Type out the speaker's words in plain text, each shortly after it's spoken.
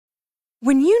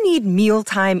When you need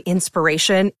mealtime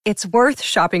inspiration, it's worth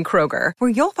shopping Kroger, where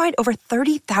you'll find over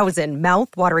 30,000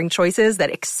 mouth-watering choices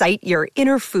that excite your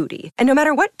inner foodie. And no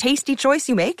matter what tasty choice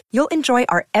you make, you'll enjoy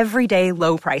our everyday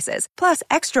low prices, plus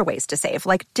extra ways to save,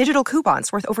 like digital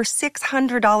coupons worth over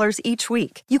 $600 each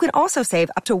week. You can also save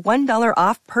up to $1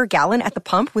 off per gallon at the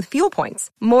pump with fuel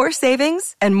points. More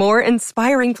savings and more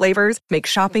inspiring flavors make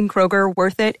shopping Kroger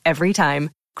worth it every time.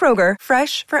 Kroger,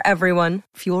 fresh for everyone.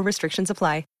 Fuel restrictions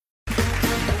apply.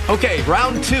 Okay,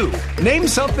 round two. Name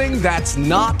something that's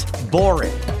not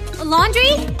boring. A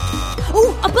laundry?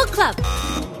 Ooh, a book club.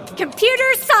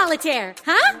 Computer solitaire,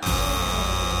 huh?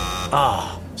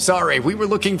 Ah, sorry, we were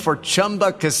looking for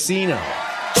Chumba Casino.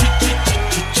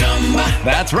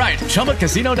 That's right,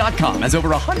 ChumbaCasino.com has over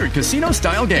 100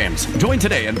 casino-style games. Join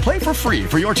today and play for free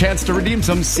for your chance to redeem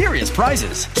some serious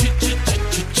prizes.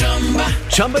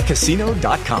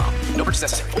 ChumbaCasino.com. No purchase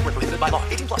necessary. Void where prohibited by law.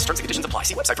 18+ terms and conditions apply.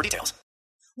 See website for details.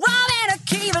 Rob and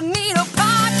Akiva need a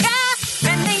podcast,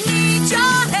 and they need your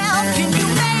help. Can you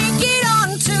make it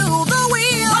onto the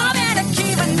wheel? Rob and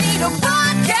Akiva need a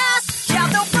podcast. Yeah,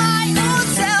 they'll buy or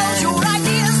sell your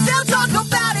ideas. They'll talk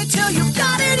about it till you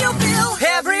got it, you'll bill.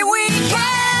 Every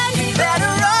weekend, you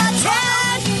better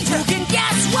attend. You can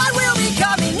guess what will be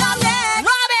coming up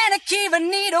next. Rob and Akiva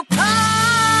need a podcast.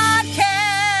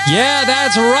 Yeah,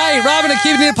 that's right. Rob and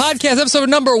Akiva need a podcast, episode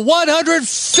number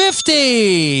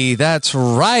 150. That's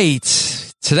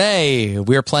right. Today,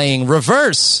 we're playing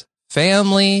Reverse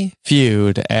Family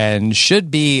Feud, and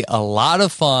should be a lot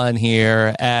of fun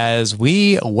here as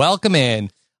we welcome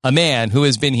in a man who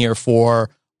has been here for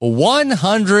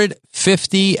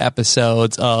 150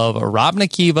 episodes of Rob and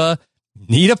Akiva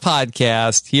Need a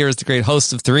Podcast. Here's the great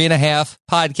host of 3.5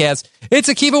 Podcasts. It's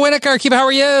Akiva Winokur. Akiva, how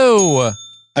are you?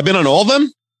 I've been on all of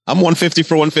them. I'm 150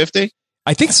 for 150.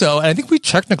 I think so. And I think we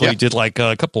technically did like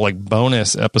a couple like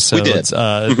bonus episodes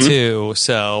too.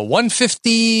 So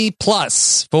 150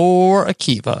 plus for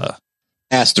Akiva.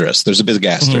 Asterisk. There's a big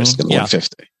asterisk in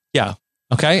 150. Yeah.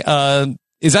 Okay.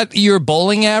 Is that your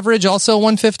bowling average also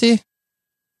 150?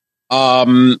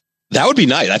 That would be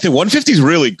nice. I think 150 is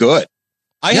really good.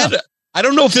 I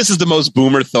don't know if this is the most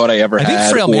boomer thought I ever had. I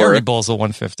think Frail Mary bowls a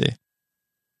 150.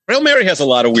 Frail Mary has a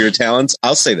lot of weird talents.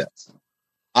 I'll say that.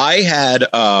 I had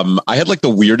like the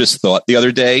weirdest thought the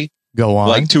other day. Go on.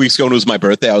 Like 2 weeks ago when it was my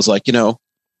birthday, I was like, it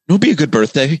would be a good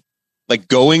birthday. Like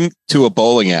going to a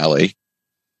bowling alley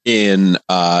in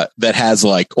that has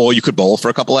like all you could bowl for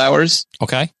a couple hours.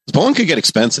 Okay. Bowling could get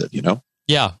expensive,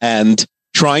 Yeah. And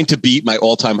trying to beat my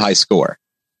all-time high score,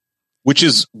 which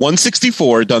is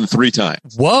 164 done 3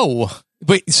 times. Whoa.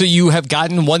 Wait, so you have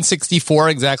gotten 164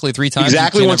 exactly 3 times?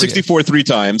 Exactly 164 3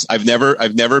 times. I've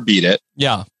never beat it.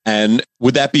 Yeah. And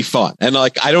would that be fun? And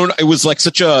like, it was like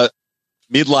such a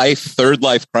midlife, third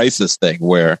life crisis thing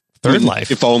where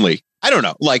life, if only, I don't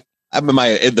know, like I'm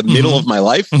in the middle of my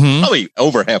life, probably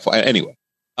over halfway. Anyway,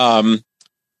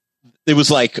 it was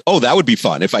like, oh, that would be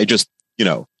fun if I just,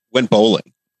 went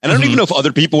bowling. And I don't even know if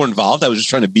other people were involved. I was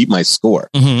just trying to beat my score.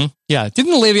 Yeah.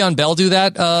 Didn't Le'Veon Bell do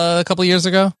that a couple of years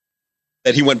ago?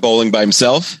 That he went bowling by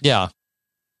himself? Yeah.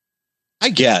 I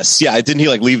guess. Yeah. Didn't he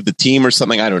like leave the team or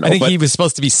something? I don't know. I think he was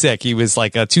supposed to be sick. He was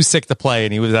like too sick to play,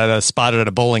 and he was spotted at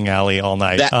a bowling alley all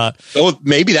night.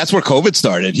 Maybe that's where COVID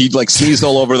started. He like sneezed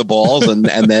all over the balls and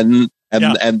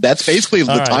that's basically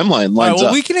the timeline lines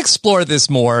up. We can explore this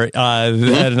more at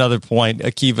another point,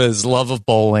 Akiva's love of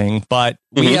bowling, but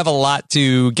we have a lot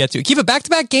to get to. Akiva,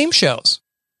 back-to-back game shows.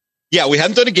 Yeah, we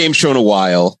haven't done a game show in a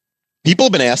while. People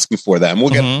have been asking for them. We'll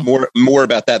get more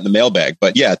about that in the mailbag.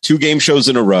 But yeah, 2 game shows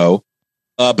in a row.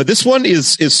 But this one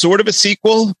is sort of a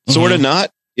sequel, sort of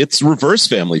not. It's Reverse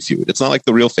Family Feud. It's not like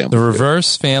the real Family Feud.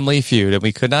 Reverse Family Feud. And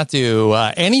we could not do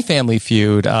any Family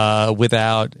Feud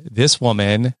without this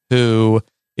woman who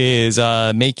is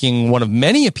making one of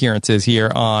many appearances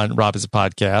here on Rob is a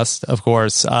Podcast. Of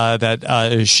course,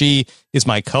 that she is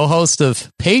my co-host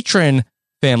of Patron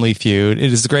Family Feud.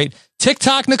 It is the great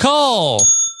TikTok Nicole.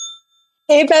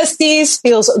 Hey, besties.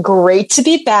 Feels great to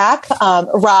be back.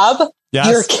 Rob,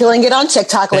 you're killing it on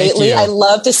TikTok lately. I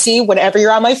love to see whenever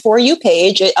you're on my For You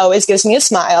page. It always gives me a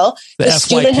smile. The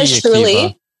student has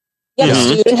truly... the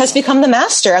student has become the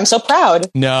master. I'm so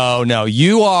proud. No,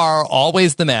 you are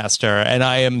always the master. And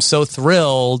I am so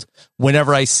thrilled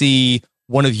whenever I see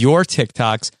one of your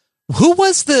TikToks. Who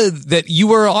was that you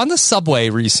were on the subway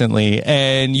recently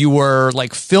and you were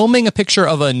like filming a picture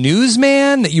of a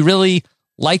newsman that you really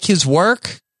like his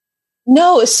work?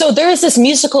 No, so there is this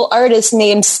musical artist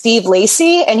named Steve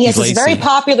Lacy, and he has this very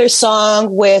popular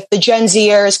song with the Gen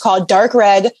Zers called Dark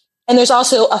Red. And there's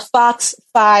also a Fox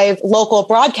 5 local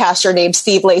broadcaster named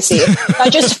Steve Lacy. I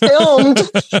just filmed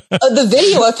the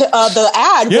video of the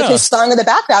ad with his song in the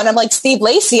background. I'm like, Steve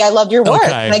Lacy, I love your work.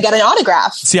 And I get an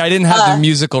autograph. See, I didn't have the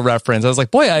musical reference. I was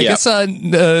like, boy, I guess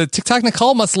TikTok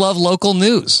Nicole must love local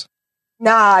news.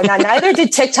 Nah, neither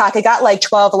did TikTok. It got like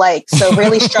 12 likes. So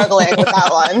really struggling with that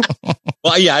one.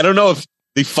 Well, yeah, I don't know if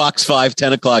the Fox 5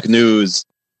 10 o'clock news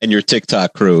and your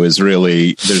TikTok crew is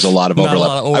really, there's a lot of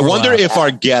overlap. I wonder if our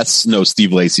guests know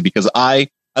Steve Lacy, because I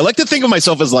like to think of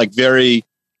myself as like very,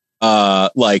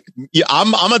 I'm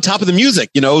on top of the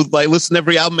music, like listen to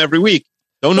every album every week.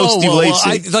 Don't know Steve Lacy.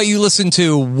 I thought you listened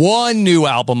to one new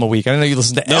album a week. I didn't know you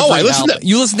listened to every album.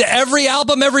 You listen to every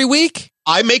album every week?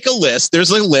 I make a list.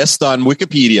 There's a list on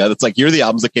Wikipedia that's like, here are the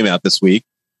albums that came out this week.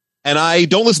 And I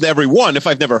don't listen to every one. If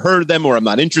I've never heard them or I'm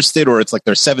not interested, or it's like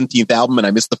their 17th album and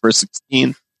I missed the first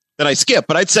 16, then I skip.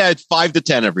 But I'd say 5 to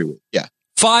 10 every week. Yeah.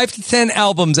 5 to 10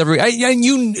 albums every week. And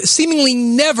you seemingly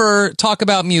never talk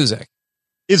about music.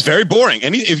 It's very boring.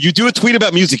 And if you do a tweet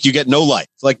about music, you get no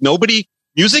likes. Like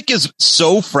music is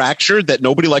so fractured that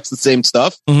nobody likes the same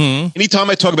stuff. Mm-hmm. Anytime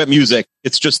I talk about music,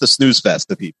 it's just a snooze fest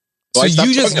to people. So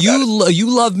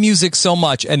you love music so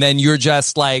much, and then you're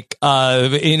just like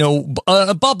in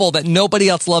a bubble that nobody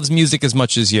else loves music as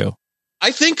much as you.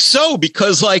 I think so,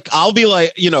 because like I'll be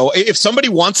like, if somebody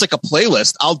wants like a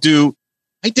playlist,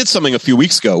 I did something a few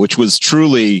weeks ago, which was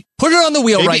truly put it on the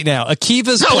wheel right now.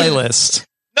 Akiva's playlist.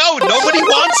 No, nobody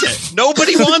wants it.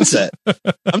 Nobody wants it.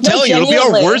 I'm telling you, it'll be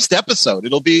our worst episode.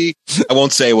 It'll be, I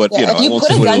won't say what, if you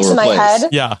put a gun to my head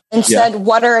and said,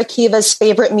 what are Akiva's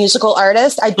favorite musical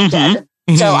artists? I'd be dead.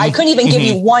 So I couldn't even give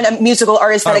you one musical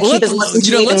artist that Akiva's listened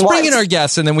to. Let's bring in our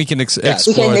guests and then we can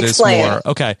explore this more.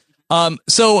 Okay.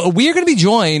 So we are going to be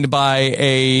joined by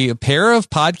a pair of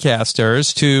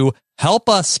podcasters to help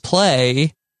us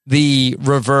play the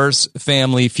Reverse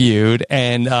Family Feud.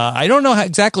 And I don't know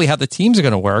exactly how the teams are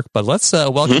going to work, but let's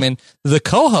welcome in the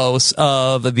co-hosts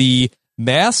of the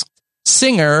Masked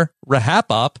Singer Rahap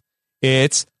Up.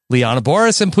 It's Liana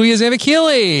Boris and Puya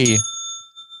Zamikili.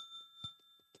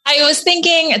 I was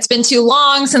thinking it's been too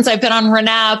long since I've been on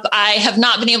Renap. I have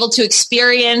not been able to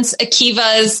experience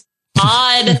Akiva's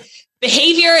odd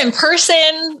behavior in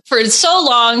person for so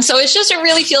long. So it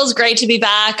really feels great to be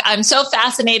back. I'm so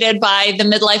fascinated by the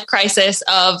midlife crisis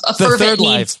of a fervent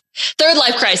need. Third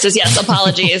life crisis. Yes.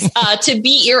 Apologies. To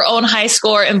beat your own high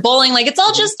score in bowling. Like it's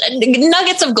all just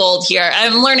nuggets of gold here.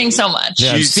 I'm learning so much.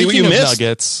 Yeah, you see what you missed?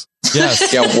 Nuggets.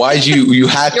 Yes. Yeah. Why'd you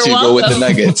had to go with the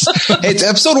Nuggets? Hey, it's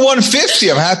episode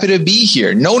 150. I'm happy to be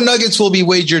here. No Nuggets will be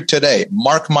wagered today.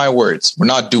 Mark my words. We're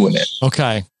not doing it.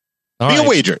 Okay. Real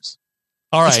wagers.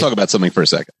 All right. Let's talk about something for a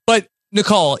second. But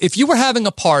Nicole, if you were having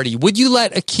a party, would you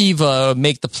let Akiva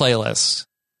make the playlist?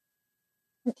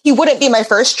 He wouldn't be my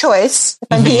first choice, if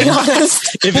I'm being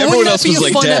honest. If everyone else was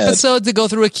like dead. Wouldn't that be a fun episode to go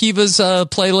through Akiva's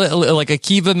playlist? Like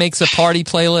Akiva makes a party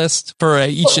playlist for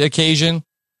each occasion?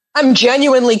 I'm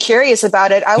genuinely curious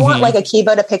about it. I want like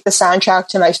Akiva to pick the soundtrack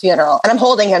to my funeral, and I'm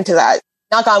holding him to that.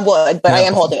 Knock on wood, but I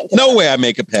am holding him to that. No way I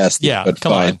make it past. Yeah,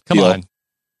 come on.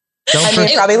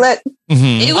 Probably lit.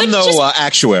 I'm no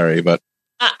actuary, but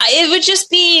it would just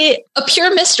be a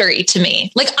pure mystery to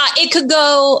me. Like it could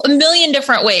go a million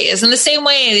different ways. In the same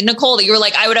way, Nicole, that you were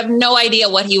like, I would have no idea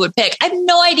what he would pick. I have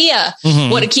no idea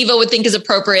what Akiva would think is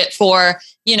appropriate for,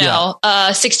 a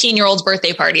 16-year-old's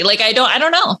birthday party. Like I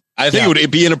don't know. I think it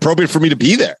would be inappropriate for me to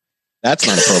be there. That's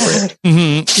not appropriate.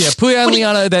 Yeah, Puya and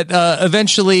Liana, that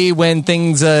eventually when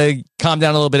things calm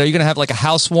down a little bit, are you going to have like a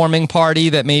housewarming party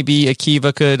that maybe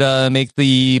Akiva could make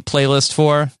the playlist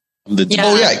for?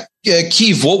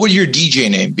 Keith, what would your DJ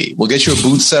name be? We'll get you a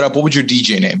booth set up. What would your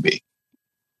DJ name be?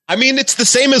 I mean, it's the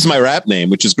same as my rap name,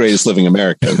 which is Greatest Living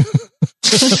American. Not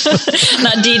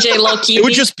DJ Lil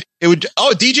Kiwi.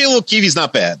 DJ Lil Kiwi's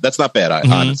not bad. That's not bad,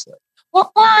 honestly.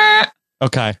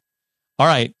 Okay. All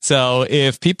right. So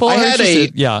if people are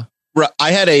interested,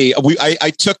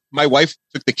 my wife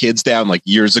took the kids down like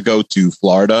years ago to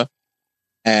Florida,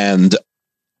 and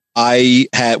we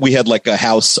had like a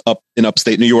house up in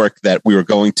upstate New York that we were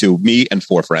going to, me and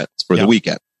 4 friends for the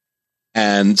weekend.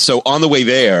 And so on the way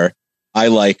there, I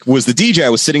was the DJ. I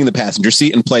was sitting in the passenger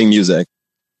seat and playing music,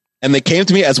 and they came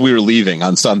to me as we were leaving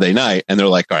on Sunday night, and they're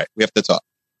like, all right, we have to talk.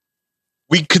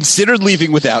 We considered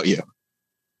leaving without you,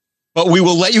 but we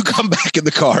will let you come back in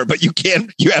the car, but you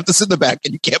have to sit in the back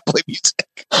and you can't play music.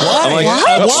 Why? I'm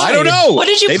like, I don't know. What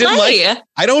did you play?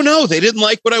 I don't know. They didn't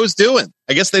like what I was doing.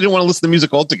 I guess they didn't want to listen to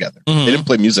music altogether. They didn't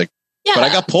play music, but I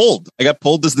got pulled. I got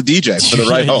pulled as the DJ for the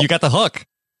ride home. You got the hook.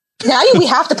 Now we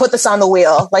have to put this on the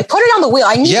wheel. Like, put it on the wheel.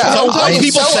 I need to know.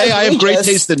 People say I have great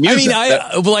taste in music.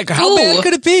 I mean, how bad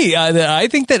could it be? I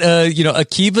think that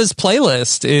Akiva's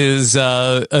playlist is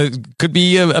could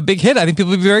be a big hit. I think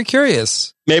people would be very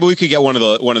curious. Maybe we could get one of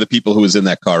the people who was in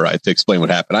that car ride to explain what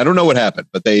happened. I don't know what happened,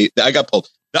 but I got pulled.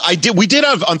 We did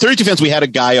have on 32 Fans. We had a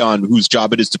guy on whose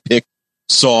job it is to pick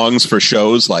songs for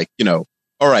shows. Like, all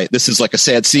right, this is like a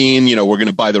sad scene. We're going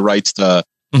to buy the rights to.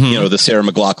 The Sarah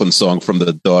McLachlan song from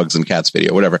the Dogs and Cats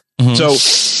video, whatever. So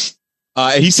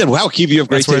he said, "Wow, Akiva, you have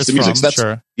great taste in music."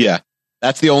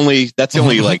 That's the only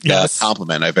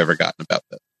compliment I've ever gotten about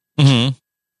this. Mm-hmm.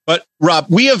 But Rob,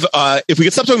 we have if we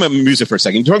could stop talking about music for a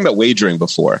second, you're talking about wagering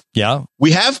before. Yeah,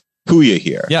 we have Puya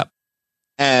here. Yeah,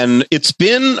 and it's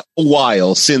been a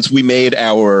while since we made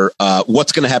our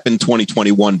what's going to happen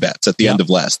 2021 bets at the end of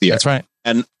last year. That's right.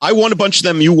 And I won a bunch of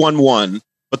them. You won one,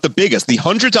 but the biggest, the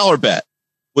 $100 bet,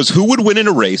 was who would win in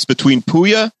a race between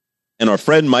Puya and our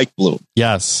friend Mike Bloom.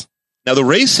 Yes. Now the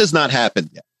race has not happened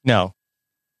yet. No.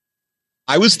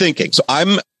 I was thinking, so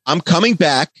I'm coming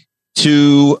back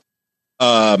to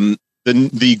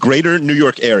the greater New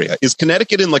York area. Is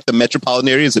Connecticut in like the metropolitan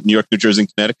areas of New York, New Jersey,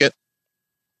 and Connecticut?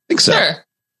 I think so. Sure.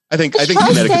 I think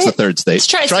Connecticut's the third state. It's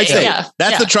tri-state. Yeah.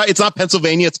 That's the tri. It's not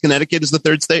Pennsylvania. It's Connecticut is the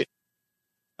third state.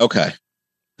 Okay.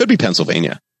 Could be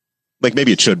Pennsylvania. Like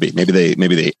maybe it should be. Maybe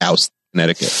they oust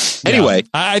Connecticut. Anyway,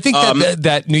 I think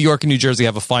that New York and New Jersey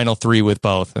have a final three with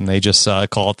both, and they just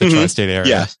call it the tri-state area.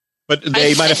 Yeah, but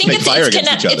they might have to make fire against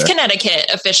each other. It's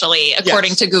Connecticut officially,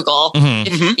 according to Google.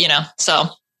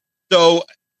 So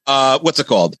what's it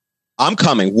called? I'm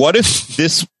coming. What if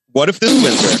this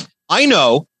winter? I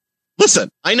know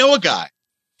a guy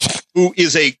who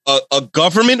is a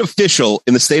government official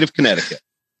in the state of Connecticut.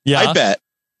 Yeah, I bet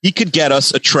he could get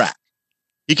us a track.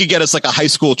 He could get us like a high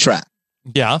school track.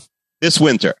 Yeah. This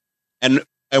winter. And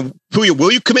Puya,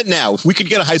 will you commit now if we could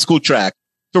get a high school track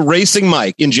to Racing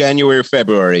Mike in January or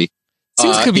February?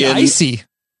 Seems could be icy.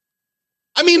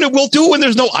 I mean, we'll do it when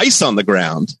there's no ice on the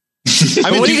ground.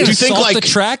 I mean, do you think like the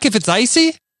track if it's icy?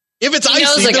 If it's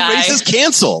icy, the race is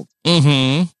canceled.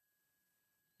 Mm-hmm.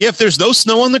 If there's no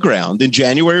snow on the ground in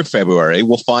January or February,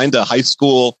 we'll find a high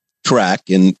school track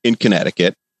in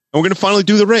Connecticut, and we're going to finally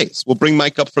do the race. We'll bring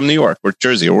Mike up from New York or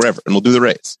Jersey or wherever, and we'll do the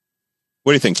race.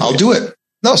 What do you think? I'll do it.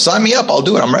 No, sign me up. I'll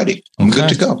do it. I'm ready. I'm good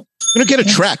to go. I'm going to get a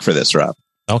track for this, Rob.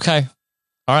 Okay.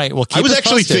 All right. Well, I was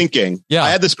actually thinking, I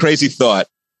had this crazy thought.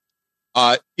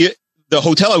 The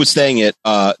hotel I was staying at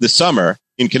this summer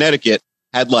in Connecticut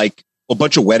had like a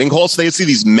bunch of wedding halls. So they see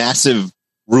these massive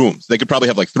rooms. They could probably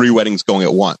have like 3 weddings going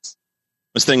at once.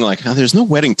 I was thinking like, there's no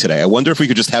wedding today. I wonder if we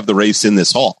could just have the race in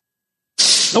this hall.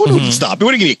 No one would stop.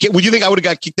 Would you think I would have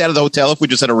got kicked out of the hotel if we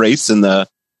just had a race in the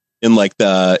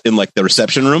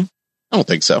reception room? I don't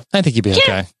think so. I think you'd be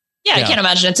okay. Yeah, I can't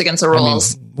imagine it's against the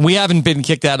rules. I mean, we haven't been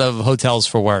kicked out of hotels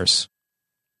for worse.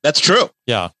 That's true.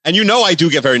 Yeah. And I do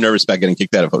get very nervous about getting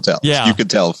kicked out of hotels. Yeah. You could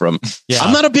tell from,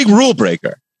 I'm not a big rule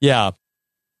breaker. Yeah.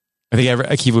 I think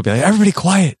Akiva would be like, everybody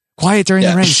quiet during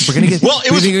the race. We're going to get,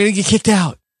 we're going to get kicked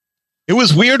out. It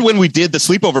was weird when we did the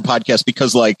sleepover podcast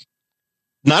because like,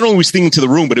 not only was singing to the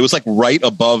room, but it was like right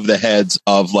above the heads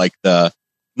of like the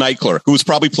night clerk who was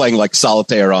probably playing like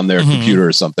solitaire on their computer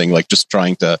or something, like just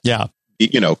trying to,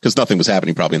 because nothing was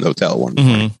happening probably in the hotel one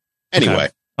morning. Anyway. Okay.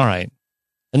 All right.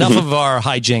 Enough of our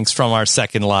hijinks from our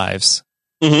second lives.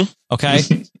 Okay.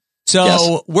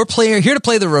 So we're here to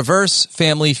play the Reverse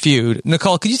Family Feud.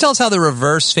 Nicole, could you tell us how the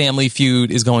Reverse Family Feud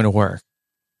is going to work?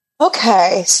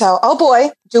 Okay. So, oh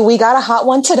boy, do we got a hot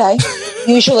one today.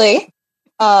 Usually,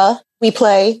 we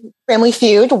play Family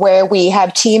Feud where we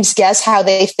have teams guess how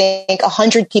they think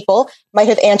 100 people might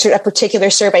have answered a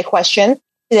particular survey question.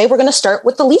 Today, we're going to start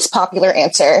with the least popular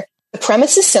answer. The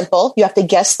premise is simple. You have to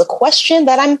guess the question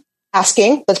that I'm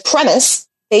asking, the premise,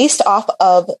 based off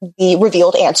of the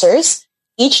revealed answers.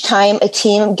 Each time a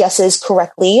team guesses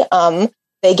correctly,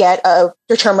 they get a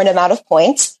determined amount of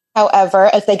points. However,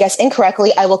 if they guess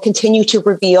incorrectly, I will continue to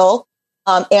reveal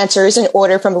answers in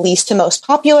order from least to most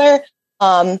popular.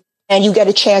 And you get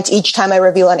a chance each time I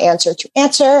reveal an answer to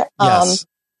answer. Yes.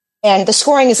 And the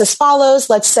scoring is as follows.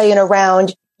 Let's say in a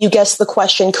round, you guess the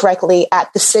question correctly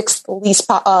at the sixth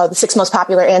most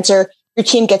popular answer. Your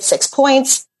team gets 6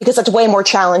 points because that's way more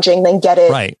challenging than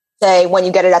say when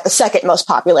you get it at the second most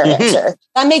popular answer.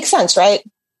 That makes sense, right?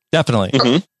 Definitely.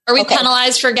 Are we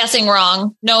penalized for guessing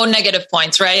wrong? No negative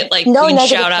points, right? Like no we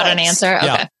negative shout out points. an answer.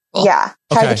 Yeah. Okay. Cool. Yeah.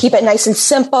 Try to keep it nice and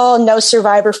simple. No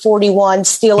Survivor 41,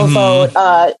 steal a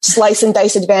vote, slice and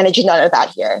dice advantage. None of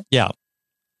that here. Yeah.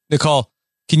 Nicole,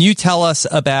 can you tell us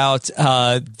about,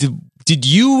 did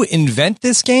you invent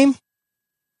this game?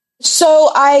 So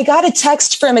I got a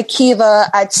text from Akiva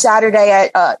at Saturday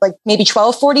at like maybe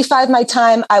 12:45 my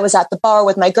time. I was at the bar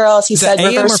with my girls. He said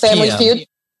reverse family feud.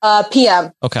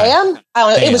 PM. Okay. AM? I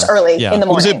don't know. It was early in the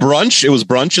morning. Was it brunch? It was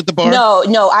brunch at the bar?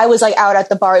 No. I was like out at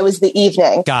the bar. It was the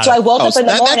evening. So I woke up in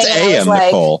the morning. That's AM, I was like,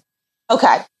 Nicole.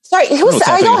 Okay. Sorry.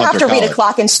 I don't have to read a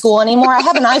clock in school anymore. I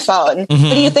have an iPhone. Mm-hmm.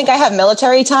 What do you think? I have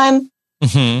military time?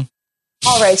 Mm-hmm.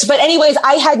 All right. But anyways,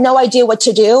 I had no idea what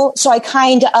to do. So I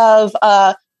kind of,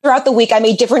 throughout the week, I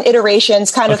made different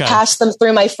iterations, kind of passed them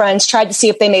through my friends, tried to see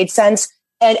if they made sense.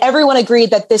 And everyone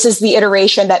agreed that this is the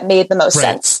iteration that made the most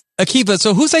sense. Akiva,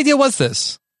 so whose idea was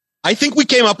this? I think we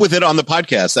came up with it on the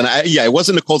podcast. And it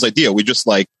wasn't Nicole's idea. We just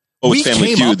Family Feud. We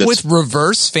came up with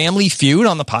Reverse Family Feud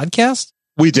on the podcast?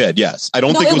 We did, yes. I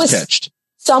don't think it was pitched.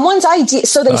 Someone's idea.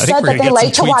 So they said that they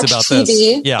like to watch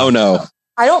TV. Yeah. Oh, no.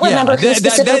 I don't remember who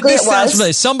specifically it was.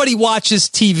 Familiar. Somebody watches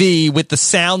TV with the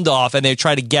sound off and they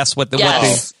try to guess what the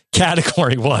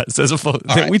category was. As opposed,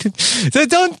 we did, so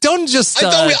don't just.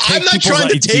 I'm not trying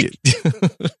to take.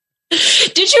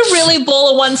 Did you really bowl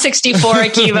a 164,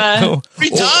 Akiva? 3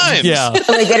 times. Yeah,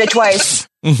 they did it twice.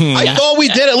 Mm-hmm. I thought we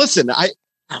did it. Listen, I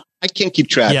can't keep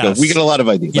track of. We get a lot of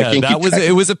ideas. Yeah,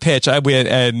 it was a pitch. I went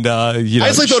and I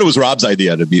actually thought it was Rob's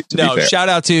idea to be fair. Shout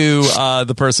out to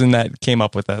the person that came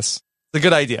up with this. It's a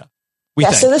good idea.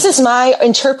 So this is my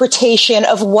interpretation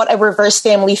of what a reverse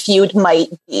family feud might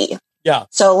be. Yeah.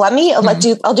 So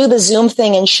I'll do the Zoom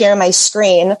thing and share my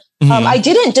screen. Mm-hmm. I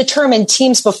didn't determine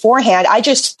teams beforehand. I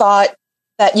just thought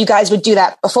that you guys would do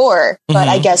that before, but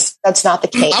I guess that's not the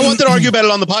case. I wanted to argue about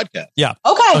it on the podcast. Yeah.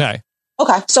 Okay.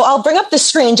 So I'll bring up the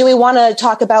screen. Do we want to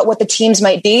talk about what the teams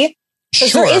might be?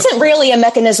 Because there isn't really a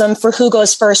mechanism for who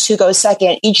goes first, who goes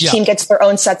second. Each team gets their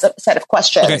own set of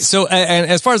questions. Okay, so and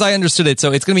as far as I understood it,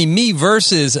 so it's going to be me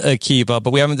versus Akiva,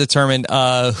 but we haven't determined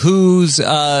who's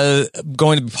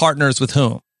going to be partners with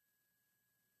whom.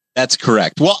 That's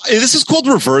correct. Well, this is called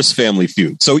Reverse Family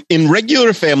Feud. So in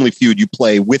regular Family Feud, you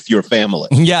play with your family.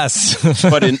 Yes.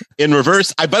 But in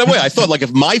reverse, by the way, I thought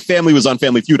if my family was on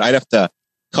Family Feud, I'd have to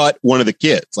cut one of the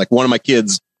kids, like one of my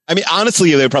kids. I mean,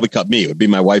 honestly, they would probably cut me. It would be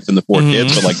my wife and the 4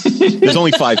 kids. But there's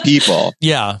only 5 people.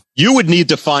 Yeah. You would need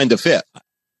to find a 5th.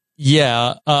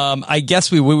 Yeah. I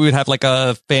guess we would have like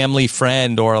a family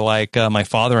friend or like my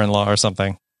father-in-law or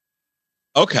something.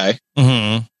 Okay.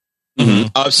 Mm-hmm.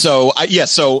 Mm-hmm. So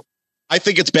I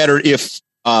think it's better if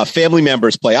family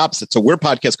members play opposite. So we're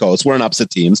podcast co-hosts. We're on opposite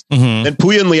teams. Mm-hmm. Then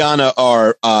Puya and Liana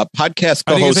are podcast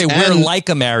co-hosts. We're like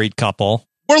a married couple.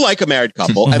 We're like a married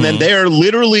couple. And then they're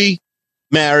literally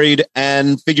married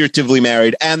and figuratively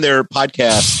married, and they're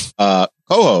podcast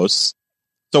co-hosts.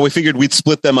 So we figured we'd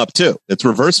split them up too. It's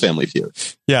Reverse Family Feud.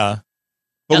 Yeah.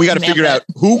 But we got to figure out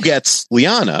who gets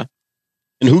Liana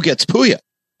and who gets Puya.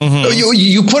 Mm-hmm.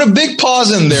 You put a big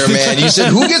pause in there, man. You said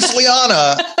who gets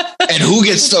Liana and who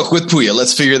gets stuck with Puya.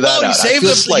 Let's figure that out. Save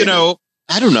them,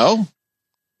 I don't know.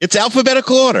 It's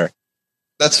alphabetical order.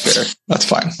 That's fair. That's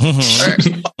fine.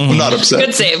 Mm-hmm. Right. I'm not upset.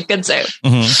 Good save.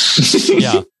 Mm-hmm.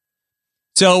 Yeah.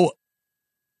 So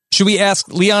should we ask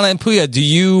Liana and Puya, do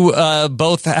you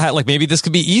both have, maybe this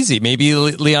could be easy. Maybe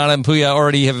Liana and Puya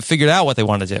already have figured out what they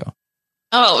want to do.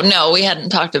 Oh, no, we hadn't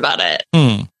talked about it.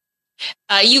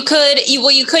 You could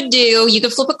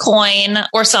flip a coin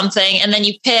or something, and then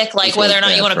you pick whether or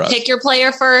not you want to pick your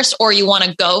player first or you want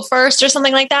to go first or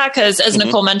something like that. Because as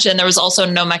Nicole mentioned, there was also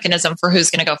no mechanism for who's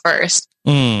going to go first.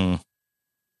 Yeah.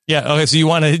 Okay. So do you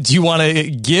want to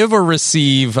give or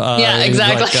receive? Yeah,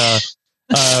 exactly.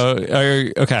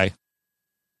 Okay.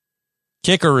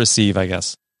 Kick or receive, I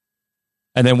guess.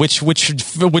 And then which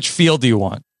field do you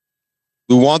want?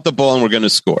 We want the ball and we're going to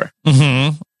score.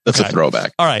 Mm-hmm. That's a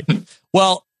throwback. All right.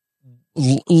 Well,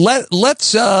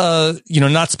 let's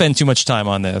not spend too much time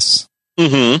on this.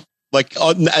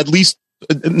 Mm-hmm. At least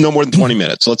no more than 20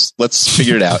 minutes. Let's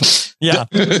figure it out. Yeah.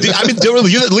 Liana and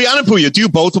Puya, do you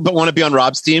both want to be on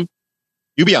Rob's team?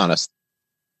 You be honest.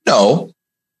 No.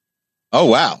 Oh,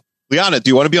 wow. Liana, do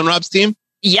you want to be on Rob's team?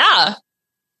 Yeah.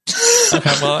 Okay,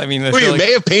 well, I mean, you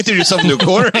may have painted yourself into a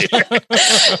corner here. Okay,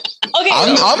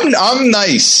 I'm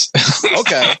nice.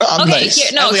 Okay, I'm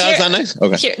nice. Liana's not nice.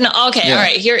 Okay, all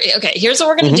right. Here's what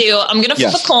we're gonna do. I'm gonna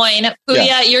flip a coin.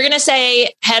 Puya, you're gonna say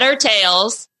head or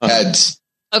tails. Heads.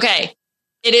 Okay,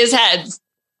 it is heads.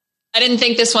 I didn't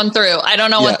think this one through. I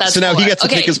don't know what that's. So now he gets to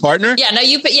pick his partner. Yeah, no,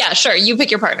 you pick. Yeah, sure, you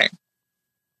pick your partner.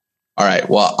 All right.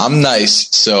 Well, I'm nice.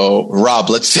 So, Rob,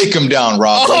 let's take him down,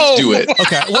 Rob. Let's do it.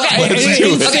 Okay.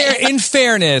 Well, in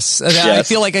fairness, I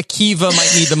feel like Akiva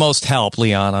might need the most help,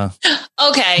 Liana.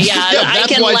 Okay. Yeah. I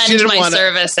can lend my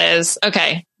services.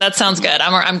 Okay. That sounds good.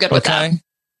 I'm good with that.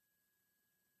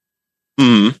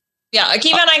 Mm-hmm. Yeah,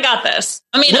 Akiva and I got this.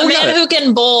 I mean, a man who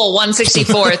can bowl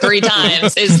 164 3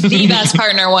 times is the best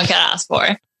partner one could ask for.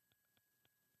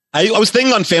 I was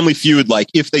thinking on Family Feud, like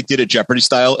if they did it Jeopardy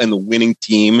style and the winning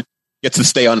team gets to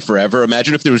stay on forever.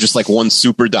 Imagine if there was just like one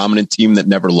super dominant team that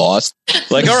never lost.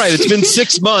 Like, all right, it's been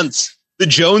 6 months. The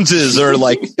Joneses are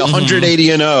like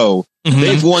 180-0. Mm-hmm.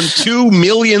 They've won $2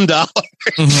 million.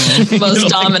 Mm-hmm. Most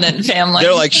dominant family.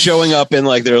 They're like showing up in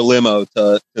like their limo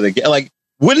to the like.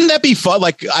 Wouldn't that be fun?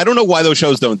 Like, I don't know why those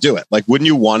shows don't do it. Like, wouldn't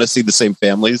you want to see the same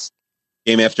families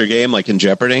game after game, like in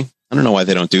Jeopardy? I don't know why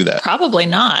they don't do that. Probably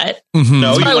not. Mm-hmm.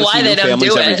 No, probably why they don't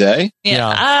do it every day. Yeah,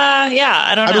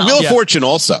 I don't know. I mean, Wheel of Fortune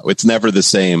also. It's never the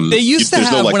same. They used to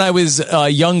have when I was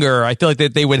younger. I feel like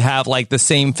that they would have like the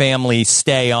same family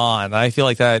stay on. I feel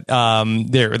like that.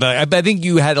 I think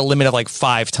you had a limit of like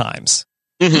 5 times.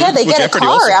 Mm-hmm. Yeah, they get a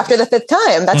car after the 5th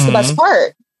time. That's the best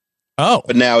part. Oh,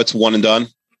 but now it's one and done.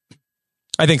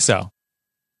 I think so.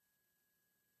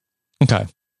 Okay.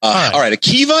 All right.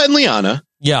 Akiva and Liana.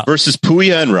 Yeah. Versus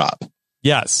Puya and Rob.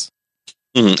 Yes.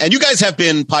 Mm-hmm. And you guys have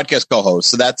been podcast co-hosts,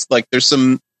 so that's like there's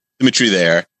some symmetry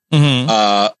there.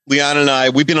 Mm-hmm. Liana and I,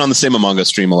 we've been on the same Among Us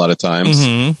stream a lot of times.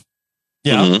 Mm-hmm.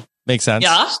 Yeah, makes sense.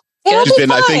 Yeah, it'll be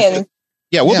fine. I think,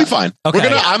 we'll be fine. Okay.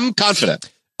 I'm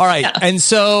confident. All right, and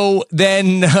so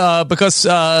then because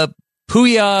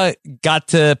Puya got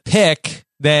to pick,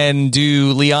 then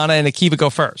do Liana and Akiva go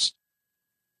first?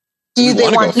 Do they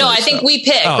want? No, I think we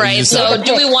pick, right? So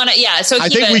do we want to? Yeah. So I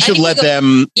think we should let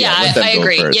them. Yeah, I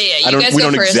agree. First. Yeah. You guys we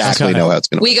go don't first. exactly know how it's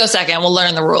going to. We go second. We'll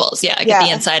learn the rules. Yeah, get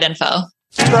the inside info.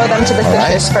 Throw them to the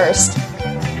fishes first.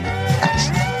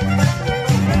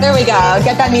 There we go.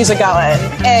 Get that music going.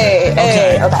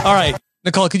 Okay. All right,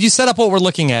 Nicole, could you set up what we're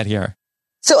looking at here?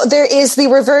 So there is the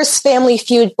reverse Family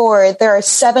Feud board. There are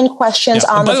 7 questions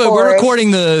on the board. By the way, we're recording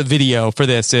the video for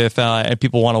this if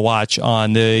people want to watch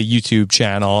on the YouTube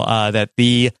channel. That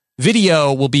the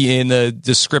video will be in the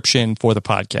description for the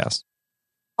podcast.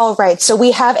 All right. So we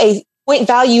have point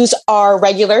values are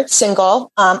regular,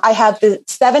 single. I have the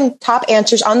 7 top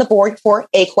answers on the board for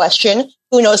a question.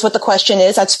 Who knows what the question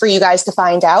is? That's for you guys to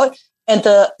find out. And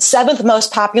the 7th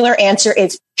most popular answer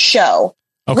is show.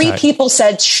 Okay. 3 people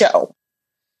said show.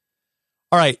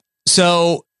 All right.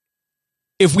 So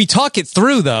if we talk it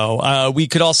through, though, we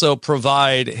could also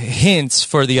provide hints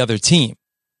for the other team.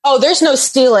 Oh, there's no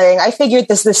stealing. I figured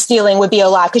the stealing would be a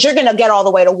lot because you're going to get all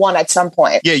the way to 1 at some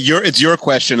point. Yeah, it's your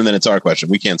question and then it's our question.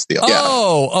 We can't steal.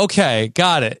 Oh, okay.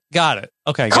 Got it.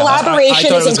 Okay.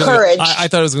 Collaboration is encouraged. I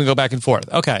thought it was going to go back and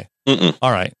forth. Okay. Mm-mm.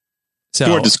 All right. So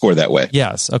hard to score that way.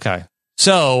 Yes. Okay.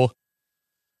 So,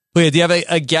 do you have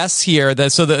a guess here?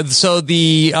 So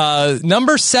the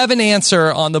number 7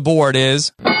 answer on the board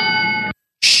is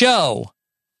show.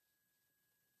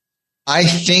 I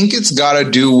think it's got to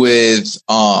do with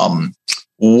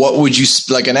what would you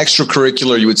like an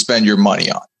extracurricular you would spend your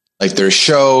money on? Like their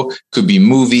show could be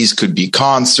movies, could be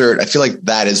concert. I feel like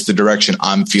that is the direction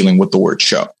I'm feeling with the word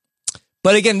show.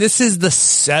 But again, this is the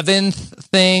 7th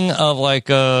thing of like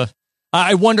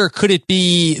I wonder, could it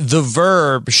be the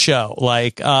verb show?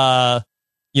 Like,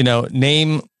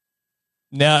 name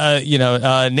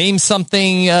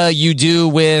something you do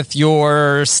with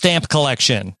your stamp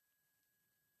collection.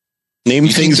 Name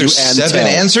things you 7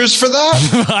 answers for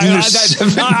that?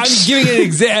 I'm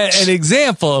giving an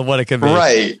example of what it could be.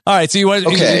 Right. All right. So you want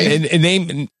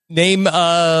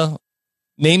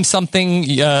name something,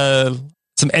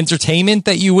 some entertainment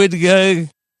that you would.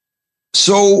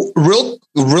 So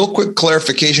real quick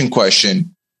clarification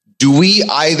question. Do we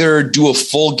either do a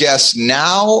full guess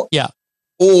now? Yeah.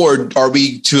 Or do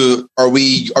we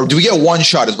get 1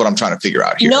 shot is what I'm trying to figure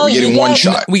out here. No, Are we getting 1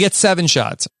 shot? We get 7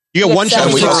 shots. You get 1 shot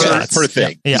per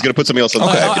thing. Yeah. He's going to put something else on.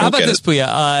 Okay. How about this,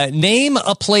 Puya? Name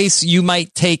a place you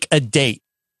might take a date.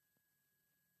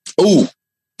 Ooh,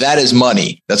 that is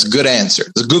money. That's a good answer.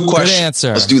 That's a good question. Good answer.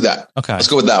 Let's do that. Okay. Let's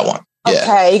go with that one. Yeah.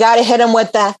 Okay, you got to hit him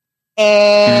with that.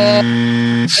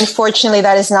 And unfortunately,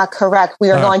 that is not correct. We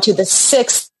are going to the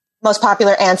 6th most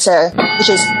popular answer, which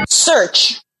is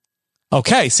search.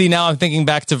 Okay. See, now I'm thinking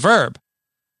back to verb.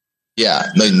 Yeah,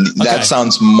 that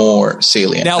sounds more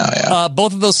salient. Now,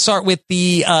 both of those start with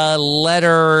the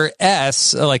letter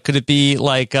S. Like, could it be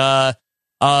like, what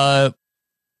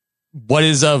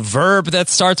is a verb that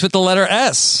starts with the letter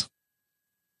S?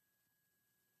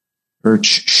 Search,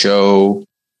 show,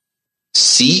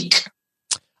 seek.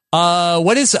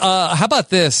 What is, how about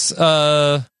this? Is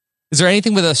there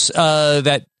anything with us,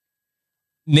 that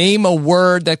name a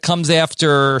word that comes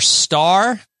after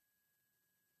star?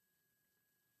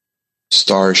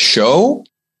 Star show,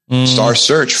 star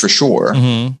search for sure.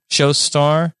 Show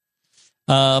star.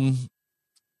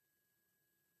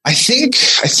 I think,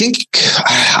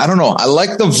 I don't know. I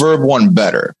like the verb one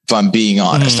better, if I'm being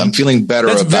honest. I'm feeling better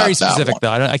That's about very that specific, one.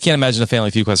 though. I can't imagine a Family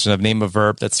Feud question of name a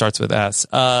verb that starts with S.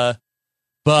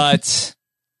 But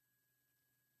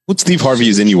would Steve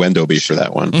Harvey's innuendo be for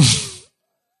that one?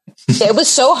 It was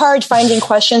so hard finding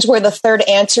questions where the third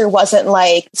answer wasn't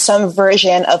like some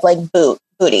version of like booty.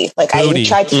 Like Booty. I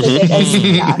tried to keep it as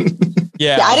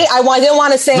Yeah. I didn't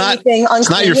want to say anything unclear. It's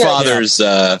not your father's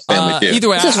Family Feud. Either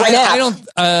way, This is right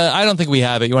I don't think we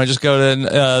have it. You want to just go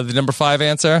to the number 5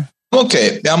 answer?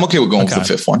 Okay. Yeah, I'm okay with going with the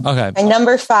fifth one. Okay. And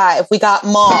number 5, we got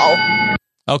mall.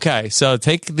 Okay, so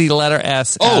take the letter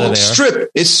S out of there. Strip.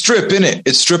 It's strip, innit?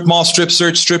 It's strip mall, strip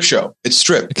search, strip show. It's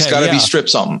strip. It's got to be strip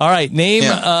something. All right, name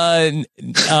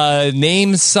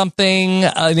something.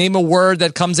 Name a word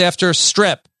that comes after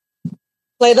strip.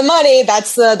 Play the money.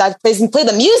 Play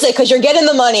the music because you're getting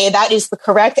the money. That is the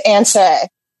correct answer.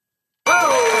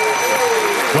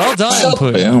 Well done.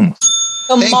 Boom.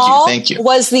 The mall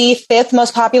was the 5th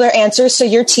most popular answer, so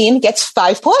your team gets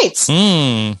 5 points.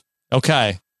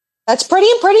 Okay. That's pretty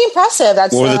impressive.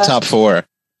 That's what were the top 4?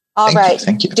 All right.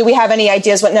 Thank you. Do we have any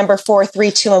ideas what number 4,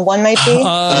 3, 2, and 1 might be? You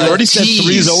already said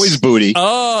 3 is always booty.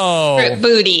 Oh,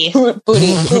 booty.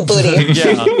 Booty.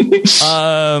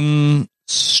 Yeah.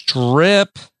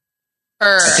 Strip.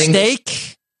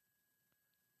 Steak.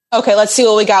 Okay, let's see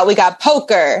what we got. We got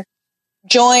poker,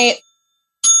 joint,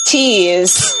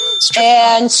 tease,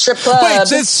 and strip club. Wait,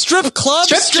 there's strip club,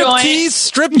 strip joint. tease,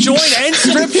 strip joint, and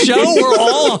strip show. We're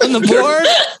all on the board.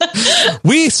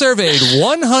 We surveyed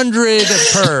 100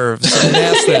 pervs and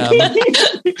asked them.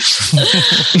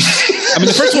 I mean,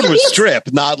 the first one was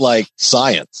strip, not like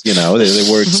science. You know,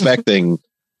 they were expecting.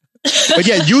 But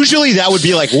yeah, usually that would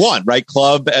be like 1, right?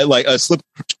 Club, like a slip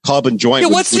club and joint. Yeah,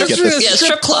 what's the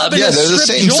strip club? and Yeah, a they're the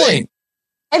strip same joint? thing.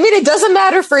 I mean, it doesn't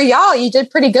matter for y'all. You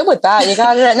did pretty good with that. You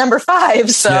got it at number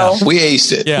 5. So Yeah. We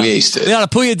aced it. Yeah. We aced it. Yeah,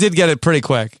 Puya did get it pretty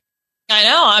quick. I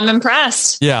know. I'm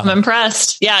impressed. Yeah. I'm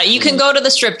impressed. Yeah, you can go to the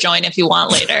strip joint if you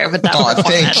want later with that. Oh,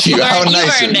 thank you. How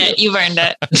nice of you. You've earned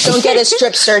it. don't get a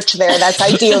strip search there. That's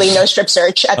ideally no strip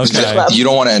search at the strip club. You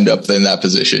don't want to end up in that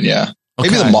position. Yeah.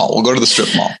 Maybe the mall. We'll go to the strip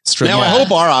mall. I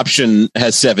hope our option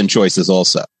has 7 choices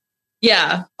also.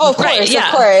 Yeah. Oh, of course. Right, yeah.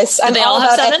 Of course. I'm they all all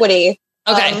have about 7? equity.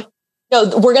 Okay.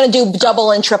 No, we're going to do double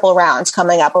and triple rounds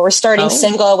coming up, but we're starting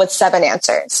single with 7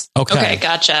 answers. Okay,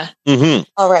 gotcha. Mm-hmm.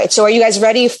 All right. So are you guys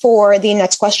ready for the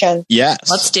next question? Yes.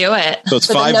 Let's do it. So it's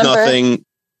 5-0,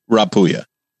 Rob Puya.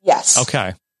 Yes. Okay.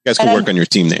 You guys can work on your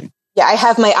team name. Yeah, I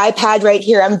have my iPad right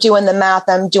here. I'm doing the math.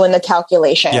 I'm doing the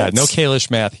calculations. Yeah, no Kalish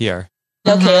math here.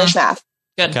 No Kalish math.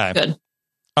 Good. Okay. Good.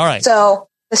 All right. So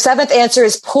the 7th answer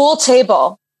is pool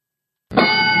table.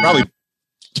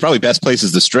 It's probably best place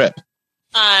is the strip.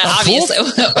 Obviously,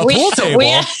 pool table. we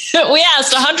asked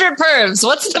 100 pervs.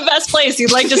 What's the best place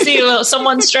you'd like to see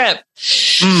someone strip?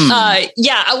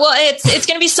 Yeah, well, it's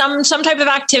going to be some type of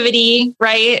activity,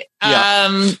 right?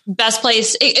 Yeah. Best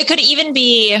place. It could even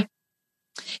be.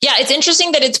 Yeah, it's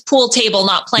interesting that it's pool table,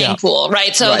 not playing pool,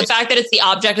 right? So the fact that it's the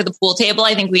object of the pool table,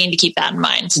 I think we need to keep that in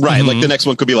mind. Right, like the next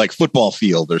one could be like football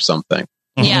field or something.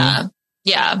 Yeah,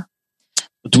 yeah.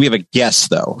 Do we have a guess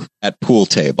though at pool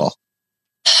table?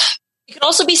 It could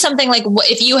also be something like,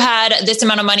 if you had this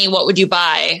amount of money, what would you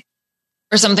buy?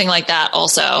 Or something like that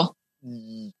also.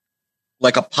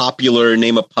 Like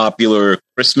name a popular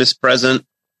Christmas present?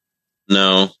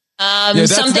 No. That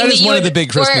is one of the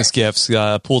big Christmas gifts,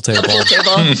 pool table. Pool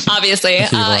table, obviously.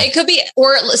 It could be,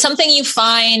 or something you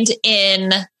find in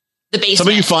the basement.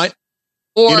 Something you find?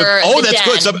 Or that's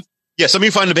den. good. Something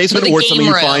you find in the basement, Or or the something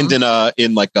you game find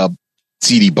in like a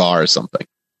seedy bar or something.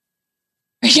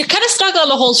 You're kind of stuck on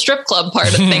the whole strip club part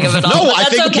of thing of it all. No, but I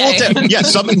think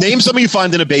okay. Name something you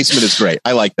find in a basement is great.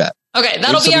 I like that. Okay,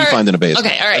 that'll be our. You find in a basement.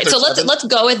 Okay, all right. So let's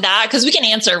go with that because we can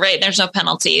answer right. There's no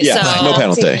penalty. Yeah, so. no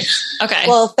penalty. Okay.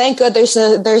 Well, thank good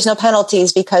there's no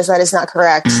penalties because that is not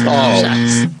correct.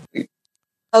 Oh.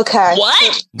 Okay.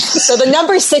 What? So the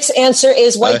number 6 answer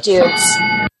is white dudes.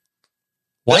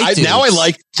 White dudes. Now I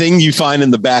like thing you find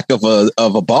in the back of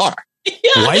a bar.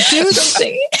 Yeah. White dudes.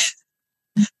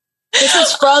 This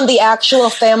is from the actual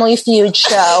Family Feud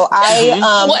show. I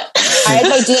had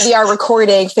my DVR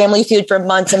recording Family Feud for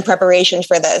months in preparation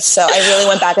for this, so I really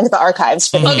went back into the archives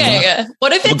for this. Okay.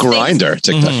 What if it's a grinder?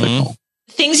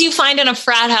 things you find in a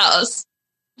frat house?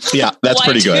 Yeah, that's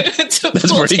pretty good. That's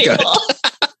pretty good.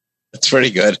 That's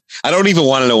pretty good. I don't even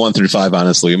want to know 1 through 5.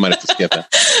 Honestly, we might have to skip it.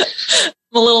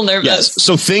 I'm a little nervous. Yes.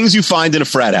 So things you find in a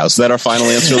frat house. Is that our final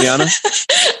answer, Liana?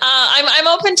 I'm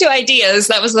open to ideas.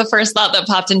 That was the first thought that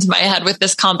popped into my head with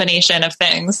this combination of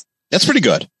things. That's pretty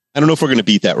good. I don't know if we're going to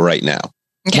beat that right now.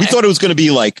 Okay. We thought it was going to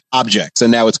be like objects,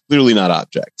 and now it's clearly not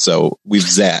objects. So we've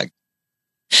zagged.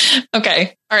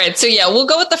 Okay. All right. So yeah, we'll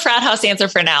go with the frat house answer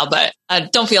for now, but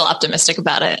don't feel optimistic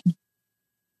about it.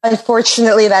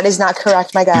 Unfortunately, that is not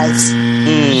correct, my guys.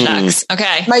 Shucks.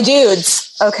 Okay. My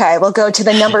dudes. Okay, we'll go to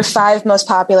the number 5 most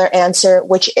popular answer,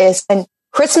 which is an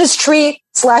Christmas tree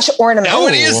 / ornament. Now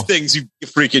it is things you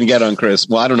freaking get on Christmas.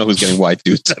 Well, I don't know who's getting white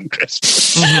dudes on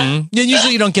Christmas. Yeah,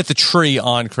 usually you don't get the tree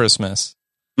on Christmas.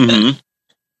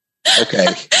 Okay.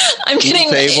 I'm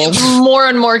getting more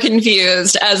and more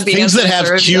confused as the things that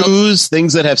have cues,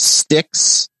 things that have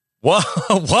sticks. Whoa.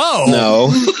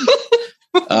 No.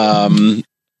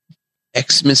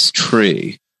 Xmas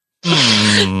tree.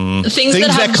 Things that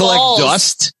have collect balls.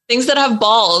 dust. Things that have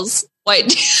balls. White.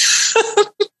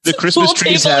 The Christmas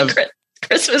trees have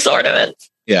Christmas ornaments.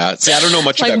 Yeah. See, I don't know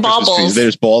much like about baubles. Christmas trees.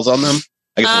 There's balls on them.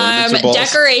 I guess ornaments are balls.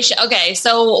 Decoration. Okay.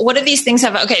 So what do these things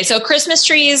have? Okay. So Christmas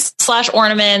trees /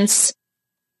 ornaments.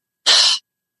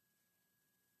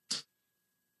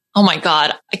 Oh my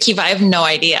God. Akiva, I have no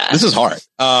idea. This is hard.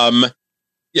 Yeah.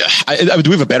 Do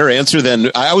we have a better answer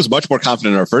than I was much more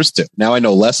confident in our first two. Now I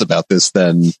know less about this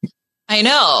than I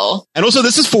know. And also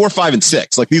this is 4, 5, and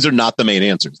 6. Like these are not the main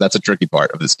answers. That's a tricky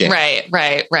part of this game. Right.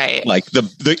 Like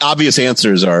the obvious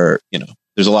answers are,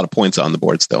 there's a lot of points on the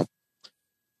board still.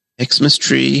 Xmas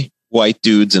tree, white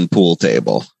dudes, and pool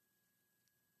table.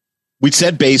 We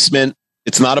said basement.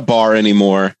 It's not a bar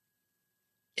anymore.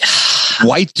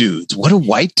 White dudes. What are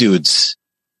white dudes?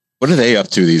 What are they up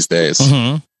to these days?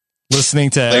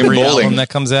 Listening to every album that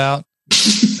comes out.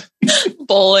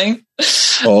 Bowling.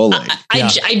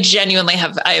 I genuinely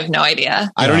have no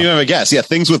idea. I don't even have a guess. Yeah,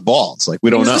 things with balls. Like we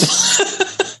don't know.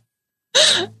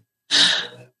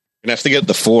 We're gonna have to get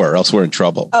the 4, or else we're in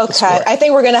trouble. Okay, I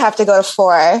think we're gonna have to go to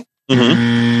 4.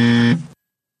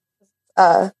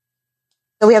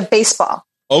 So we have baseball.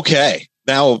 Okay,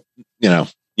 now you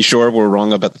sure we're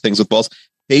wrong about the things with balls?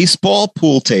 Baseball,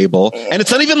 pool table, and it's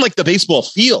not even like the baseball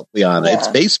field, Liana. Yeah. It's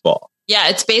baseball. Yeah,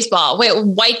 it's baseball. Wait,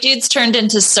 white dudes turned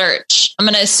into search. I'm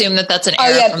going to assume that's an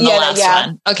error from the last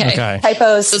one. Okay.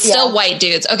 Typos. So still white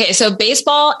dudes. Okay, so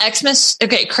baseball, Xmas.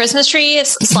 Okay, Christmas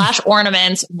trees /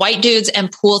 ornaments, white dudes, and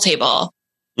pool table.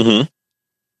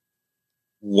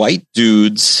 White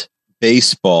dudes,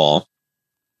 baseball.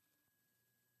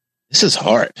 This is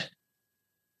hard.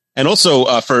 And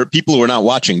also, for people who are not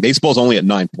watching, baseball's only at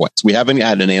 9 points. We haven't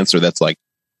had an answer that's like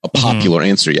a popular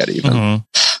answer yet, even.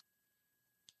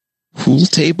 Pool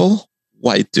table,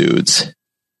 white dudes.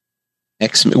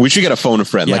 We should get a phone a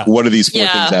friend. Yeah. Like, what do these 4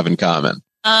 things have in common?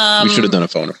 We should have done a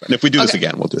phone a friend. If we do this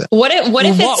again, we'll do that. What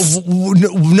if it's...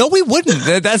 No, we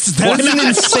wouldn't. That's an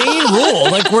insane rule.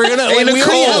 Like, we're gonna... Like, we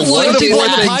already have white people on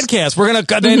the podcast. We're gonna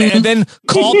and then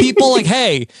call people like,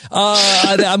 hey,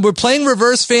 we're playing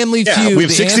Reverse Family Feud. We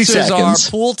have 60 seconds.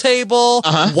 Are pool table,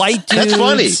 white dudes. That's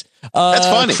funny. That's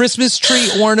funny. Christmas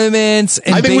tree ornaments,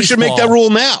 and I think we should make that rule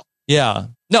now. Yeah.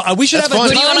 No, we should have a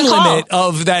time limit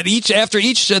of that after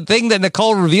each thing that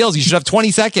Nicole reveals, you should have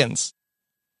 20 seconds.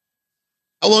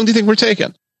 How long do you think we're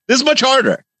taking? This is much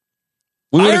harder.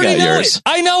 We would have got yours.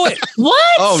 I know it.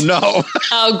 What? Oh, no.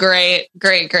 Oh, great.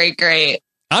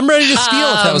 I'm ready to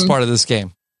steal if that was part of this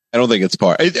game. I don't think it's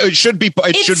part. It should be.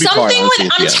 It should be part.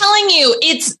 I'm telling you,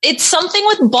 it's something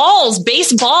with balls,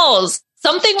 baseballs,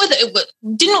 something with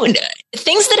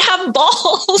things that have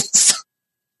balls.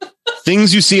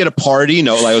 Things you see at a party.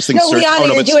 No, I was thinking. No,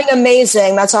 Liana, you're doing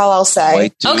amazing. That's all I'll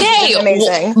say. Okay,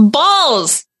 amazing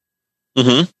balls.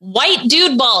 White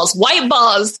dude balls, white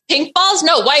balls, pink balls.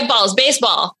 No, white balls,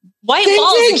 baseball, white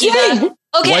balls. Ding.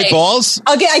 Okay, white balls.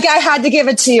 Okay, I had to give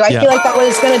it to you. I feel like that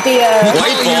was going to be a.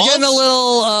 You're getting a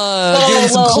little, getting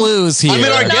some clues here. I mean,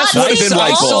 I guess would have been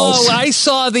white balls. I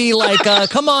saw the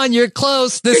come on, you're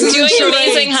close. This is doing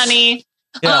amazing, honey.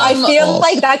 Yeah. I feel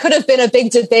like that could have been a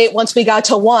big debate once we got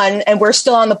to 1, and we're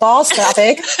still on the balls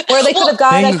topic, where they could have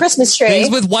gotten a Christmas tree.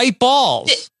 Things with white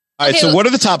balls. All right, so what are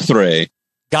the top 3?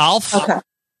 Golf. Okay.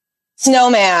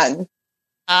 Snowman.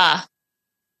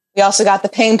 We also got the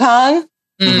ping pong.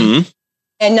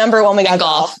 And number 1, we got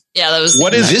golf. Yeah, that was.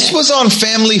 What is this? Was on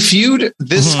Family Feud?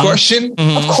 This question,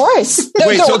 of course.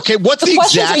 Wait, so okay, what's the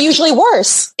questions exact? Are usually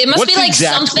worse. It must be like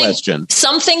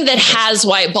something that has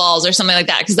white balls or something like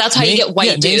that, because that's how you get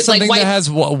white dudes. Something like that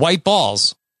has white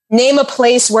balls. Name a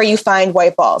place where you find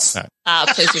white balls. Place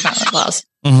you find white balls.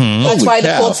 That's why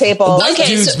the pool table. White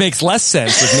dudes makes less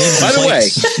sense. By the way,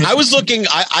 I was looking.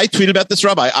 I tweeted about this,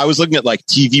 Rob. I was looking at like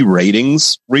TV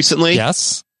ratings recently.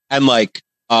 Yes, and like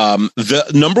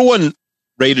the number 1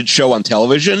 rated show on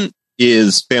television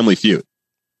is Family Feud.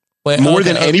 More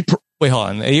than any. Wait, hold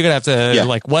on. You're gonna have to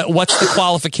like what's the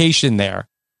qualification there?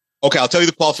 Okay, I'll tell you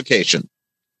the qualification.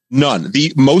 None.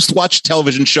 The most watched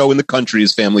television show in the country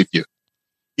is Family Feud.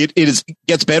 It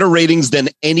gets better ratings than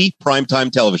any primetime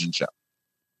television show.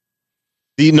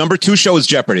 The number 2 show is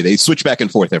Jeopardy. They switch back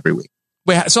and forth every week.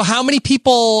 Wait, so how many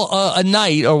people a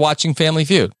night are watching Family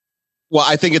Feud? Well,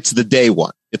 I think it's the day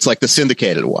one. It's like the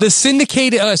syndicated one. The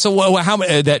syndicated. So how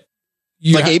many? That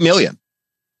like 8 million.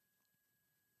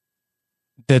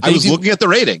 I was looking at the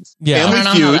ratings. Yeah, Family I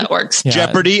don't know Feud, how that works.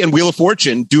 Jeopardy, and Wheel of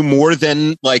Fortune do more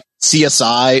than like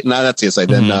CSI. Not CSI.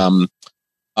 Then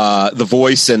The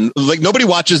Voice, and like nobody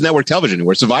watches network television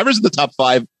anymore. Survivor's in the top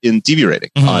 5 in TV rating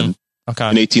on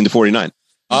in 18 to 49.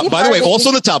 By the way, also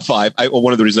in the top 5.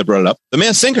 One of the reasons I brought it up, The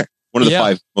Masked Singer, one of the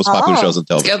 5 most popular shows on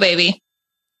television. Let's go, baby.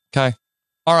 Okay,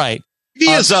 all right. He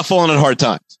is falling on hard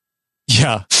times.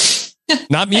 Yeah,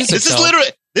 not music.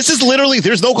 This is literally.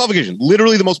 There's no qualification.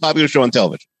 Literally the most popular show on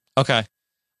television. Okay,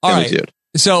 all right. Feud.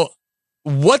 So,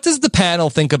 what does the panel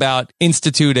think about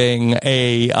instituting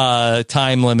a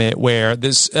time limit where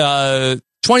there's 20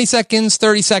 seconds,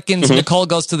 30 seconds, Nicole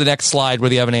goes to the next slide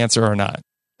whether you have an answer or not?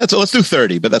 Let's do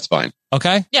 30, but that's fine.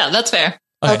 Okay. Yeah, that's fair.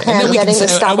 Okay, and then we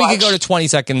can go to 20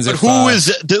 seconds. But who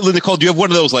is Nicole? Do you have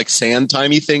one of those like sand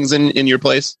timey things in your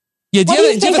place? Yeah, do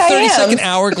you have a 30-second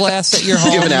hourglass at your home?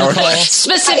 Do you have an hourglass?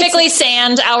 Specifically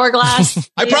sand hourglass.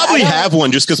 I probably have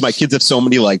one just because my kids have so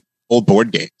many like old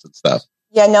board games and stuff.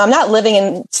 Yeah, no, I'm not living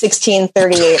in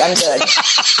 1638. I'm good.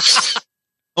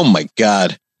 Oh my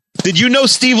God. Did you know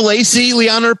Steve Lacy,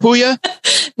 Liana Puya?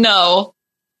 No.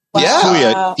 Wow.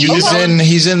 Yeah, he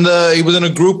was in a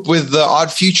group with the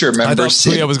Odd Future members.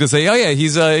 I was going to say, oh yeah,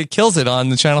 he's kills it on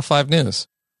the Channel 5 News.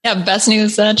 Yeah, best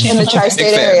news channel in the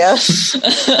tri-state area.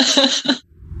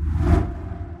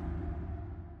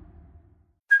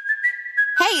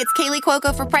 Hey, it's Kaylee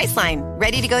Cuoco for Priceline.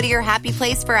 Ready to go to your happy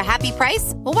place for a happy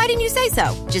price? Well, why didn't you say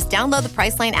so? Just download the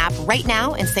Priceline app right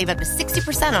now and save up to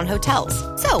 60% on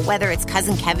hotels. So whether it's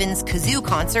Cousin Kevin's Kazoo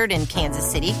Concert in Kansas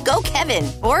City, go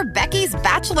Kevin, or Becky's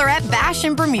Bachelorette Bash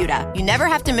in Bermuda, you never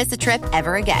have to miss a trip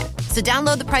ever again. So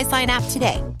download the Priceline app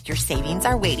today. Your savings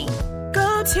are waiting.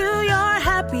 Go to your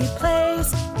happy place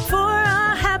for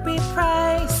a happy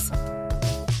price.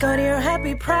 Go to your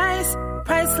happy price,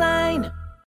 Priceline.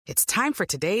 It's time for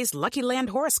today's Lucky Land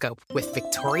horoscope with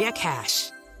Victoria Cash.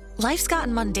 Life's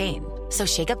gotten mundane, so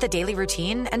shake up the daily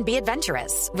routine and be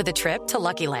adventurous with a trip to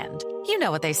Lucky Land. You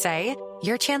know what they say,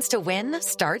 your chance to win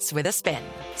starts with a spin.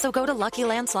 So go to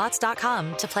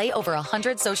LuckyLandSlots.com to play over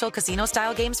 100 social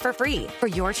casino-style games for free for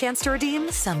your chance to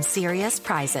redeem some serious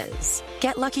prizes.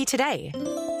 Get lucky today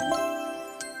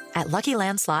at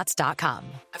LuckyLandSlots.com.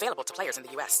 Available to players in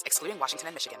the U.S., excluding Washington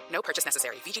and Michigan. No purchase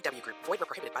necessary. VGW Group. Void where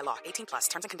prohibited by law. 18+.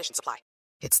 Terms and conditions apply.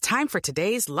 It's time for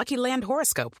today's Lucky Land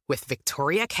horoscope with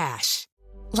Victoria Cash.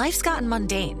 Life's gotten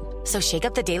mundane, so shake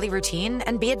up the daily routine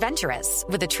and be adventurous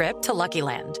with a trip to Lucky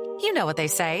Land. You know what they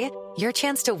say, your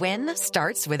chance to win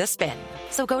starts with a spin.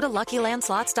 So go to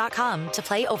LuckyLandSlots.com to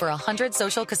play over 100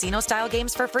 social casino-style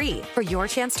games for free for your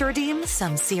chance to redeem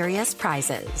some serious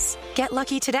prizes. Get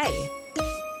lucky today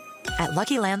at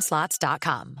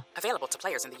LuckyLandSlots.com. Available to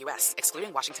players in the U.S.,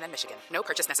 excluding Washington and Michigan. No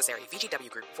purchase necessary. VGW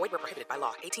Group. Void where prohibited by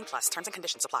law. 18+. Terms and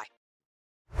conditions apply.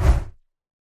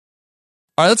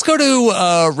 All right, let's go to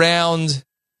round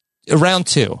 2.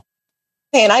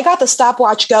 Okay, and I got the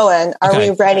stopwatch going. Are we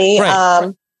ready?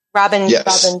 Right. Robin.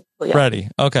 Yes. Robin. Oh, yeah. Ready.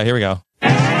 Okay, here we go. All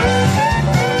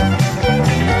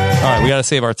right, we got to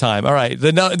save our time. All right,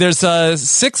 there's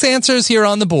 6 answers here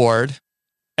on the board.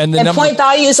 And point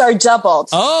values are doubled.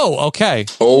 Oh, okay.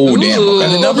 Oh, damn.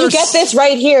 And you get this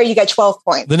right here, you get 12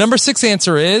 points. The number 6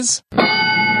 answer is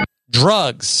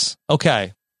drugs.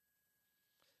 Okay.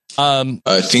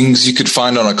 Things you could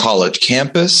find on a college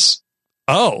campus.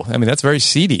 Oh, I mean, that's very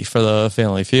seedy for the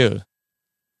Family Feud.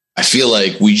 I feel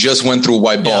like we just went through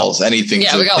white balls. Anything.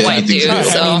 Yeah, we got white dude. So.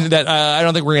 I mean, I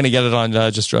don't think we're going to get it on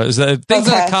just drugs. Things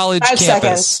on a college 5 campus.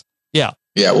 seconds. Yeah,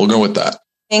 we'll go with that.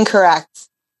 Incorrect.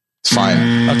 It's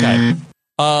fine. Okay.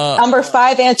 Number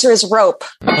 5 answer is rope.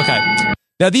 Okay.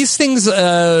 Now these things,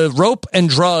 rope and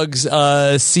drugs,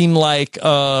 seem like,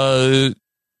 2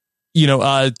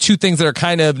 things that are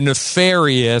kind of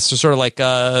nefarious, or sort of like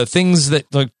things that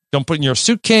like, don't put in your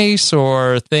suitcase,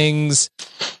 or things.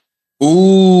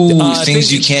 Ooh,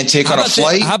 things you can't take on a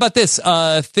flight. How about this?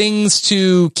 Things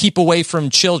to keep away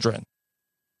from children.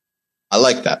 I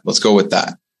like that. Let's go with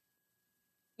that.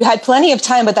 You had plenty of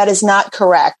time, but that is not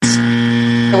correct.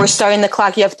 So we're starting the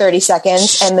clock. You have 30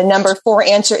 seconds. And the number 4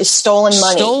 answer is stolen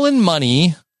money. Stolen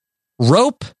money,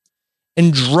 rope,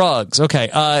 and drugs.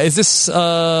 Okay. Is this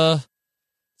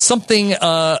something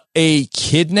a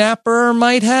kidnapper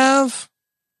might have?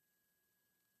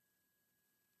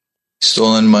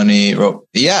 Stolen money.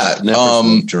 Yeah.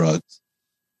 Drugs.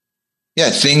 Yeah.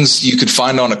 Things you could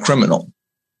find on a criminal.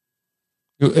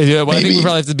 Yeah, well, I think we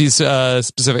probably have to be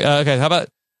specific. Okay. How about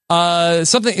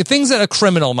things that a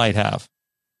criminal might have?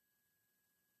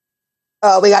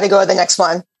 We got to go to the next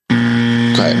one.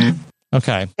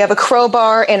 Okay. We have a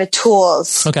crowbar and a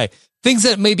tools. Okay. Things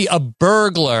that maybe a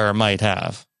burglar might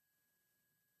have.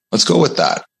 Let's go with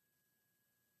that.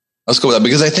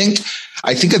 Because I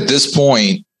think at this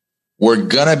point we're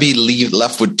gonna be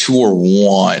left with 2 or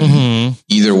 1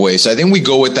 either way. So I think we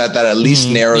go with that. That at least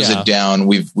narrows it down.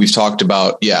 We've talked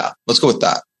about. Yeah, let's go with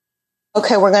that.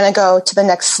 Okay, we're gonna go to the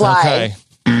next slide.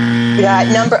 Okay. We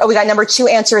got number 2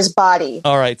 answer is body.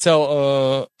 All right.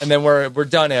 So and then we're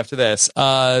done after this.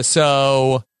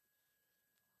 So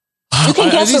you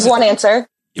can guess with one answer.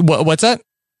 What's that?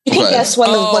 You can guess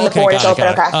when the board is open.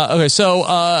 Okay. So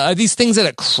are these things at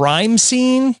a crime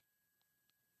scene?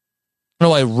 I don't know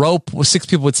why rope. 6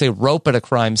 people would say rope at a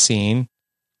crime scene.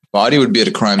 Body would be at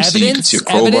a crime scene. You could see a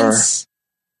crowbar. Evidence?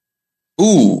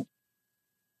 Ooh.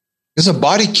 Because a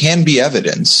body can be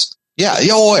evidence. Yeah.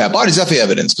 Yeah. Body's definitely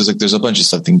evidence because there's a bunch of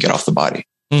stuff that can get off the body.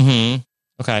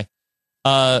 Okay.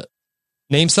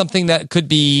 Name something that could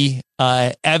be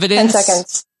evidence. 10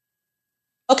 seconds.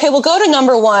 Okay, we'll go to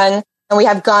number 1, and we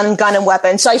have gun, and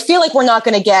weapon. So I feel like we're not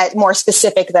going to get more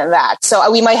specific than that. So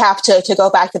we might have to go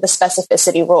back to the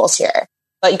specificity rules here.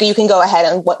 But you can go ahead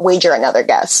and wager another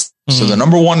guess. So the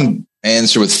number 1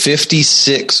 answer with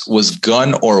 56 was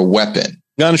gun or weapon.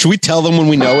 Gun. Should we tell them when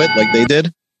we know it, like they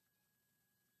did?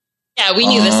 Yeah, we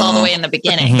knew this all the way in the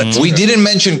beginning. We didn't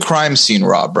mention crime scene,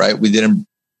 Rob, right? We didn't.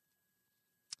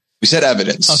 We said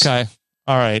evidence. Okay.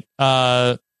 All right.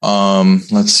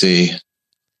 Let's see.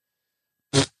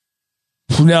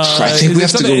 No, I think we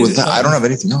have to go with that. I don't have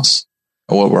anything else.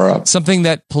 What we're up. Something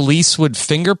that police would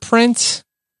fingerprint.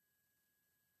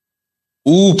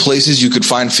 Ooh, places you could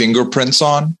find fingerprints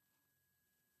on.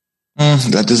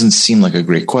 That doesn't seem like a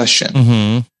great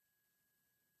question.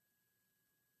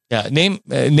 Yeah, name.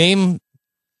 I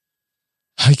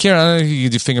don't know if you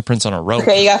do fingerprints on a rope.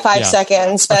 Okay, you got 5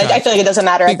 seconds, but I feel like it doesn't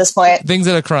matter at this point. Things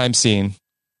at a crime scene.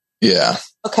 Yeah.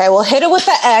 Okay, we'll hit it with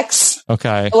the X.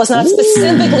 Okay. It was not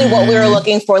specifically what we were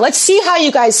looking for. Let's see how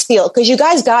you guys feel, because you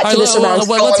guys got to this around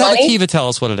stolen let's have money. Akiva tell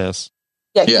us what it is.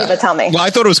 Yeah, Akiva, tell me. Well, I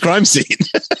thought it was crime scene.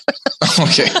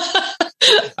 Okay.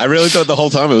 I really thought the whole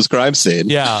time it was crime scene.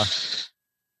 Yeah.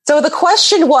 So the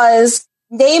question was,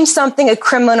 name something a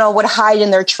criminal would hide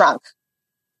in their trunk.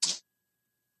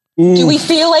 Do we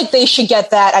feel like they should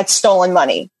get that at stolen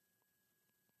money?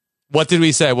 What did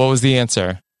we say? What was the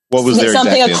answer? What was their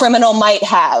something a criminal might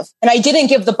have? And I didn't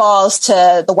give the balls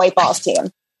to the White Balls team.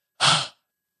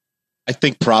 I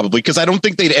think probably because I don't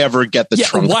think they'd ever get the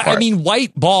trunk part. I mean,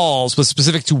 White Balls was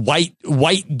specific to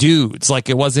white dudes. Like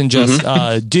it wasn't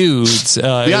just dudes.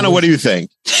 Liana, what do you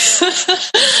think?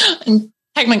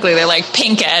 Technically, they're like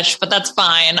pinkish, but that's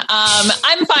fine.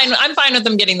 I'm fine. I'm fine with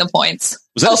them getting the points.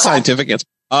 Was that a scientific answer?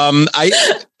 I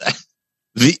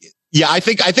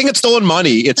think it's stolen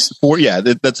money. It's 4. Yeah,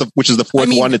 which is the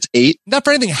 4th one. It's 8. Not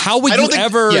for anything. How would you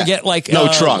ever get like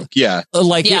no trunk? Yeah,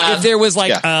 if there was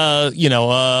like what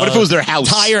if it was their house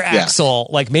tire axle?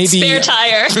 Like maybe spare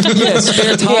tire.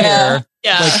 Spare tire.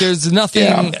 Yeah. Like there's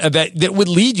nothing that would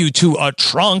lead you to a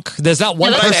trunk. There's not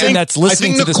one person that's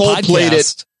listening to this podcast. Played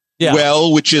it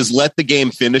well, which is let the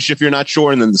game finish if you're not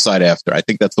sure, and then decide after. I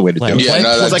think that's the way to do it.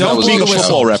 It's like being a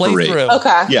football referee.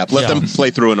 Okay. Yeah, let them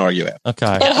play through and argue after.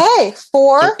 Okay. But hey,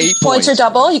 4 points are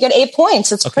double. You get 8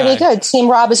 points. It's pretty good. Team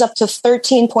Rob is up to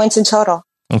 13 points in total.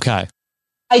 Okay.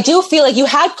 I do feel like you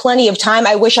had plenty of time.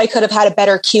 I wish I could have had a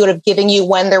better cue of giving you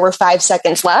when there were 5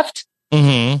 seconds left.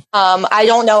 I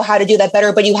don't know how to do that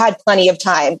better, but you had plenty of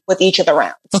time with each of the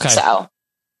rounds. Okay. So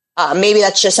maybe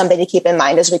that's just something to keep in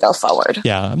mind as we go forward.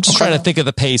 Yeah, I'm just trying to think of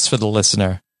the pace for the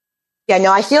listener. Yeah,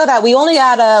 no, I feel that we only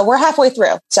had we're halfway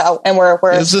through. So, and we're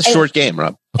this is a short game,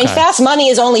 Rob. And fast money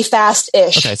is only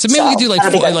fast-ish. Okay, so maybe we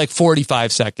could do like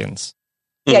 45 seconds.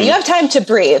 Yeah, you have time to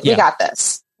breathe. We got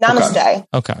this. Namaste.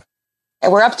 Okay.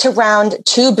 And we're up to round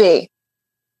 2B.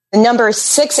 The number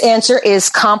 6 answer is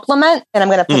compliment, and I'm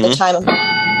going to put the time on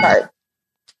the start.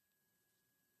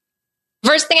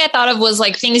 First thing I thought of was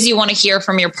like things you want to hear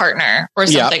from your partner or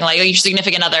something like your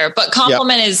significant other. But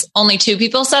compliment is only 2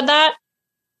 people said that.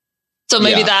 So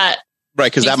maybe that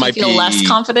because that might feel be less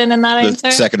confident in that the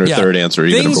answer. Second or third answer.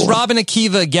 Things Rob and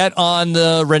Akiva get on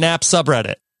the Renap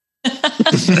subreddit.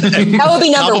 That would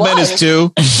be number compliment 1. Is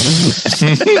 2.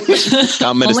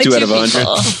 Compliment is 2 out of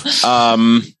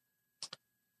 100.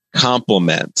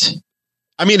 Compliment.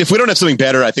 I mean, if we don't have something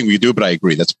better, I think we could do it, but I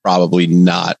agree. That's probably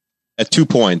not. At 2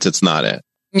 points, it's not it.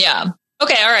 Yeah.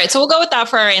 Okay, all right. So we'll go with that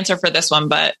for our answer for this one,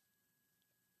 but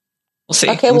we'll see.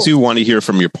 Okay, you want to hear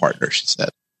from your partner, she said.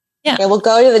 Yeah. Okay, we'll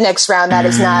go to the next round. That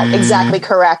is not exactly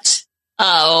correct.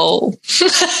 Oh.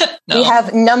 No. We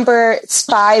have number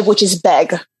 5, which is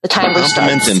beg. The timer starts.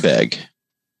 Compliment and beg.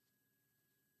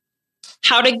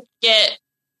 How to get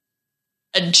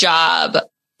a job.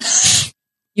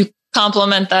 You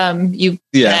compliment them. You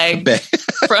beg.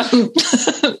 From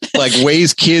like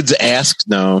ways kids ask.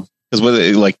 No.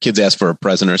 Because like kids ask for a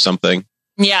present or something.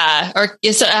 Yeah. Or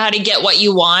how to get what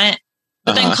you want.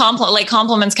 But then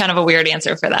compliment's kind of a weird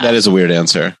answer for that. That is a weird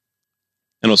answer.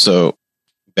 And also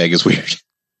beg is weird.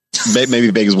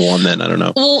 Maybe beg is one then. I don't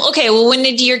know. Well, okay. Well, when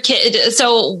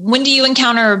do you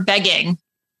encounter begging?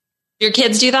 Your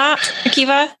kids do that,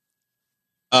 Akiva?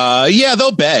 Yeah,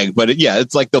 they'll beg, but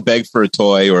it's like they'll beg for a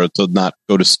toy or to not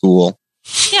go to school.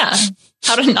 Yeah.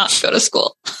 How to not go to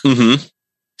school. Mm-hmm.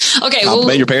 Okay.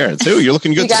 Compliment your parents. Ooh, you're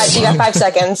looking good. You got 5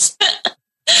 seconds.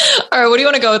 All right. What do you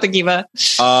want to go with, Akiva?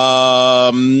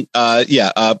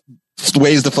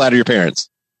 Ways to flatter your parents.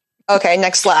 Okay.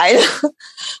 Next slide.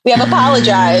 We have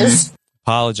apologize.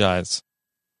 Apologize.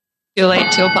 Too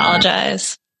late to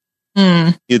apologize.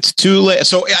 It's too late.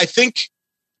 So I think,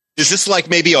 is this like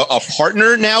maybe a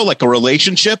partner now, like a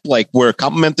relationship? Like we're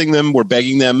complimenting them, we're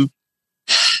begging them,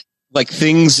 like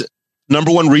things.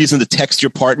 Number one reason to text your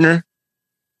partner.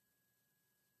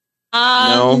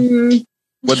 No.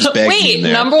 What's begging? Wait,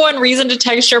 there? number one reason to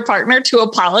text your partner to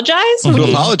apologize? To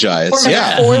apologize, for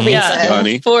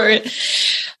honey.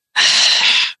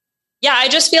 Yeah, I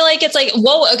just feel like it's like,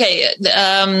 whoa, okay.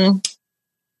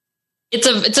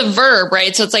 It's a verb,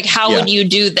 right? So it's like, how would you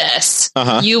do this?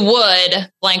 You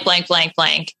would blank, blank, blank,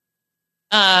 blank.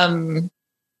 Oh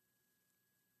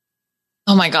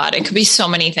my God, it could be so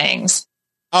many things.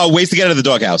 Oh, ways to get out of the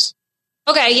doghouse.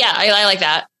 Okay, yeah, I like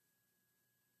that.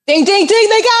 Ding, ding, ding,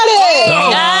 they got it! Oh,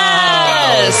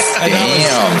 yes!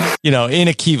 Damn. You know, in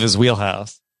Akiva's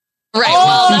wheelhouse. Right.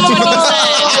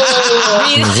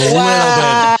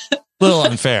 Well, little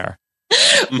unfair.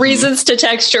 Reasons to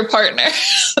text your partner.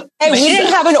 Hey, we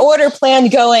didn't have an order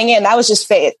planned going in. That was just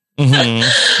fate.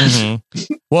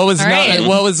 What was right.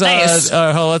 what was nice.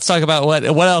 Let's talk about what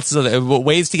else is there?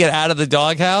 Ways to get out of the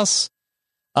doghouse.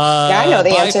 I know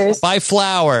the answers. Buy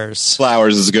flowers.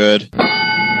 Flowers is good.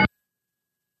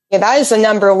 Yeah, that is the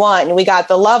number one. We got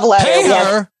the love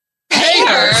letter. Pay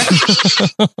her.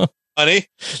 Honey,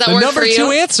 the number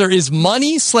 2 answer is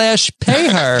money/pay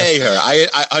her. Pay her.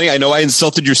 Honey, I know I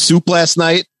insulted your soup last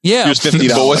night. Yeah. Here's $50.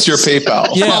 But what's your PayPal?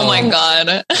 Yeah. Oh my God.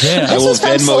 Yeah. This was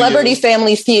from Celebrity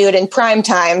Family Feud in prime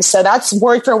time. So that's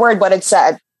word for word what it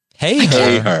said. Pay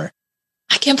her.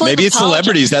 I can't believe maybe it's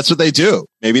celebrities. That's what they do.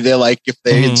 Maybe they like if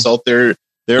they insult their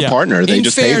partner, they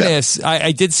just pay them. In fairness,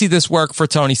 I did see this work for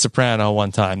Tony Soprano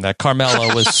one time. That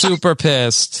Carmela was super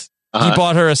pissed. He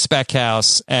bought her a spec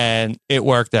house and it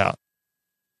worked out.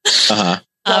 But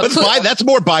that's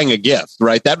more buying a gift,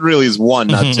 right? That really is one,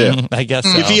 not two. I guess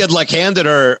so. If he had like handed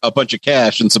her a bunch of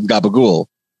cash and some gabagool.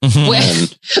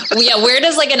 Where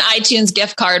does like an iTunes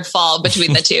gift card fall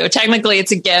between the two? Technically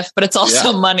it's a gift, but it's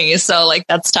also money. So like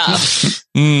that's tough.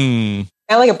 I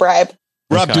like a bribe.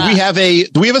 Rob, do we have a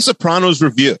Sopranos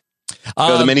review?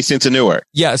 The Many Saints of Newark.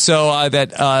 Yeah, so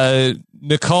that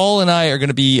Nicole and I are going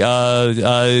to be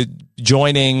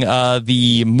joining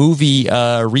the movie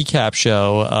recap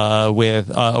show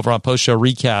with over on Post Show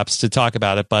Recaps to talk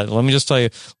about it. But let me just tell you,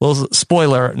 little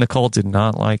spoiler: Nicole did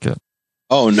not like it.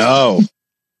 Oh no,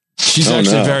 she's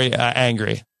actually very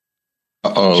angry.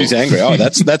 Oh, she's angry. Oh,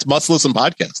 that's must listen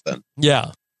podcast then.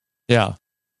 Yeah.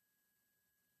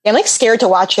 I'm like scared to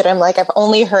watch it. I'm like, I've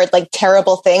only heard like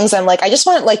terrible things. I'm like, I just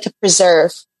want like to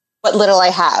preserve what little I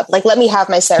have. Like, let me have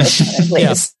my serotonin,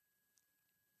 please.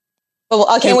 But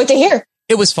I can't wait to hear.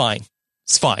 It was fine.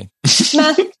 It's fine.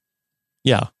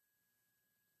 Yeah.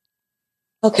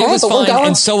 Okay. It was but fine, we're going.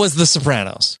 and so was The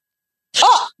Sopranos. Okay.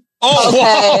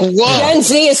 Whoa. Gen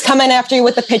Z is coming after you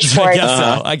with the pitchfork.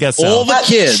 I guess so. All the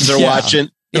kids are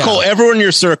watching. Nicole, everyone in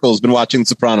your circle has been watching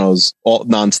Sopranos all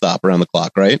nonstop around the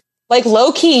clock, right? Like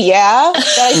low key, yeah. But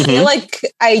I feel like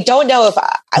I don't know if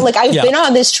I've been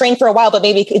on this train for a while, but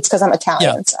maybe it's because I'm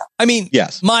Italian. Yeah. So. I mean,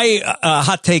 yes. My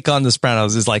hot take on The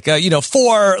Sopranos is like,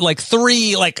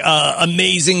 three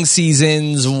amazing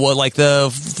seasons, like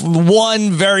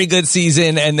one very good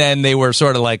season, and then they were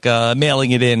sort of like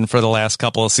mailing it in for the last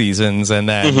couple of seasons, and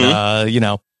then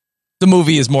the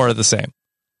movie is more of the same.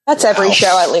 That's every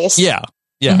show, at least. Yeah.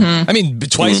 I mean,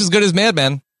 twice as good as Mad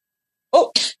Men.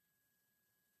 Oh.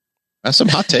 That's some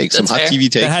hot takes, some hot TV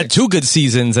takes. It had 2 good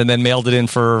seasons and then mailed it in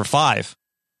for 5.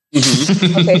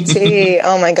 Okay, T.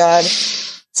 Oh my God.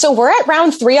 So we're at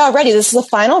round 3 already. This is the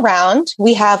final round.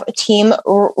 We have Team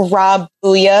Rob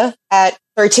Booyah at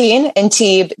 13 and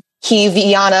Team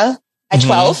Kiviana at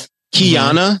 12.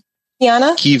 Kiana?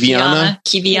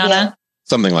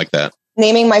 Something like that.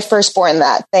 Naming my firstborn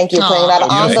that. Thank you for putting that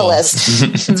on the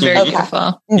list. It's very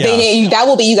beautiful. That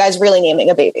will be you guys really naming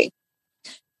a baby.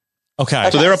 Okay.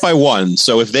 So they're up by 1.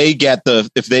 So if they get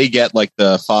like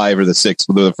the 5 or the 6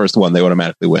 with the first one, they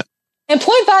automatically win. And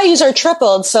point values are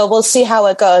tripled, so we'll see how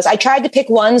it goes. I tried to pick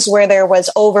ones where there was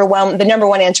the number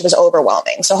one answer was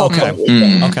overwhelming. So hopefully we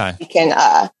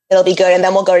can it'll be good. And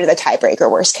then we'll go to the tiebreaker,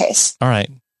 worst case. All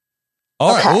right.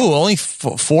 Ooh, only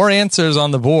 4 answers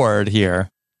on the board here.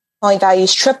 Point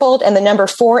values tripled, and the number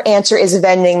 4 answer is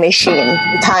vending machine.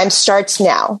 The time starts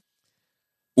now.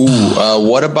 Ooh,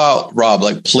 what about, Rob,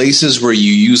 like places where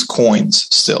you use coins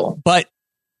still? But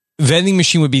vending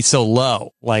machine would be so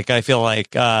low. Like, I feel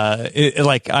like,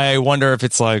 I wonder if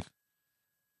it's like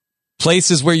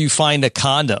places where you find a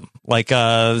condom, like,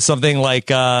 something like,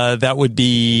 that would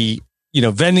be,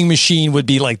 vending machine would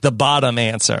be like the bottom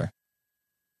answer.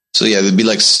 So yeah, it'd be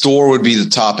like store would be the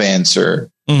top answer.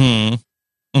 Mm-hmm.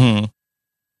 Mm-hmm.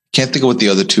 Can't think of what the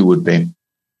other 2 would be.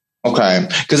 Okay.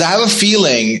 Because I have a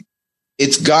feeling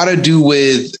it's got to do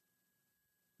with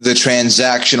the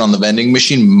transaction on the vending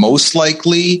machine, most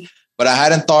likely. But I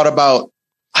hadn't thought about,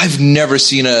 I've never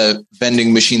seen a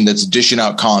vending machine that's dishing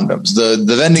out condoms.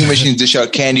 The vending machines dish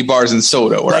out candy bars and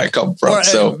soda where I come from.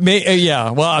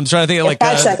 Yeah. Well, I'm trying to think of like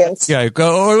 5 seconds. Yeah.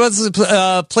 Or what's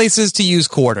places to use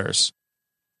quarters?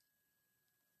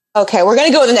 Okay. We're going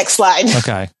to go to the next slide.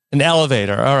 Okay. An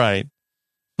elevator. All right.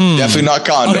 Definitely not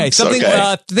condoms. Okay. Something,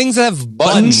 things that have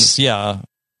buttons. Yeah.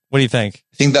 What do you think?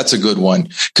 I think that's a good one.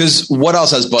 Because what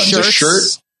else has buttons? Shirts? A shirt?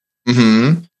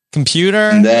 Mm-hmm. Computer?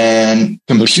 And then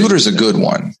computer's a good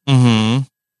one. Mm-hmm.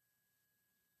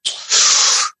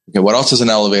 Okay, what else does an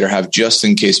elevator have just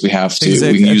in case we have to?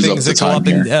 We can use up the time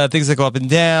here. Things that go up and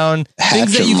down.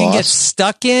 Things that you can get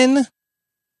stuck in.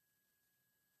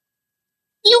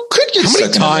 You could get stuck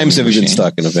in. How many times have you been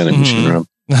stuck in a vending machine room?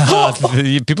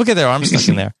 People get their arms stuck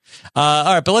in there. All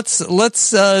right, but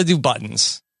let's do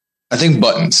buttons. I think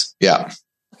buttons. Yeah.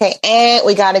 Okay, and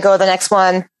we got to go to the next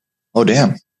one. Oh,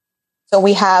 damn. So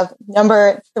we have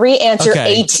number 3 answer,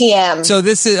 ATM. So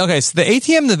this is, okay, so the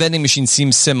ATM and the vending machine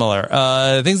seems similar.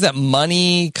 Things that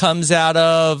money comes out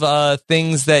of,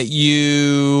 things that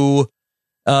you,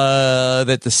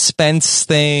 that dispense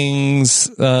things.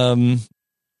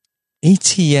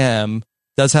 ATM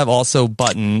does have also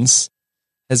buttons.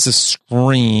 Has a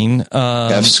screen. They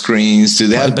have screens. Do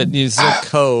they have? But use a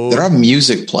code. There are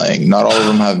music playing. Not all of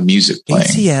them have music playing.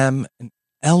 ATM, an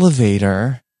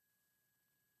elevator.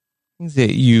 Things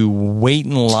that you wait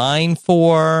in line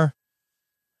for.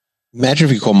 Imagine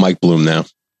if you call Mike Bloom now.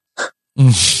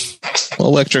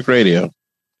 Electric radio.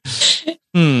 Still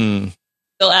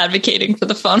advocating for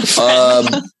the phone.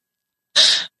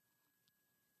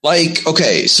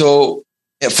 Okay, so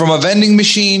from a vending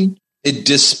machine, it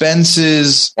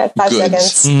dispenses 5 goods.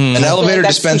 seconds. An elevator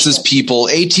dispenses people.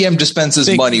 ATM dispenses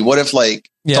money. What if something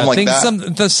like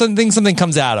that? Something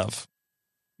comes out of.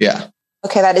 Yeah.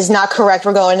 Okay, that is not correct.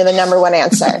 We're going to the number 1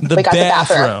 answer. We got the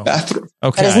bathroom.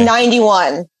 Okay. That is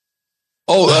 91.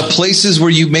 Oh, places where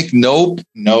you make No.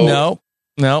 Okay.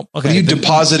 What are you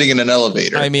depositing in an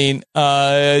elevator? I mean,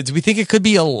 do we think it could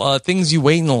be things you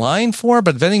wait in line for?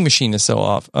 But vending machine is so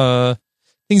off.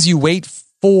 Things you wait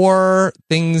for,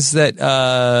 things that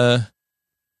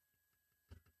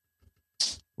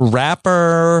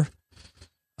wrapper.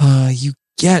 You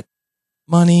get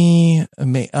money.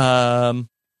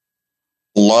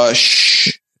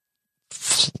 Flush.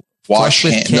 Wash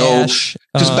hand. No, cash.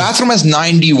 because bathroom has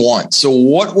 91. So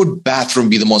what would bathroom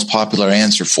be the most popular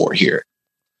answer for here?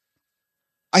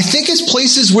 I think it's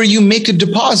places where you make a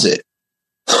deposit.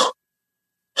 Or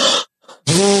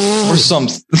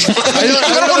something.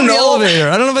 I don't know.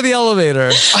 I don't know about the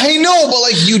elevator. I know, but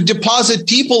like you deposit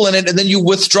people in it and then you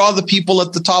withdraw the people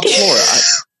at the top floor.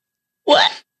 What?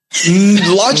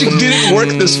 Logic didn't work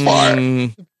this far.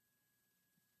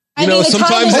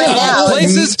 Sometimes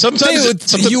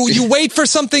you wait for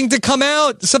something to come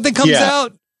out. Something comes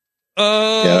out.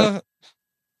 I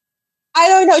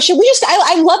don't know. Should we just?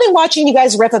 I'm loving watching you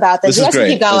guys rip about this. You guys can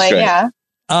keep going. Yeah.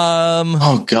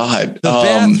 Oh God. The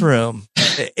bathroom,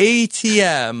 the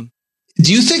ATM.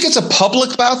 Do you think it's a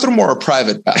public bathroom or a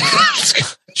private bathroom?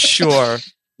 Sure.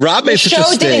 Rob the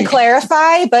show didn't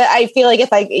clarify, but I feel like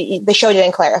the show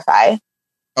didn't clarify.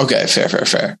 Okay,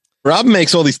 fair. Rob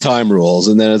makes all these time rules,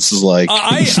 and then it's just like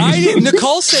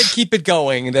Nicole said, keep it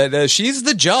going. That she's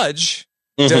the judge.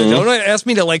 Mm-hmm. Don't ask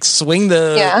me to swing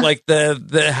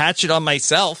the hatchet on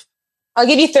myself. I'll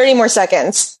give you 30 more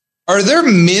seconds. Are there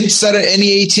mints at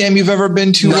any ATM you've ever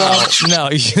been to? No,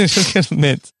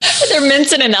 mint. Are there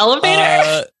mints in an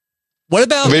elevator? What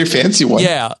about a very fancy one?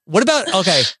 Yeah. What about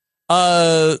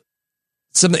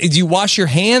do you wash your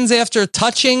hands after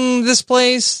touching this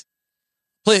place?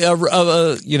 That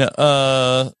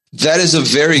is a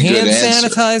very good answer. Hand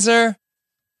sanitizer.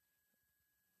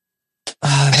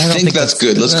 I think that's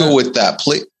good. Let's go with that.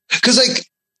 Because like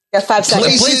 5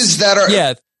 seconds. Places that are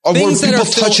where things people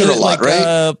that are touch it a lot,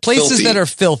 right? Places filthy. that are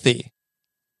filthy.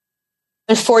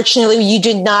 Unfortunately, you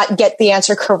did not get the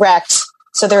answer correct.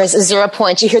 So there is 0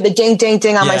 points. You hear the ding, ding,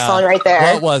 ding on my phone right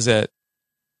there. What was it?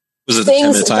 Was it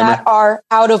things the 10-minute timer? that are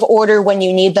out of order when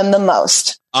you need them the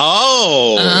most?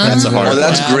 Oh, that's a hard one.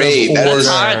 That's great. That is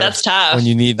hard. That's tough. When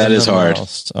you need that is hard.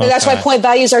 Most. Okay. That's why point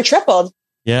values are tripled.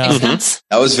 Yeah,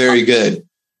 that was very good.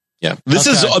 Yeah, this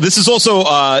is also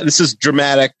this is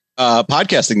dramatic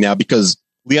podcasting now because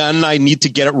Leon and I need to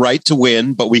get it right to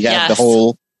win, but we have the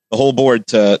whole board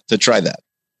to try that.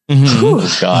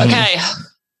 Oh, God. Okay,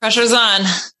 pressure's on.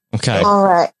 Okay, all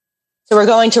right. So we're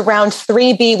going to round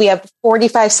 3B. We have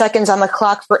 45 seconds on the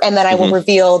clock and then I will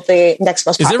reveal the next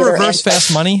most popular. Is it reverse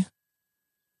fast money?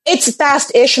 It's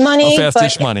fast-ish money.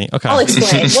 Fast-ish money. Okay. I'll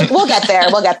explain. We'll get there.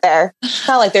 We'll get there. It's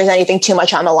not like there's anything too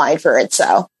much on the line for it.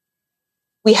 So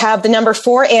we have the number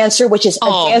 4 answer, which is a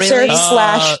dancer really?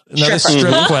 / another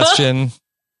strip question.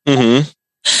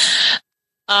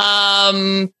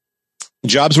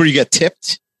 Jobs where you get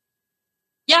tipped.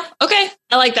 Yeah. Okay.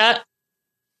 I like that.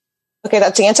 Okay,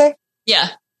 that's the answer. Yeah.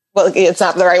 Well, it's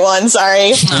not the right one.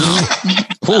 Sorry.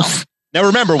 Now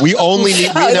remember, we only need.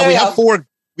 We have 4.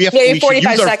 We have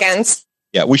 45 seconds.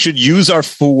 We should use our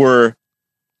 4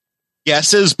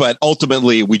 guesses, but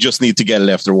ultimately we just need to get it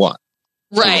after 1.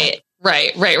 Right.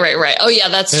 Oh yeah,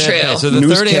 that's true. Okay, so the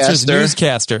third answer is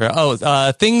newscaster.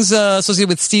 Oh, things associated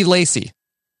with Steve Lacy.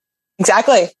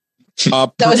 Exactly.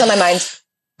 That was on my mind.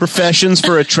 Professions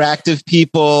for attractive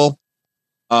people.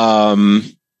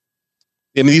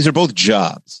 I mean, these are both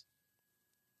jobs.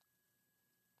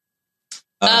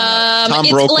 Tom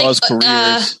Brokaw's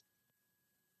careers.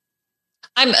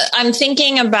 I'm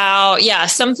thinking about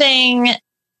something.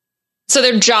 So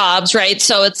they're jobs, right?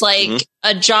 So it's like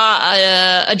a job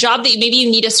that maybe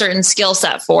you need a certain skill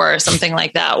set for, or something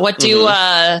like that. What do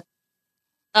what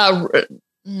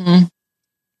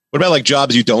about like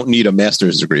jobs you don't need a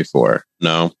master's degree for?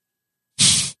 No.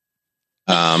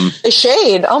 The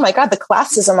shade. Oh my God, the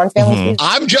classism on Family Feud.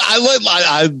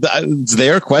 It's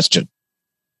their question.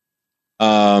 You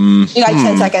got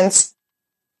 10 seconds.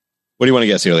 What do you want to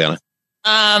guess here, Liana?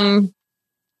 I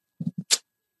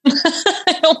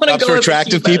don't want to go jobs for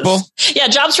attractive people. Yeah,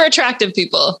 jobs for attractive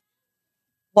people.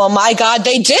 Well, my God,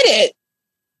 they did it.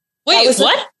 Wait,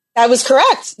 what? That was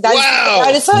correct. That is the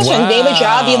right assumption. Name a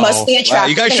job you must be attractive. Wow,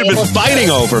 you guys should have been fighting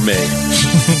over me.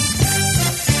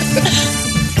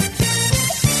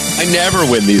 I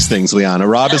never win these things, Liana.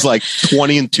 Rob is like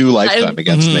 20-2 lifetime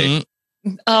against me.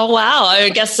 Oh wow! I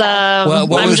guess what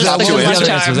was the other what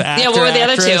were the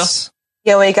other 2?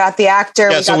 Yeah, we got the actor.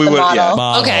 We got the model.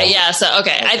 Model. Okay, yeah. So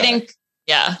okay, I think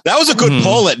that was a good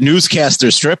pull at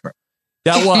newscaster stripper.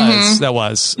 That was that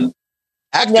was.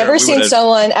 I've never seen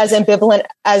someone as ambivalent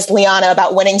as Liana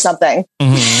about winning something.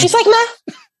 She's like, meh.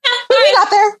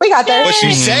 We got there. What's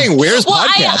she saying? Where's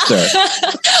podcaster?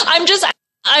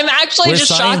 I'm actually just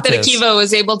shocked that Akiva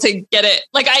was able to get it.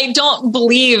 Like, I don't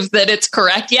believe that it's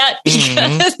correct yet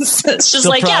because it's just still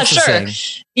like, processing. yeah,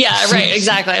 sure. Yeah, right.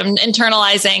 Exactly. I'm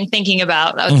internalizing, thinking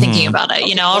about it.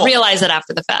 You know, I'll realize it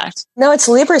after the fact. No, it's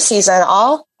Libra season.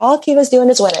 All Akiva's doing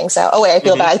is winning. So, I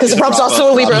feel bad because Rob's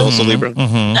also a Libra.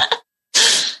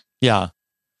 Yeah.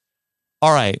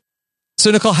 All right. So,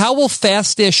 Nicole, how will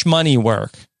fast-ish money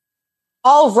work?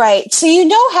 All right. So you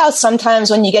know how sometimes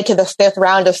when you get to the 5th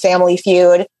round of Family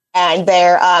Feud and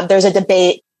there's a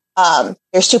debate,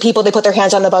 there's 2 people, they put their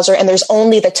hands on the buzzer and there's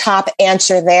only the top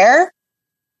answer there.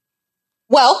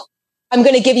 Well, I'm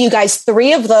going to give you guys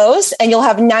 3 of those and you'll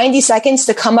have 90 seconds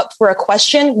to come up for a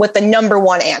question with the number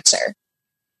 1 answer.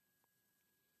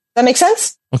 That make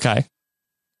sense? Okay.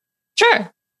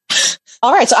 Sure.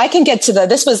 All right, so I can get to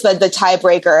this was the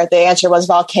tiebreaker. The answer was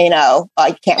volcano.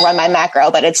 I can't run my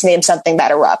macro, but it's named something that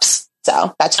erupts.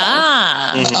 So that's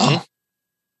fine.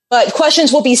 But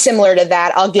questions will be similar to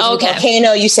that. I'll give you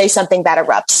volcano. You say something that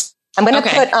erupts. I'm going to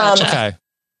put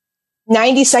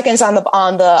 90 seconds on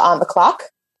the clock,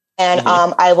 and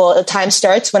I will. Time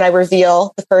starts when I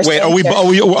reveal the first. Wait, answer.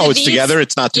 It's together.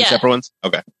 It's not 2 separate ones.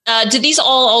 Okay. Did these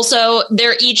all also?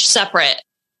 They're each separate.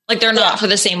 Like they're not for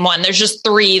the same one. There's just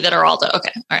 3 that are all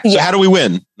okay. All right. So how do we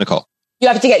win, Nicole? You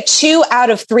have to get 2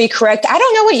 out of 3 correct. I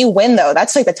don't know what you win though.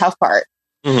 That's like the tough part.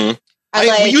 Mm-hmm.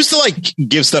 We used to like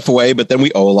give stuff away, but then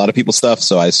we owe a lot of people stuff.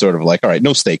 So I sort of like, all right,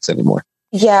 no stakes anymore.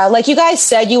 Yeah. Like you guys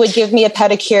said you would give me a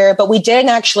pedicure, but we didn't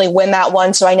actually win that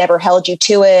one. So I never held you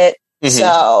to it. Mm-hmm.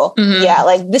 So yeah,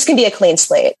 like this can be a clean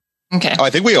slate. Okay. Oh,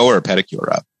 I think we owe her a pedicure,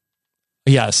 Rob.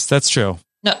 Yes, that's true.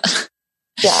 No,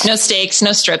 no stakes,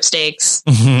 no strip stakes.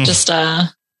 Mm-hmm. Just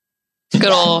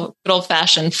good old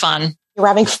fashioned fun. You're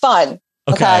having fun.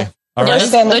 Okay. All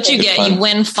right. What you get? You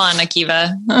win fun,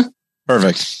 Akiva.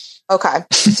 Perfect. Okay.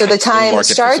 So the time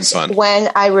starts when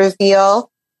I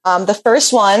reveal the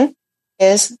first one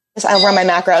is I run my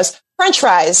macros. French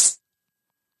fries.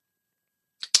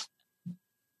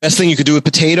 Best thing you could do with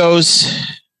potatoes.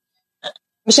 I'm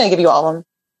just going to give you all of them.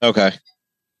 Okay.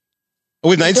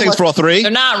 With 9 seconds for all 3?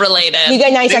 They're not related. You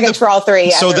get 9 seconds for all 3.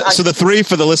 Yeah, so the 3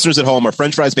 for the listeners at home are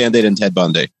French fries, Band-Aid, and Ted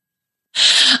Bundy.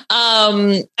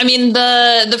 I mean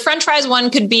the French fries one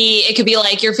could be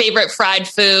like your favorite fried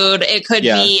food. It could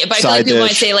be, but I feel like people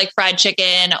might say like fried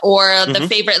chicken or the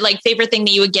favorite thing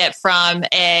that you would get from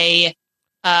a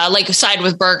like a side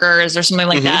with burgers or something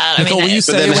like that. I mean, you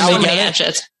say so many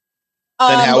options.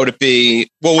 Then how would it be?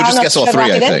 Well, we'll just guess all 3,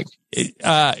 I think.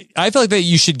 I feel like that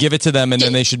you should give it to them and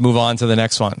then they should move on to the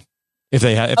next one if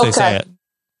they say it.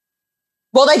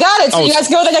 Well, they got it, so you guys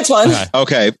go to the next one.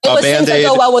 Okay. It was things that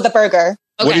go well with a burger.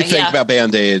 What do you think about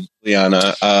Band-Aid,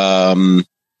 Liana?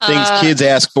 Things kids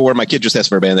ask for. My kid just asked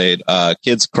for a Band-Aid.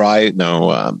 Kids cry.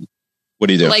 No. What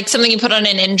do you do? Like something you put on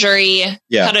an injury.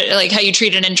 Yeah. How you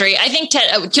treat an injury. I think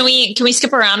can we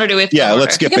skip around or do we have to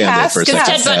let's skip Band-Aid for a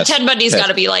second. Ted Bundy's got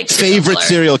to be like favorite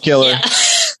serial killer. Yeah.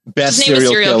 Best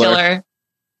serial killer.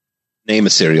 Name a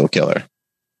serial killer.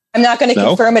 I'm not going to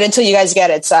confirm it until you guys get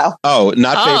it. So.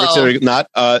 Favorite serial, not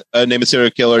name a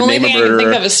serial killer. Name a murderer. I can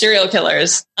think of is serial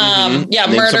killers.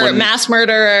 Murder, mass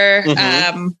murderer.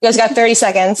 You guys got 30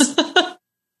 seconds.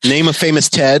 Name a famous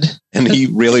Ted, and he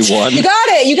really won. You got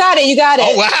it.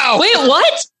 Oh wow! Wait,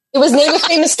 what? It was Name a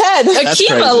Famous Ted.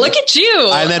 Akiva, look at you!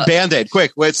 And then Band-Aid,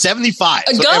 quick. Wait, 75.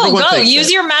 So go!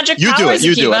 Use your magic powers.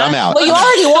 You do it. I'm out. Well, you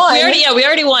already won. We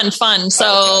already won. Fun. So,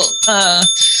 I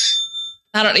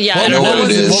don't. Yeah, I don't know what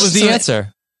was the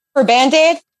answer for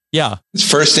Band-Aid? Yeah, it's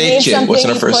first aid kit. What's in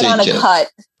a first aid kit?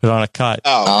 Put on a cut.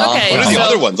 Oh, okay. What are the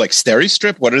other ones? Like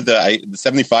Steri-Strip? What are the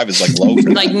 75 is like low.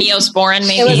 Like Neosporin,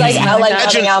 maybe. It was like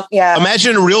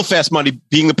imagine Real Fast Money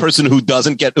being the person who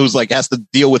doesn't get, who's like has to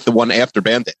deal with the one after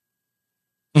Band-Aid.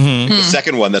 Mm-hmm. The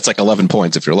second one, that's like 11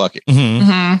 points if you're lucky. Mm-hmm.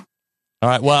 Mm-hmm. All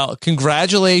right. Well,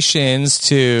 congratulations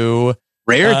to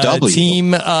Rare W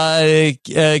team Kivana.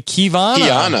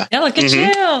 Yeah, look at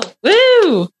you!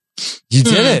 Woo! You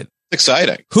did it.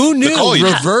 Exciting. Who knew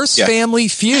Reverse Family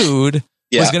Feud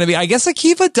was going to be? I guess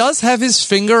Akiva does have his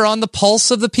finger on the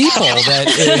pulse of the people.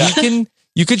 That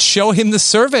you could show him the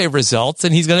survey results,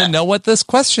 and he's going to know what those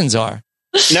questions are.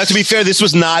 Now, to be fair, this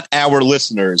was not our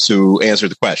listeners who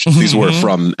answered the questions. These were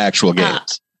from actual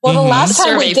games. Well, the last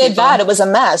time we did that, it was a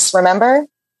mess. Remember?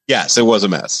 Yes, it was a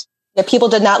mess. Yeah, people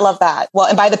did not love that. Well,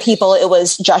 and by the people, it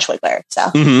was Josh Wiggler. So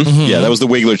yeah, that was the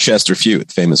Wiggler-Chester feud,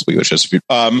 famous Wiggler-Chester feud.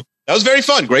 That was very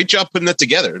fun. Great job putting that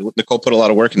together. Nicole put a lot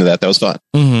of work into that. That was fun.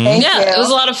 Thank you. It was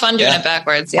a lot of fun doing it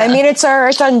backwards. Yeah. I mean, it's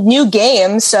a new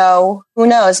game, so who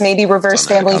knows? Maybe Reverse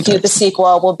Family Feud, the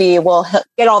sequel, we'll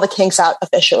get all the kinks out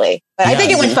officially. But I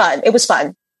think it went fun. It was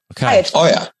fun. Okay. Oh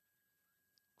yeah.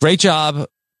 Great job,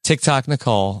 TikTok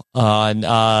Nicole, on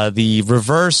the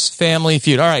Reverse Family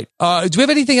Feud. All right. Do we have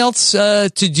anything else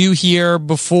to do here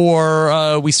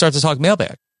before we start to talk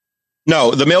mailbag?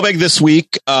 No, the mailbag this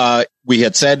week, we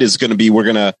had said is going to be, we're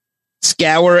going to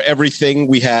scour everything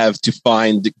we have to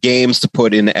find games to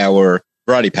put in our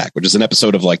variety pack, which is an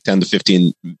episode of like 10 to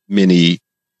 15 mini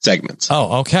segments.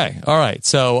 Oh, okay. All right.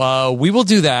 So we will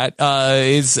do that.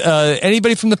 Is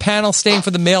anybody from the panel staying for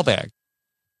the mailbag?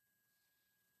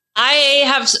 I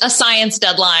have a science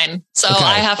deadline, so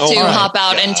I have to hop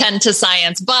out and tend to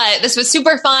science. But this was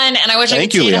super fun, and I wish I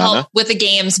could stay to help with the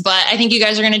games. But I think you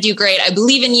guys are going to do great. I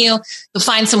believe in you. You'll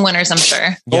find some winners, I'm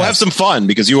sure. We'll have some fun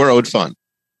because you are owed fun.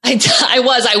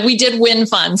 We did win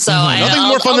fun, so nothing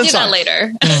more fun I'll than do science. that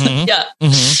later. Yeah,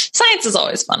 science is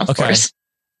always fun, of course.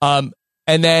 And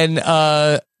then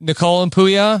Nicole and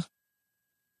Puya.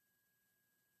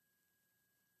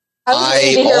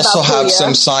 I also have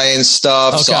some science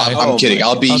stuff, so I'm kidding.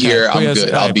 I'll be here. I'm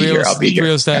good. I'll be here.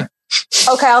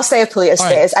 Okay, I'll stay if Puya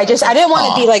stays. I didn't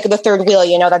want to be like the third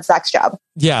wheel. That's Zach's job.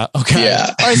 Yeah. Okay.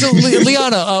 Yeah. All right. So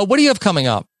Liana, what do you have coming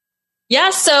up? Yeah,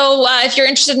 so if you're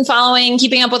interested in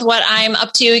keeping up with what I'm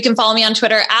up to, you can follow me on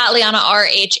Twitter at Liana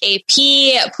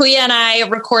RHAP. Puya and I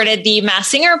recorded the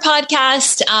Masked Singer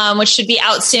podcast, which should be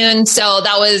out soon. So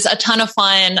that was a ton of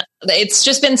fun. It's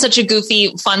just been such a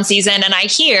goofy, fun season. And I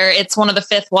hear it's one of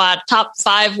the top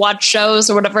 5 watch shows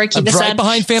or whatever Akiva said. Right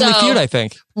behind Family Feud, I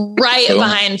think. Right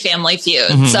behind Family Feud.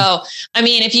 Mm-hmm. So, I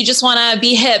mean, if you just want to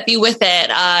be hip, be with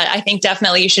it. I think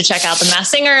definitely you should check out the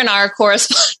Masked Singer and our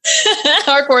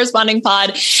corresponding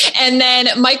pod. And then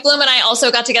Mike Bloom and I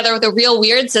also got together with the Real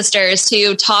Weird Sisters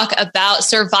to talk about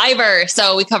Survivor.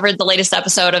 So we covered the latest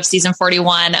episode of season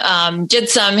 41, did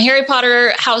some Harry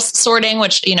Potter house sorting,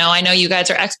 which, I know you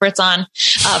guys are experts on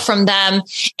from them,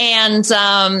 and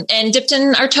dipped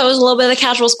in our toes a little bit of the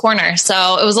casuals corner.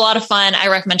 So it was a lot of fun. I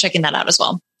recommend checking that out as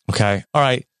well. Okay. All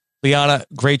right. Liana,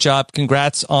 great job.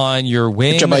 Congrats on your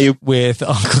win with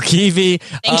Uncle Kiwi.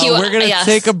 Thank you. We're going to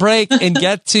take a break and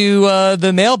get to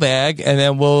the mailbag, and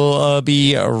then we'll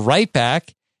be right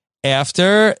back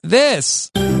after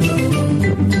this.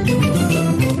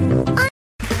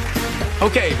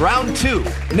 Okay, round 2.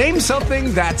 Name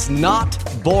something that's not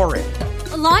boring.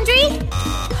 A laundry?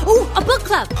 Ooh, a book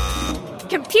club.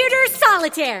 Computer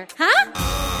solitaire, huh?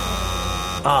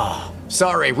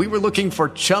 Sorry, we were looking for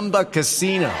Chumba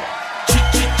Casino.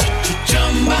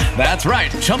 That's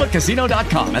right.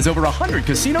 ChumbaCasino.com has over 100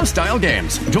 casino-style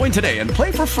games. Join today and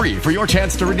play for free for your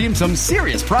chance to redeem some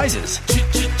serious prizes.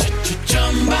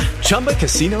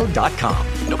 ChumbaCasino.com.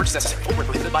 No purchase necessary. Void where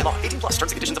prohibited by law. 18+. Terms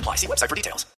and conditions apply. See website for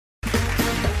details.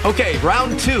 Okay,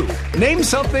 round 2. Name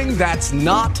something that's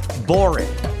not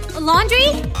boring. A laundry?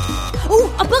 Ooh,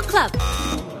 a book club.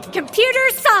 Computer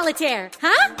solitaire,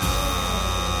 huh?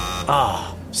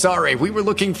 Sorry, we were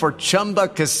looking for Chumba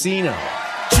Casino.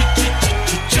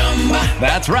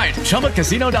 That's right.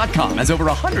 ChumbaCasino.com has over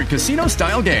 100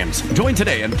 casino-style games. Join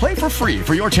today and play for free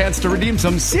for your chance to redeem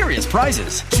some serious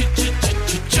prizes.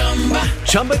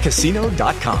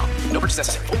 ChumbaCasino.com. No purchase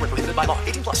necessary. Void where prohibited by law.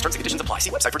 18+. Terms and conditions apply. See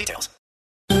website for details.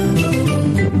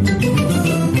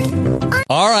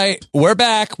 All right, we're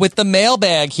back with the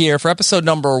mailbag here for episode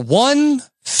number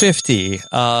 150.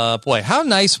 Boy, how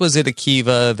nice was it,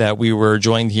 Akiva, that we were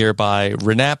joined here by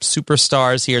Renap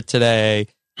superstars here today,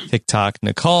 TikTok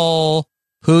Nicole,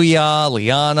 Puya,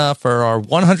 Liana for our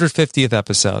 150th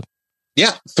episode.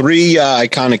 Yeah, 3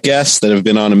 iconic guests that have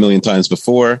been on a million times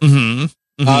before. Mm-hmm.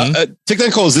 Mm-hmm. TikTok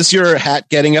Nicole, is this your hat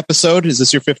getting episode? Is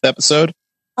this your 5th episode?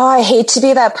 Oh, I hate to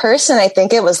be that person. I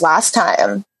think it was last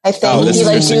time. I think you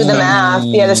do the math.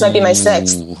 Yeah, this might be my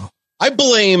 6th. I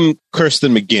blame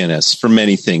Kirsten McGinnis for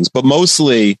many things, but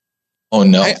mostly, I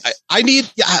need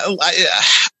to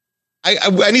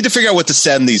figure out what to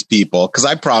send these people, because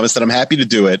I promised that I'm happy to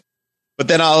do it, but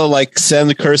then I'll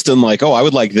send Kirsten I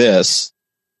would like this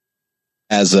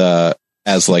as here's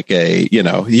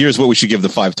what we should give the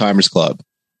 5 Timers Club.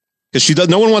 Because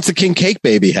no one wants the King Cake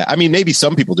Baby hat. I mean, maybe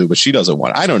some people do, but she doesn't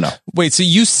want it. I don't know. Wait, so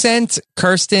you sent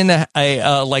Kirsten No,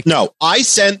 I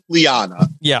sent Liana,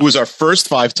 who was our first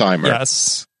 5-timer.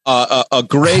 Yes. A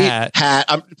great hat.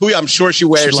 I'm sure she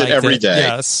wears it every day.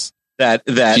 Yes. That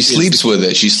she sleeps with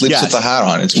it. She sleeps with the hat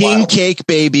on. It's King wild. Cake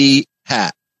Baby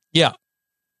hat. Yeah.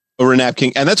 A Renap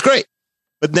King. And that's great.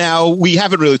 But now we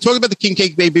haven't really talked about the King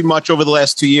Cake Baby much over the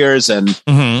last 2 years. And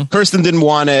Kirsten didn't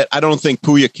want it. I don't think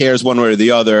Puya cares one way or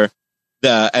the other.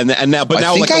 Yeah.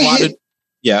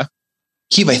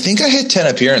 Keith, I think I hit 10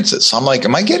 appearances. So I'm like,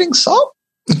 am I getting some?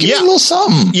 Give me a little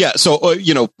something. Yeah. So,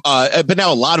 but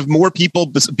now a lot of more people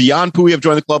beyond Puya have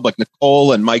joined the club, like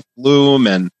Nicole and Mike Bloom.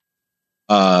 And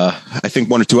I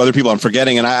think 1 or 2 other people I'm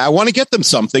forgetting. And I want to get them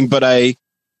something, but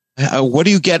what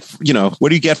do you get? What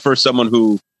do you get for someone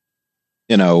who,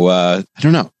 I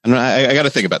don't know. I got to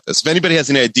think about this. If anybody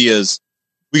has any ideas,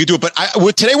 we could do it. But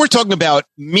today we're talking about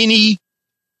mini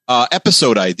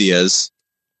episode ideas,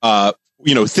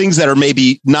 things that are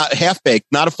maybe not half-baked,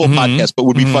 not a full podcast, but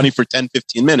would be funny for 10,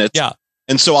 15 minutes. Yeah.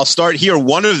 And so I'll start here.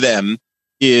 One of them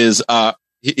is,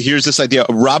 here's this idea: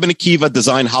 Rob and Akiva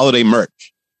design holiday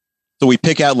merch. So we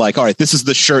pick out all right, this is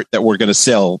the shirt that we're going to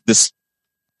sell this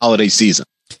holiday season.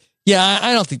 Yeah,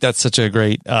 I don't think that's such a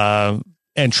great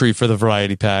entry for the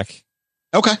variety pack.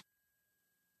 Okay.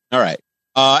 All right.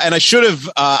 And I should have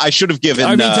given.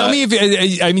 I mean, tell me if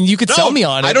you could sell me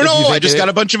on it. I don't know. I just got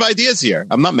a bunch of ideas here.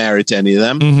 I'm not married to any of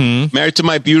them. Married to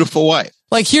my beautiful wife.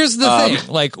 Here's the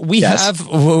thing. We have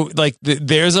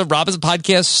there's a Rob as a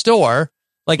Podcast store.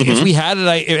 If we had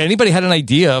if anybody had an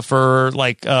idea for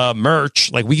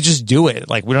merch, we could just do it.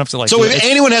 We don't have to So if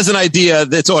anyone has an idea,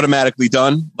 that's automatically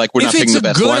done. We're not picking the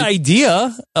best one. If it's a good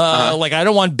idea, I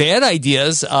don't want bad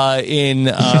ideas in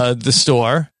the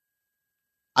store.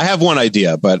 I have one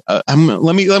idea, but let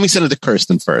me send it to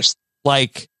Kirsten first.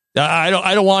 Like, I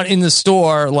don't want in the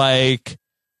store like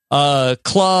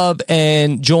club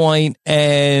and joint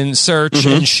and search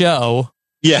and show.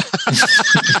 Yeah.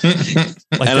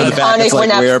 Like and on the back, it's like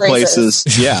rare places.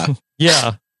 Yeah.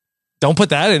 Yeah. Don't put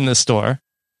that in the store.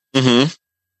 Mm-hmm.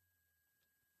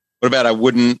 What about I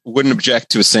wouldn't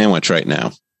object to a sandwich right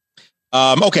now?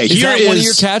 Okay, is that one of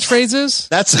your catchphrases?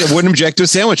 That's wouldn't object to a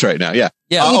sandwich right now. Yeah.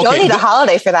 Yeah. You don't need a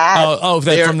holiday for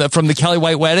that. From the Kelly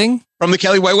White wedding? From the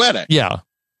Kelly White wedding. Yeah.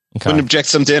 Okay. Wouldn't object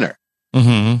to some dinner.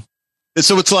 Mm-hmm.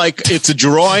 So it's like it's a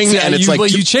drawing, and it's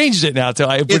you changed it now to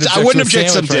I wouldn't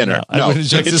object to some dinner. No,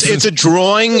 it's a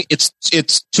drawing.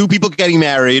 It's two people getting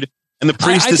married, and the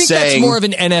priest is saying that's more of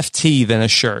an NFT than a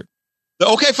shirt.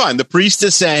 Okay, fine. The priest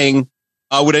is saying,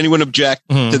 "Would anyone object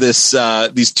to this?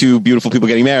 These two beautiful people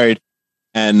getting married?"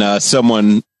 And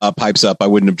someone pipes up, "I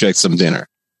wouldn't object to some dinner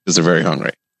because they're very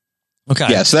hungry." Okay,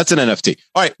 yeah. So that's an NFT.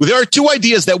 All right. Well, there are two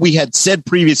ideas that we had said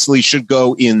previously should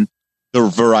go in the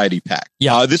variety pack.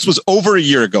 Yeah. This was over a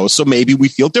year ago, so maybe we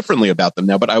feel differently about them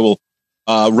now, but I will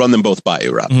run them both by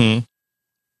you, Rob. Mm-hmm.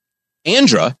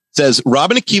 Andra says,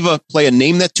 Rob and Akiva play a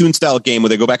name that tune style game where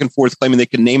they go back and forth claiming they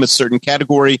can name a certain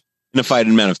category in a finite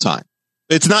amount of time.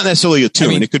 It's not necessarily a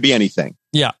tune. It could be anything.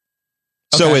 Yeah.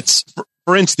 Okay. So it's,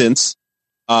 for instance,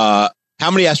 how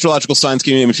many astrological signs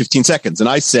can you name in 15 seconds? And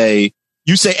I say,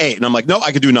 you say 8. And I'm like, no,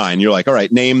 I could do 9. You're like, all right,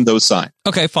 name those signs.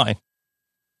 Okay, fine.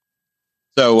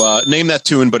 So name that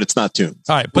tune, but it's not tunes.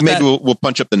 All right. But maybe we'll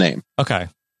punch up the name. Okay.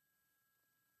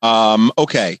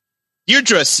 Okay.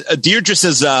 Deirdre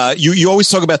says, you always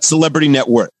talk about celebrity net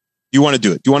worth. Do you want to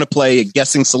do it? Do you want to play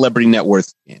guessing celebrity net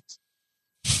worth games?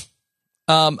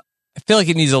 I feel like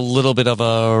it needs a little bit of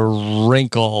a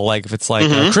wrinkle. Like if it's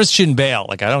like Christian Bale,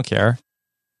 like I don't care.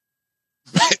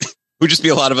 Would just be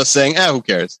a lot of us saying, who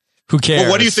cares? Who cares?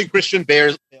 Well, what do you think Christian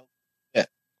Bale? Yeah.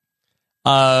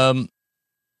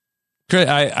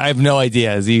 I have no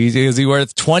idea. Is he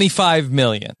worth 25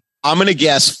 million? I'm going to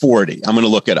guess 40. I'm going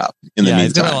to look it up in the meantime.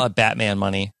 He's got a lot of Batman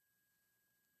money.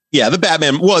 Yeah, the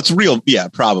Batman. Well, it's real. Yeah,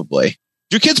 probably.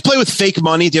 Do your kids play with fake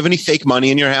money? Do you have any fake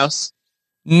money in your house?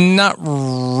 Not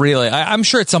really. I'm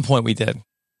sure at some point we did.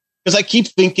 Because I keep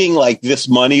thinking like this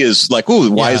money is like,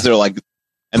 why is there like?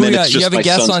 And then it's just you have a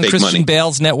guess on Christian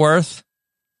Bale's net worth?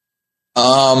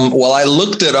 Well, I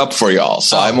looked it up for y'all,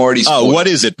 so I'm already. Oh, what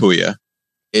is it, Puya?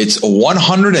 It's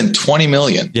 120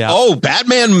 million. Yeah. Oh,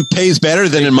 Batman pays better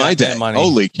than in my day. Money.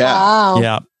 Holy cow! Wow.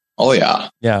 Yeah. Oh yeah.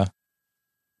 Yeah.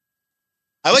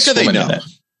 I like how they know.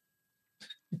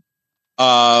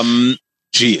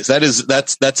 Geez,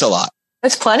 that's a lot.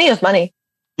 That's plenty of money.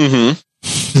 Mm-hmm.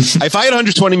 If I had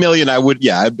 120 million, I would.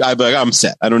 Yeah, I'm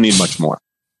set. I don't need much more.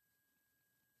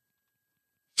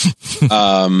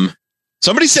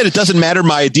 Somebody said it doesn't matter.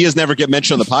 My ideas never get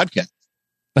mentioned on the podcast.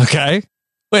 Okay.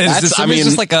 Wait, is this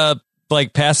just like a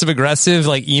passive aggressive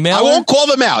email? I won't call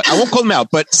them out.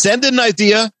 But send an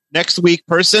idea next week,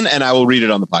 person, and I will read it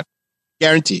on the podcast.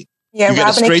 Guaranteed. Yeah, you get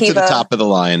it straight to the top of the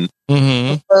line.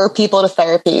 Refer people to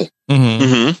therapy.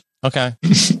 Okay.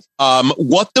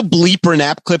 What the bleep or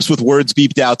nap clips with words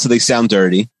beeped out so they sound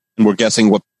dirty, and we're guessing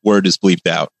what word is bleeped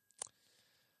out.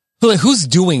 Who's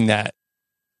doing that?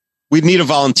 We'd need a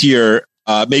volunteer.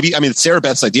 Maybe it's Sarah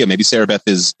Beth's idea. Maybe Sarah Beth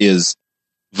is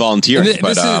volunteering.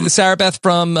 This is Sarah Beth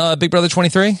from Big Brother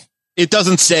 23. It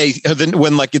doesn't say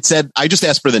when it said. I just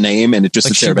asked for the name, and it just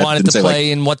said Sarah Beth. She wanted to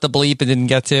play in what the bleep it didn't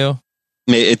get to.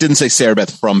 It didn't say Sarah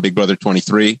Beth from Big Brother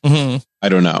 23. I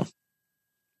don't know.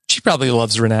 She probably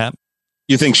loves Renap.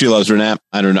 You think she loves Renap?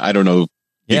 I don't know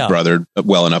Big Brother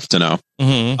well enough to know.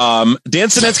 Dan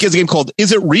Sinetsky has a game called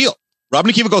Is It Real? Rob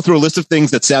and Akiva go through a list of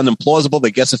things that sound implausible.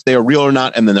 They guess if they are real or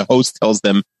not, and then the host tells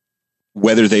them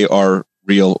whether they are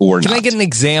real or not. Can I get an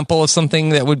example of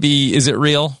something that would be, is it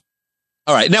real?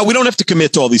 All right. Now, we don't have to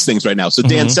commit to all these things right now. So,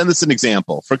 Dan, send us an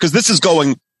example because this is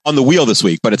going on the wheel this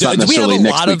week, but it's not necessarily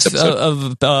next week's episode. Do we have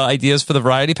a lot of ideas for the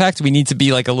variety pack? Do we need to be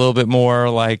a little bit more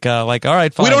all right,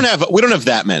 fine. We don't have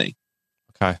that many.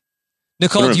 Okay.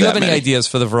 Nicole, do you have any ideas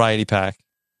for the variety pack?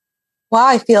 Well,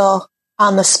 I feel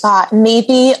on the spot,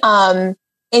 maybe, and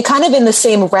kind of in the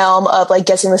same realm of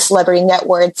guessing the celebrity net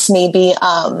worths, maybe,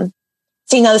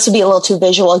 seeing how this would be a little too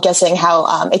visual, guessing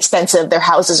how expensive their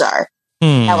houses are.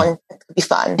 That one could be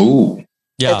fun. Ooh.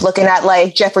 Yeah. Looking at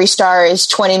Jeffree Star's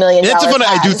 $20 million. That's fun.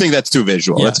 I do think that's too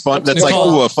visual. Yeah. That's fun. That's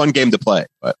a fun game to play.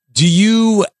 But do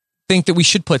you think that we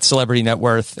should put celebrity net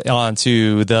worth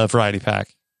onto the variety pack?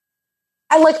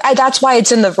 That's why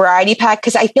it's in the variety pack,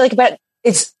 because I feel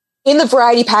it's in the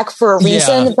variety pack for a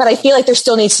reason, but I feel like there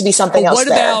still needs to be something else. What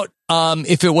about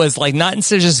if it was like not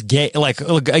instead of just gay, like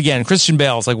again, Christian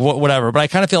Bale's like whatever. But I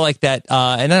kind of feel like that.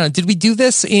 And I don't know, did we do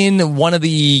this in one of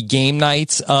the game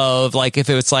nights of like if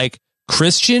it was like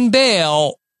Christian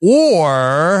Bale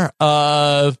or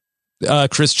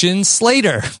Christian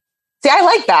Slater? See, I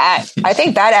like that. I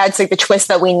think that adds like the twist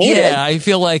that we needed. Yeah, I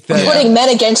feel like that. We're putting men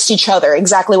against each other,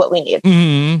 exactly what we need.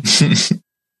 Mm-hmm.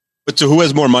 But so who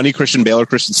has more money, Christian Bale or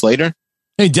Christian Slater?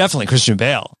 Hey, definitely Christian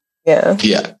Bale. Yeah.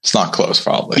 Yeah, it's not close,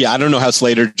 probably. Yeah, I don't know how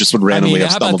Slater just would randomly have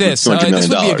how about stumbled this? $200 million. This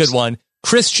would be a good one.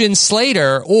 Christian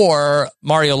Slater or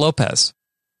Mario Lopez.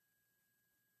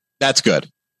 That's good.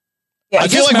 Yeah, I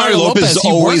feel like Mario Lopez is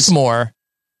always more.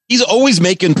 He's always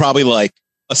making probably like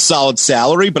a solid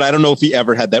salary, but I don't know if he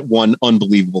ever had that one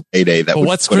unbelievable payday. That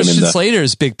what's Christian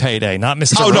Slater's big payday? Not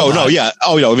Mr. Oh Robot. no, yeah.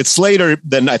 Oh no, if it's Slater,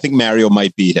 then I think Mario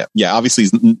might beat him. Yeah, obviously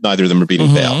neither of them are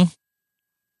beating Bale.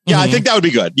 Yeah, I think that would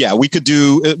be good. Yeah, we could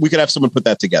have someone put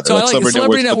that together. So like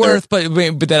Celebrity Net Worth, but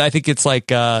then I think it's like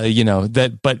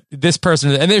but this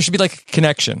person, and there should be like a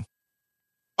connection.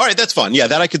 All right, that's fun. Yeah,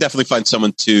 that I could definitely find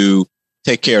someone to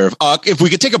take care of. If we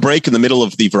could take a break in the middle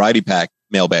of the variety pack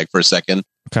mailbag for a second.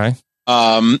 Okay.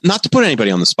 Not to put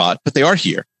anybody on the spot, but they are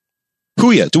here.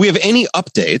 Puya, do we have any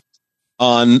update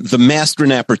on the Master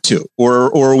Napper 2,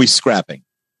 or are we scrapping?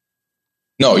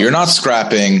 No, you're not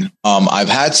scrapping. I've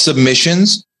had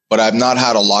submissions, but I've not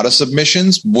had a lot of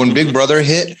submissions. When Big Brother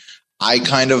hit, I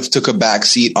kind of took a back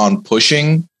seat on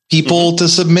pushing people to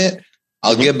submit.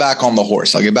 I'll get back on the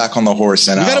horse. And you got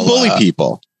to bully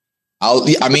people.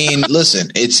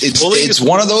 Listen, it's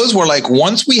one of those where like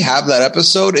once we have that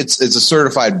episode, it's a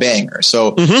certified banger.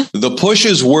 So the push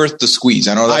is worth the squeeze.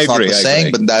 I know that's not the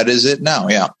saying, but that is it now.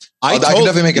 Yeah, I can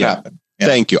definitely make it happen. Yeah.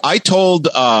 Thank you. I told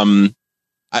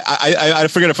I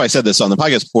forget if I said this on the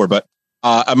podcast before, but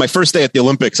on my first day at the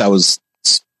Olympics, I was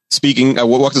speaking. I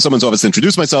walked to someone's office to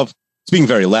introduce myself, speaking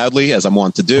very loudly as I'm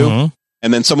wont to do,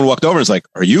 and then someone walked over and was like,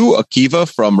 "Are you Akiva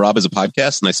from Rob Is a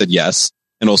Podcast?" And I said yes.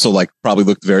 And also like probably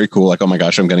looked very cool. Like, oh my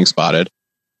gosh, I'm getting spotted.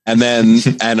 And then,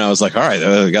 and I was like, all right,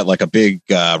 I got like a big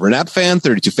Renap fan,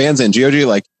 32 fans and GOG.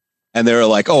 Like, and they were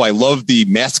like, oh, I love the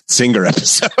Masked Singer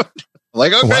episode.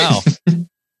 Like, okay. Wow.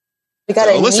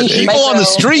 Listen, people on the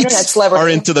streets are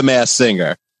into the Masked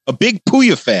Singer. A big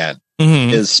Puya fan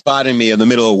is spotting me in the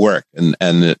middle of work. And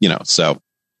so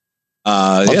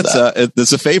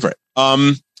it's a favorite.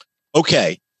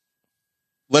 Okay.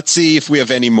 Let's see if we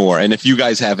have any more. And if you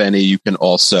guys have any, you can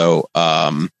also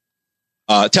tell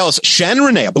us. Shannon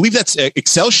Renee, I believe that's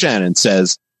Excel Shannon,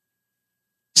 says,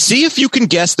 see if you can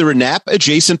guess the Renap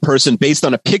adjacent person based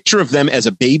on a picture of them as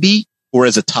a baby or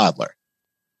as a toddler.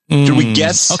 Should we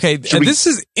guess? Okay, this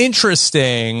is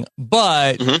interesting,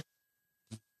 but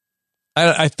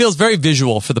it feels very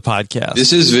visual for the podcast.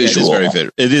 This is visual.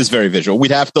 It is very visual.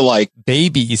 We'd have to like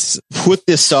babies put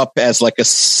this up as like a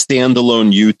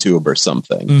standalone YouTube or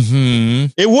something.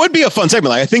 It would be a fun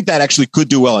segment. Like, I think that actually could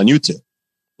do well on YouTube.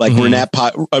 Like Renap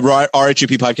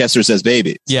RHAP podcasters as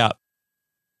babies. Yeah.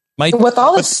 With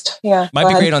all this, might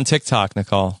be great on TikTok,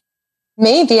 Nicole.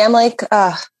 Maybe. I'm like,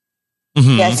 yeah,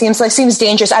 it seems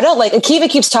dangerous. I don't like Akiva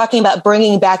keeps talking about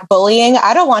bringing back bullying.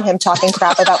 I don't want him talking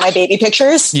crap about my baby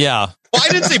pictures. Yeah. Well, I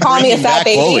didn't say bringing back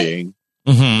bullying.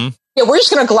 Yeah, we're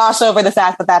just going to gloss over the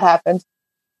fact that happened.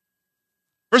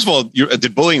 First of all,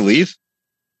 did bullying leave?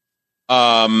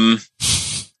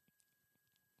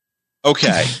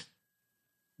 Okay.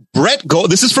 Brett Gold.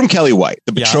 This is from Kelly White,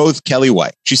 the betrothed Kelly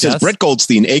White. She says, Brett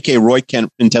Goldstein, a.k.a. Roy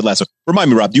Kent in Ted Lasso.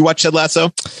 Remind me, Rob, do you watch Ted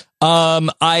Lasso?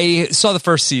 I saw the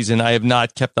first season. I have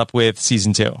not kept up with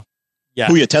season 2. Yeah.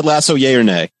 Who, Ted Lasso, yay or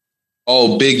nay?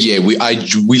 Oh, big yay. We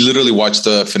literally watched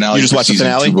the finale. You just watched the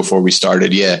finale? 2 before we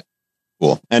started. Yeah.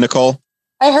 Cool. And Nicole?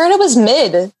 I heard it was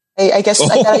mid. I guess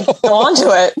I gotta go on to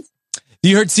it.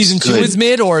 You heard season 2 is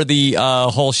mid or the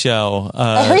whole show?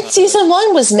 I heard season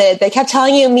 1 was mid. They kept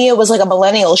telling me it was like a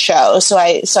millennial show. So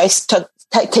I took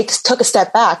a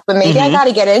step back, but maybe I got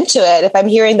to get into it if I'm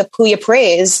hearing the Puya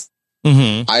praise.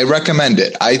 I recommend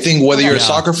it. I think whether you're a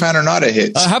soccer fan or not, it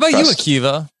hits. How about you,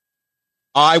 Akiva?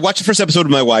 I watched the first episode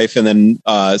with my wife, and then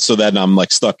so then I'm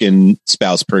like stuck in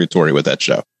spouse purgatory with that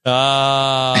show. Where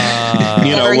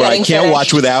I can't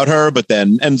watch without her, but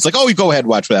then and it's like, oh, you go ahead,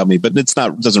 watch without me, but it's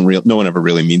not. No one ever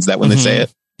really means that when they say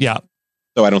it. Yeah.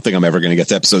 So I don't think I'm ever going to get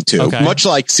to episode 2. Okay. Much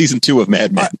like season 2 of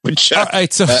Mad Men. All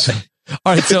right. So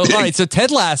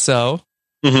Ted Lasso.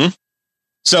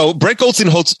 So Brett Goldstein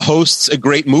hosts a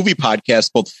great movie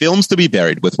podcast called Films to be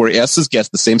Buried With, where he asks his guests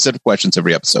the same set of questions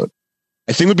every episode.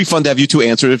 I think it would be fun to have you two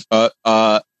answer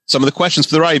some of the questions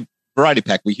for the variety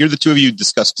pack. We hear the two of you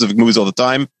discuss specific movies all the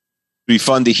time. It'd be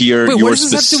fun to hear. Wait, what does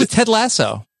this have to do with Ted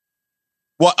Lasso?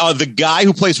 Well, the guy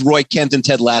who plays Roy Kent in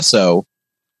Ted Lasso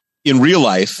in real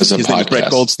life, his name is Brett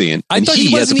Goldstein. I thought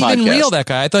he wasn't even real, that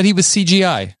guy. I thought he was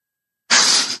CGI.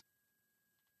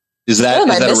 Is that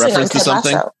a reference to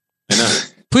something? I know.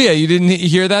 Puya, you didn't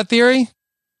hear that theory?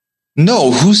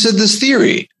 No, who said this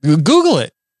theory? Google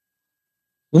it.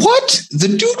 What? The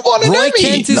dude won an Emmy. Roy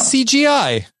Kent is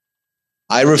CGI.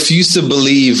 I refuse to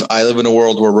believe I live in a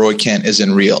world where Roy Kent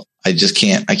isn't real. I just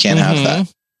can't. I can't have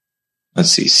that. Let's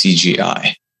see.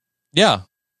 CGI. Yeah.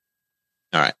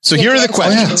 All right. So here are the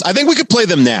questions. I think we could play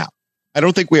them now. I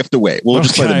don't think we have to wait. We'll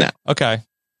just play them now. Okay.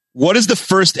 What is the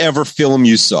first ever film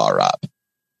you saw, Rob?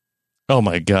 Oh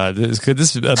my God. Could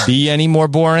this be any more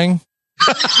boring?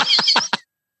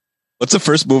 What's the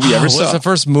first movie you ever saw? What's the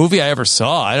first movie I ever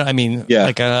saw? I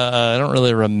don't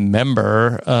really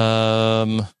remember.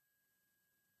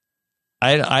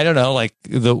 I don't know, like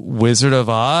The Wizard of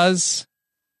Oz.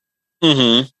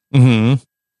 I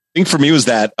think for me it was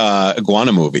that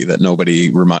iguana movie that nobody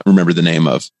remembered the name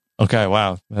of. Okay,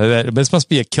 wow. This must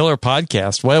be a killer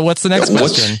podcast. What's the next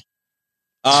question?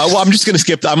 Well, I'm just going to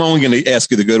skip. I'm only going to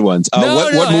ask you the good ones.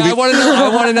 What movie? I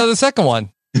want to know the second one.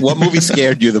 What movie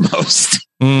scared you the most?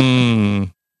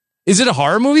 Is it a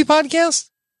horror movie podcast?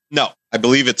 No, I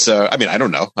believe it's. I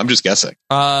don't know. I'm just guessing.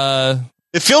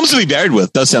 If Films to Be Buried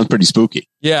With does sound pretty spooky.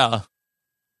 Yeah.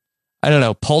 I don't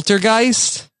know.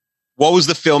 Poltergeist? What was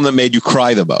the film that made you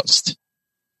cry the most?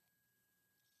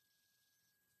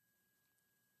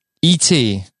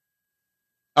 E.T.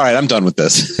 All right, I'm done with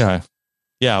this. Okay.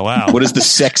 Yeah, wow. What is the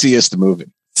sexiest movie?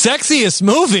 Sexiest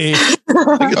movie?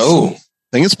 I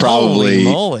think it's probably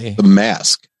The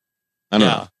Mask. I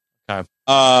don't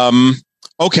know.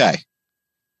 Okay.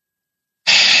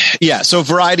 Yeah, so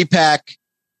Variety Pack.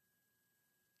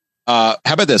 How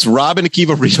about this? Rob and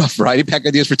Akiva read off Variety Pack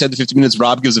ideas for 10 to 15 minutes.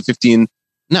 Rob gives a 15.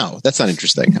 No, that's not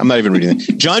interesting. I'm not even reading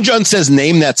it. John says,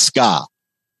 name that ska.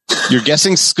 You're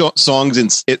guessing songs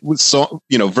and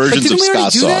versions of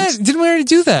ska songs. Didn't we already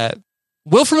do that?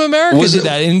 Will from America did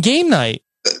that in Game Night.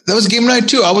 That was Game Night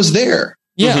too. I was there.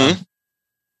 Yeah. Mm-hmm.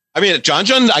 I mean,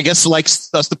 John, I guess,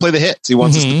 likes us to play the hits. He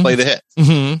wants us to play the hits.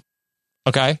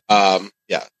 Okay.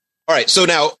 Yeah. All right. So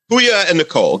now, Puya and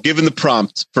Nicole, given the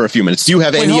prompt for a few minutes, do you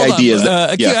have any ideas?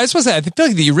 I was supposed to say, I feel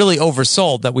like you really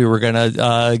oversold that we were going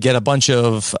to get a bunch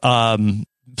of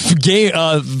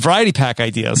Variety Pack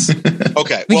ideas.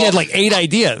 Okay. We had like 8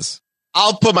 ideas.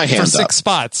 I'll put my hand for 6 up.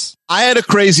 spots. I had a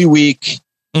crazy week.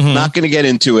 Not going to get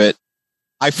into it.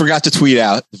 I forgot to tweet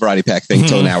out the Variety Pack thing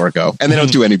till an hour ago, and they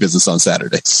don't do any business on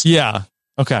Saturdays. Yeah.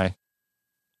 Okay.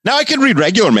 Now I can read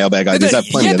regular mailbag ideas. I have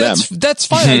plenty of them. That's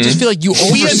fine. I just feel like you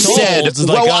oversold. We had said,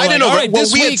 I don't know. All right,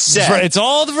 this week, it's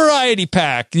all the Variety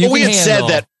Pack. We had said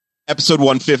that episode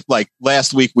 150, like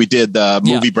last week we did the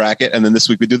movie bracket, and then this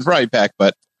week we do the Variety Pack,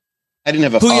 but I didn't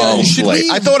have a full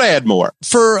slate. I thought I had more.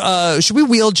 Should we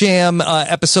wheel jam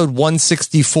episode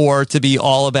 164 to be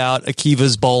all about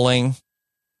Akiva's bowling?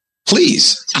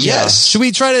 Please. Yes. Should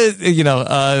we try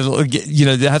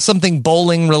to, have something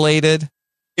bowling related?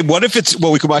 What if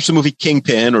we could watch the movie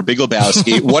Kingpin or Big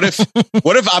Lebowski? What if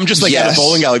I'm just like at a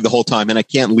bowling alley the whole time and I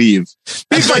can't leave?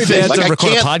 That's my thing. Like, to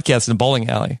record a podcast in a bowling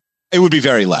alley. It would be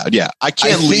very loud. Yeah. I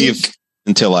can't leave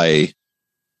until I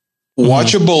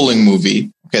watch a bowling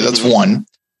movie. Okay. That's one.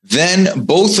 Then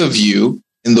both of you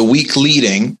in the week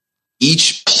leading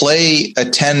each play a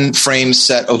 10-frame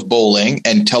set of bowling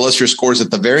and tell us your scores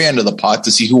at the very end of the pot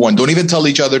to see who won. Don't even tell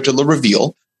each other till the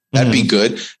reveal. That'd be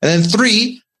good. And then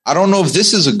 3, I don't know if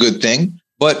this is a good thing,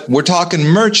 but we're talking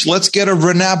merch. Let's get a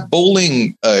Renap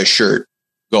bowling shirt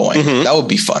going. That would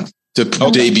be fun to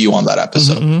debut on that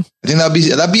episode. I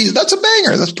think that's a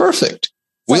banger. That's perfect.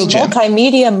 Wheel jam.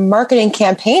 Multimedia marketing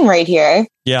campaign right here.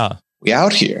 Yeah. We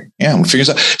out here. Yeah, we'll figure this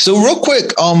out. So real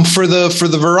quick, for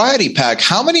the Variety Pack,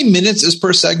 how many minutes is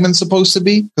per segment supposed to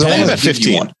be? 10 to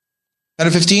 15. 10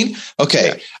 to 15? Okay.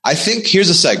 Yeah. I think here's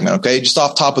a segment, okay? Just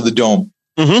off top of the dome.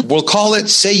 We'll call it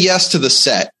Say Yes to the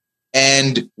Set.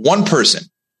 And one person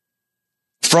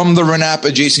from the Renap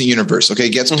adjacent universe, okay,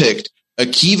 gets picked.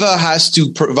 Akiva has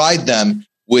to provide them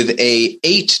with a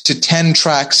 8 to 10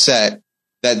 track set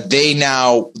that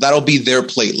that'll be their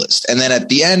playlist. And then at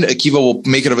the end, Akiva will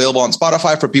make it available on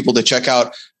Spotify for people to check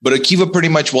out. But Akiva pretty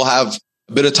much will have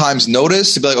a bit of time's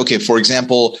notice to be like, okay, for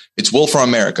example, it's Will from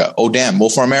America. Oh, damn, Will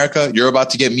from America, you're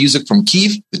about to get music from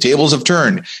Keith. The tables have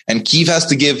turned. And Keith has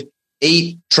to give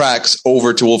 8 tracks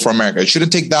over to Will from America. It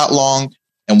shouldn't take that long.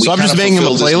 And so I'm just making him a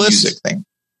playlist music thing.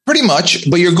 Pretty much,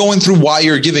 but you're going through why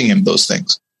you're giving him those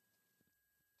things.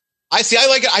 I see. I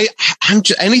like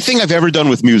it. Anything I've ever done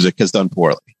with music has done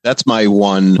poorly. That's my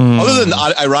one. Other than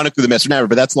ironically the Master Never,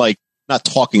 but that's like not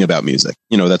talking about music.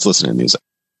 That's listening to music.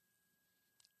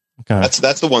 Okay.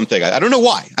 That's the one thing. I don't know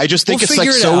why. I just think it's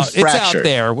like so fractured.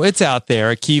 It's out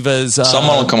there. Akiva's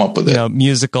someone will come up with it.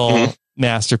 Musical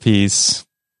masterpiece.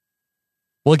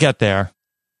 We'll get there.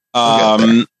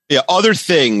 Yeah, other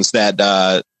things that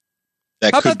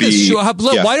could be.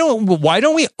 Why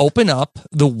don't we open up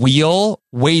the wheel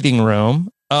waiting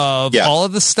room of all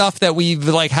of the stuff that we've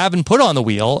haven't put on the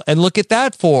wheel and look at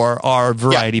that for our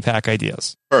variety pack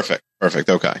ideas. Perfect.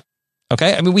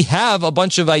 Okay. I mean, we have a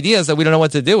bunch of ideas that we don't know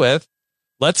what to do with.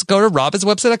 Let's go to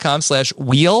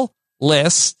robbinswebsite.com/wheel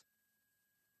list.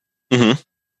 Mm-hmm.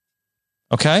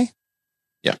 Okay.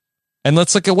 Yeah. And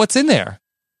let's look at what's in there.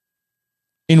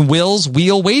 In Will's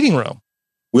wheel waiting room.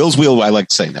 Will's wheel. I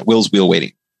like saying that. Will's wheel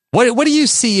waiting. What do you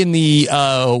see in the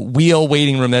wheel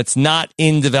waiting room that's not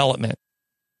in development?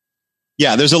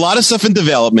 Yeah, there's a lot of stuff in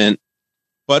development,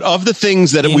 but of the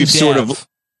things that we've sort of.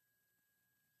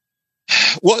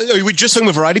 Well, are we just talking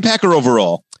about variety pack or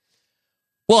overall?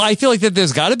 Well, I feel like that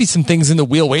there's got to be some things in the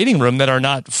wheel waiting room that are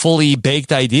not fully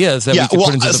baked ideas that we can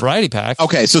put into the variety pack.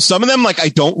 Okay, so some of them, I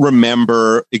don't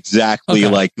remember exactly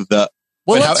the.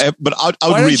 Well, but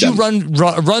I'll read them.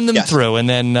 Run them through, and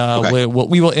then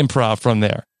we will improv from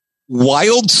there.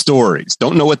 Wild stories.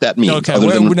 Don't know what that means. Okay.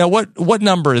 Now, what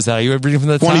number is that? Are you reading from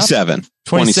the top? 27.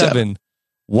 27.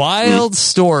 Wild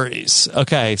stories.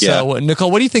 Okay. So,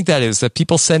 Nicole, what do you think that is? That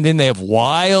people send in, they have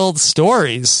wild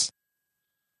stories.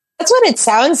 That's what it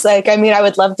sounds like. I mean, I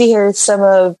would love to hear some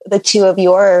of the two of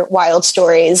your wild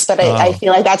stories, but I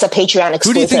feel like that's a Patreon exclusive.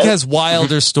 Who do you think has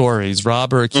wilder stories,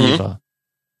 Rob or Akiva? Mm-hmm.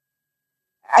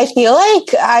 I feel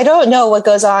like I don't know what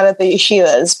goes on at the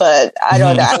yeshivas, but I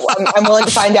don't know. I'm willing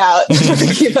to find out.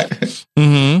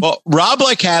 Mm-hmm. Well, Rob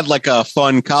had a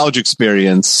fun college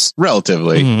experience,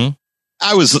 relatively. Mm-hmm.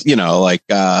 I was,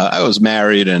 I was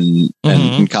married and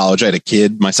in college I had a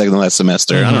kid my second to last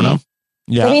semester. Mm-hmm. I don't know.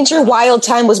 Yeah. That means your wild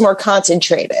time was more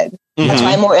concentrated. Mm-hmm. That's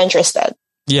why I'm more interested.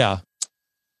 Yeah. I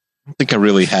don't think I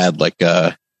really had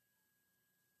a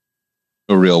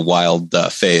real wild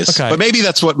phase, but maybe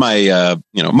that's what my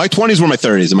my 20s were my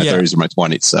 30s and my 30s were my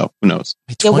 20s. So who knows?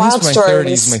 My 20s were my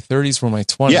 30s. My 30s were my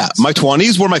 20s. Yeah, my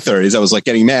 20s were my 30s. I was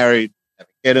getting married,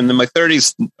 having a kid, and then my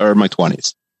 30s are my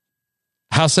 20s.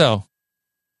 How so?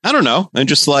 I don't know. I'm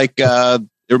just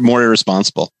you're more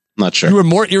irresponsible. I'm not sure. You were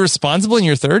more irresponsible in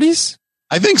your 30s?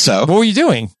 I think so. What were you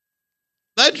doing?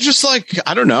 That just I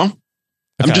don't know.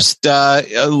 Okay. I'm just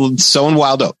sowing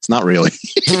wild oats. Not really.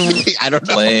 I don't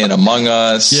know. Playing Among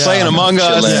Us. Yeah. Playing Among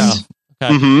Us. Yeah.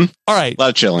 Okay. Mm-hmm. All right. A lot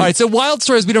of chilling. All right. So wild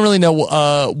stories, we don't really know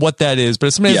what that is, but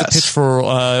if somebody has a pitch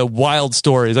for wild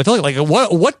stories, I feel like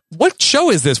what show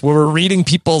is this where we're reading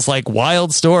people's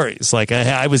what stories?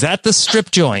 I was at the strip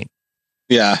joint.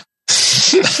 Yeah.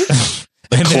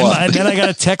 and then I got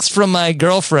a text from my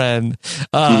girlfriend.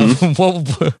 I'm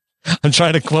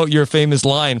trying to quote your famous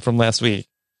line from last week.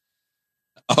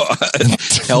 Oh,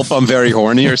 help, I'm very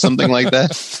horny or something like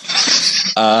that.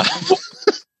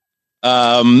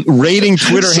 Rating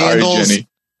Twitter handles. Jenny.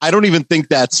 I don't even think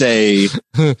that's a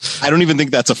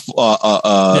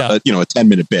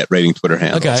 10-minute bit rating Twitter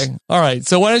handles. Okay. All right.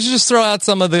 So why don't you just throw out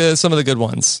some of the good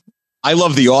ones? I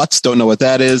love the aughts. Don't know what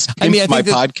that is. I think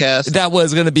podcast. That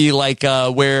was going to be a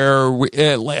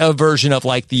version of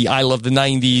the I Love the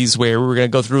 90s, where we were going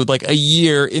to go through a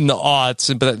year in the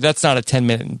aughts, but that's not a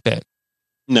 10-minute bit.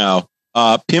 No.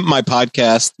 Pimp My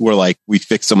Podcast, where we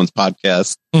fix someone's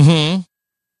podcast. Mm-hmm.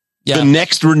 Yeah. The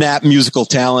next Renap musical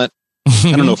talent.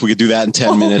 I don't know if we could do that in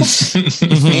 10 minutes.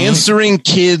 Answering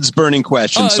kids' burning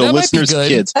questions. So listeners,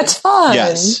 kids. That's fun.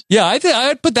 Yes. Yeah,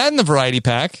 I'd put that in the variety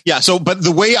pack. Yeah. So, but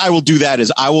the way I will do that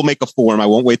is I will make a form. I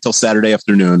won't wait till Saturday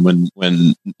afternoon when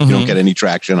you don't get any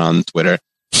traction on Twitter,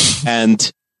 and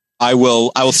I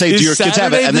will say, do your kids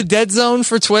have it? And the dead zone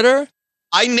for Twitter?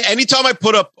 Anytime I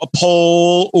put up a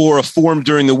poll or a form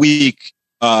during the week,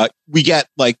 we get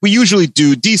we usually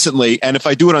do decently, and if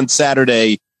I do it on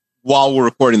Saturday while we're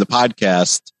recording the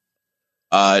podcast,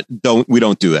 we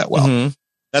don't do that well. Mm-hmm.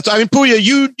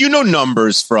 Puya, you know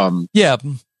numbers from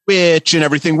Twitch and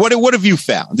everything. What have you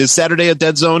found? Is Saturday a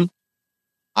dead zone?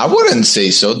 I wouldn't say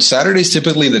so. Saturday's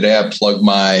typically the day I plug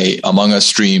my Among Us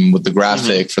stream with the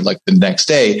graphic for the next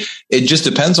day. It just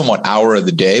depends on what hour of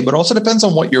the day, but also depends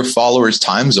on what your followers'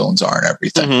 time zones are and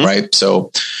everything, right?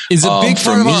 So, is a big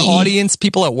part of our audience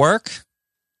people at work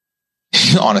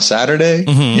on a Saturday?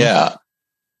 Mm-hmm. Yeah.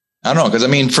 I don't know. Because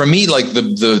for me,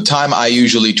 the time I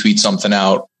usually tweet something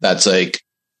out that's a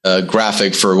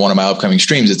graphic for one of my upcoming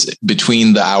streams, it's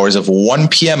between the hours of 1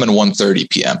 p.m. and 1:30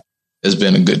 p.m. has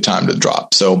been a good time to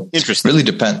drop. So interesting. Really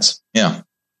depends. Yeah.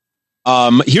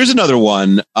 Here's another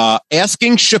one.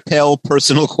 Asking Chappelle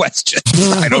personal questions.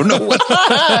 I don't know where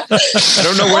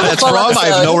that's from. I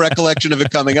have no recollection of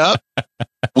it coming up.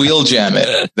 We'll jam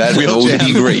it. That would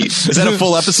be great. Is that a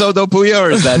full episode though, Puya,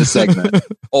 or is that a segment?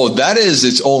 Oh, that is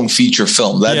its own feature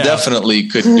film. That definitely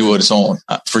could do its own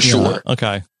for sure.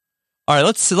 Okay. All right.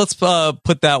 Let's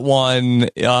put that one.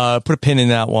 Put a pin in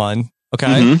that one. Okay.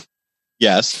 Mm-hmm.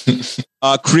 Yes.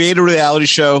 Create a reality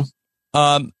show.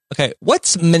 Okay.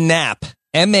 What's Manap?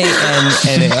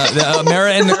 MAN.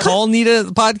 Mara and Nicole need a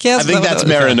podcast? I think that's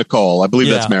Mara and Nicole. I believe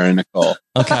that's Mara and Nicole.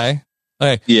 Okay.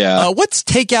 Okay. Yeah. What's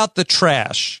Take Out the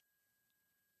Trash?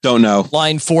 Don't know.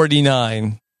 Line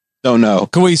 49. Don't know.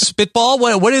 Can we spitball?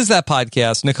 What is that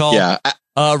podcast, Nicole? Yeah.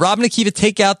 Rob and Akiva,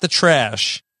 Take Out the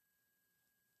Trash.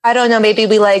 I don't know. Maybe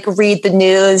we read the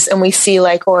news and we see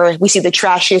or we see the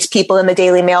trashiest people in the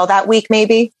Daily Mail that week,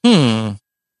 maybe. I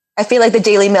feel like the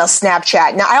Daily Mail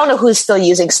Snapchat. Now, I don't know who's still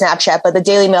using Snapchat, but the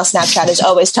Daily Mail Snapchat is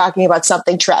always talking about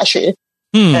something trashy.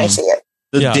 And I see it.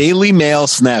 The Daily Mail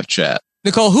Snapchat.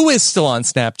 Nicole, who is still on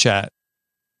Snapchat?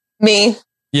 Me.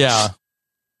 Yeah.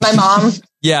 My mom.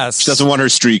 Yes. She doesn't want her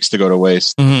streaks to go to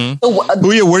waste. Mm-hmm.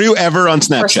 Were you ever on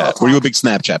Snapchat? Were you a big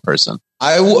Snapchat person?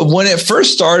 When it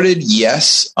first started,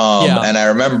 yes. And I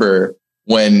remember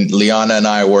when Liana and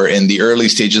I were in the early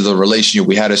stages of the relationship,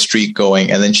 we had a streak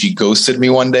going, and then she ghosted me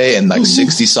one day, and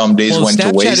 60 some days went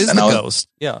Snapchat to waste. Is and the I was, ghost.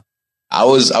 Yeah. I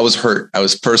was hurt. I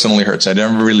was personally hurt. So I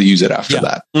didn't really use it after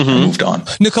that. I moved on.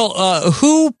 Nicole,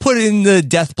 who put in the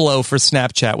death blow for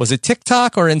Snapchat? Was it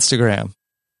TikTok or Instagram?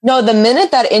 No, the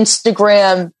minute that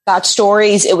Instagram got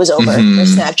stories, it was over for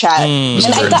Snapchat.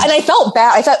 And I felt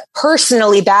bad. I felt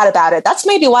personally bad about it. That's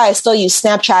maybe why I still use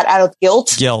Snapchat out of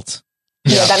guilt. Yeah,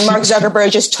 that Mark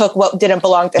Zuckerberg just took what didn't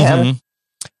belong to him.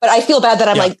 But I feel bad that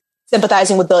I'm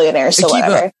sympathizing with billionaires. So Akiva,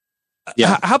 whatever.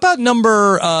 Yeah. How about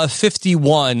number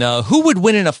 51? Who would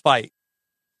win in a fight?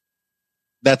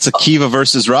 That's Akiva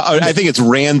versus Rob. I think it's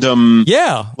random.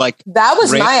 Yeah. That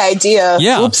was my idea.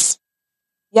 Yeah. Oops.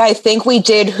 Yeah, I think we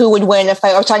did who would win if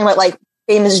I was talking about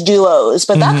famous duos,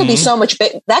 but that could be so much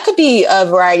big. That could be a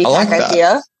variety pack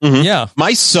idea. Mm-hmm. Yeah.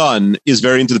 My son is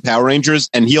very into the Power Rangers,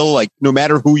 and he'll no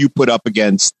matter who you put up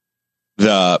against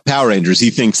the Power Rangers, he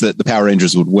thinks that the Power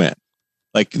Rangers would win.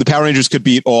 The Power Rangers could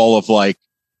beat all of all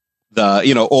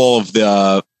of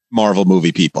the Marvel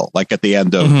movie people, at the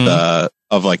end of the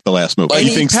last movie. He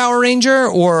thinks Power Ranger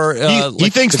or he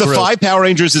thinks the 5 Power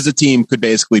Rangers as a team could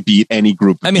basically beat any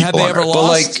group. I mean, have they ever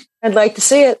lost? I'd like to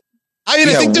see it. I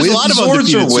think there's a lot of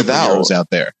undefeated superheroes out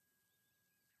there.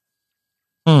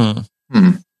 I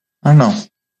don't know.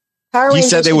 He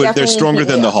said they're stronger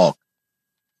than the Hulk.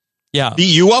 Yeah.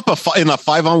 Beat you up in a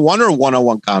 5-on-1 or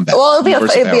 1-on-1 combat? Well, it'd be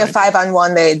a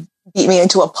 5-on-1. They'd beat me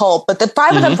into a pulp, but the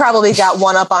 5 of them probably got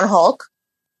one up on Hulk.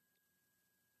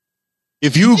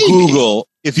 If you Google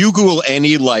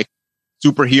any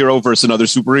superhero versus another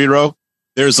superhero,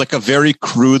 there's a very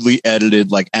crudely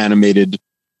edited animated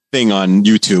thing on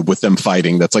YouTube with them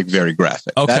fighting. That's very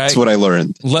graphic. Okay. That's what I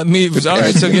learned. All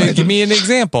right. So give me an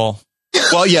example.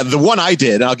 Well, yeah, the one I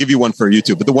did, and I'll give you one for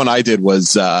YouTube, but the one I did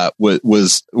was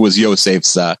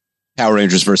Yosef's Power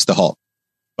Rangers versus the Hulk.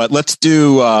 But let's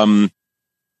do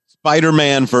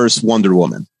Spider-Man versus Wonder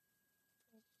Woman.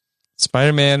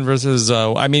 Spider-Man versus,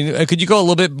 could you go a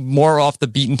little bit more off the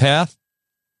beaten path?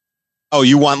 Oh,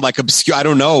 you want obscure, I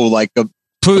don't know,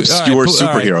 obscure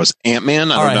superheroes. Right.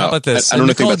 Ant-Man? I don't know. How about this? I don't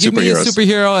know anything about give superheroes. Give me a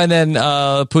superhero, and then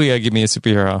Puya, give me a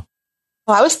superhero.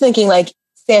 Well, I was thinking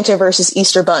Santa versus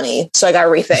Easter Bunny, so I got to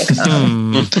rethink.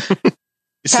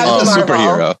 Captain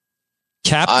superhero.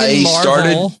 Captain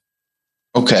Marvel.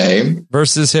 Okay.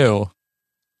 Versus who?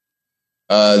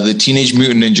 The Teenage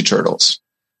Mutant Ninja Turtles.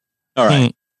 All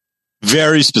right.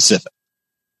 Very specific.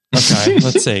 Okay,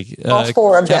 let's see. All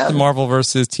 4 of Captain them. Marvel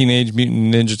versus Teenage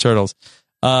Mutant Ninja Turtles.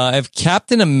 I have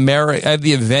Captain America. I have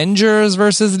the Avengers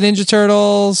versus the Ninja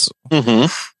Turtles.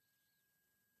 Mm-hmm.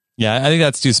 Yeah, I think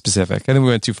that's too specific. I think we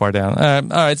went too far down. All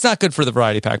right, it's not good for the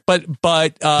variety pack. But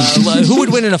who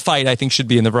would win in a fight? I think should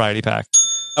be in the variety pack.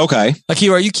 Okay,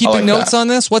 Akiva, are you keeping notes on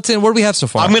this? What do we have so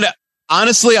far? I'm gonna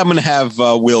have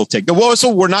Will take. Well,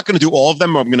 so we're not gonna do all of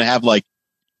them. I'm gonna have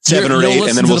 7 or 8,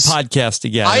 and then we'll the podcast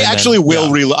again.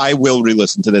 I will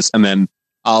re-listen to this, and then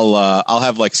I'll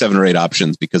have 7 or 8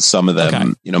 options because some of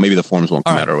them, maybe the forms won't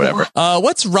come out or whatever.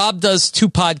 What's Rob does 2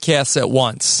 podcasts at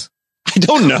once? I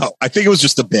don't know. I think it was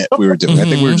just a bit we were doing. I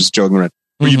think we were just joking around.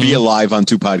 Where you'd be alive on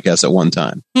 2 podcasts at one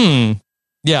time.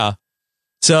 Yeah.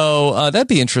 So that'd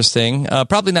be interesting.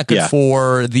 Probably not good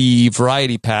for the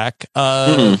variety pack.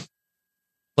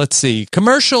 Let's see.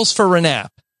 Commercials for Renap.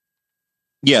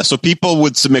 Yeah, so people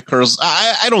would submit commercials.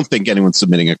 I don't think anyone's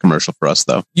submitting a commercial for us,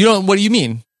 though. You don't. What do you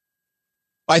mean?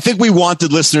 I think we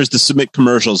wanted listeners to submit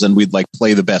commercials, and we'd like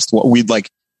play the best one. We'd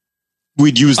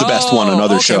use the best one on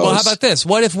other shows. Well, how about this?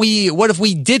 What if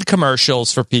we did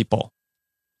commercials for people?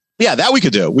 Yeah, that we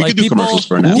could do. We could do commercials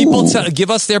for now. People give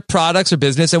us their products or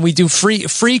business, and we do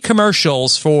free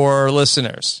commercials for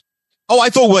listeners. Oh,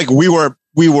 I thought like we were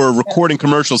recording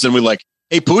commercials, and we're like,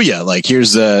 "Hey, Puya, like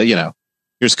here's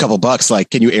here's a couple bucks. Like,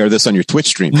 can you air this on your Twitch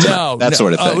stream?" That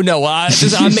sort of thing. Oh no, I'm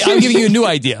giving you a new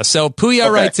idea. So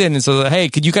Puya writes in and says, "Hey,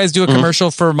 could you guys do a commercial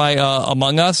for my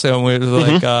Among Us?" And we're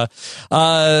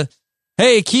like,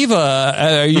 "Hey, Kiva,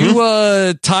 are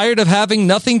you tired of having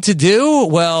nothing to do?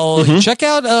 Well, check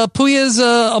out Puya's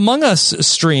Among Us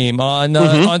stream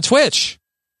on Twitch."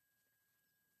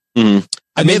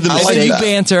 I made the mistake. And then you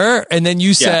banter, and then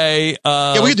you say,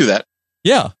 "Yeah, we could do that."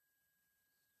 Yeah.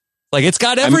 Like, it's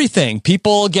got everything.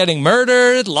 People getting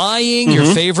murdered, lying, your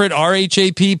favorite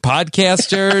RHAP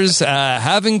podcasters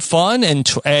having fun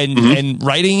and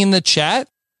writing in the chat.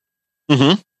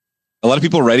 A lot of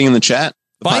people writing in the chat.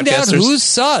 Find out who's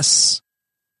sus.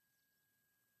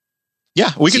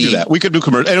 Yeah, we could do that. We could do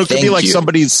commercial. And it could be like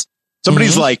somebody's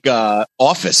like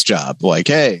office job. Like,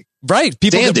 hey. Right.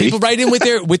 People write in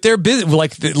with their business,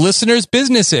 like the listeners'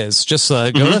 businesses. Just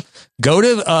go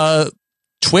to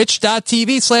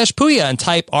twitch.tv/Puya and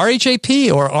type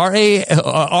RHAP or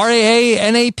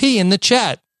RAANAP in the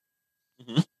chat.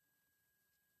 All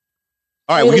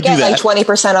right, we could do that. Like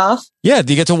 20% off. Yeah,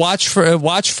 you get to watch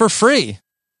for free.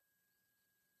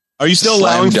 Are you still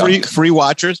allowing free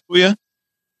watchers, Puya?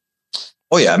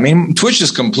 Oh yeah, I mean, Twitch is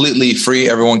completely free.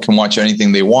 Everyone can watch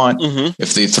anything they want.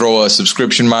 If they throw a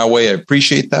subscription my way, I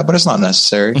appreciate that, but it's not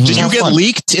necessary. Did you get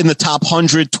leaked in the top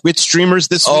 100 Twitch streamers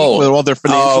this week where all their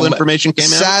financial information came out?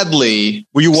 Sadly.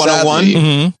 Were you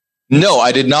 101? No,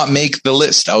 I did not make the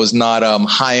list. I was not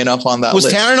high enough on that list.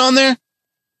 Was Taryn on there?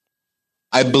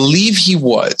 I believe he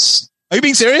was. Are you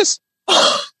being serious?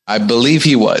 I believe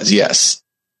he was, yes.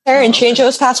 Taryn, change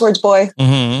those passwords, boy.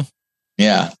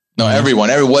 Yeah. No, everyone,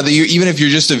 even if you're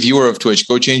just a viewer of Twitch,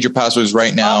 go change your passwords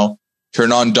right now.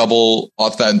 Turn on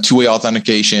two-way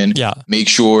authentication. Yeah. Make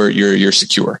sure you're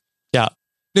secure. Yeah.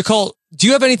 Nicole, do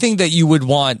you have anything that you would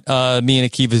want me and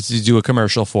Akiva to do a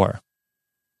commercial for?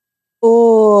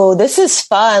 Oh, this is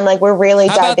fun. Like, we're really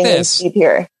diving in deep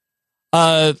here.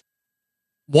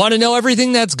 Want to know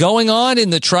everything that's going on in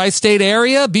the tri-state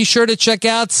area? Be sure to check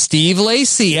out Steve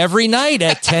Lacy every night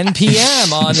at 10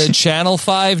 p.m. on the Channel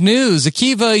 5 News.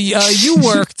 Akiva, you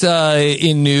worked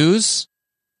in news.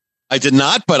 I did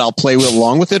not, but I'll play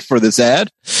along with it for this ad.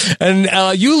 And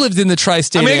you lived in the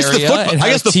tri-state area. I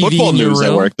guess the football news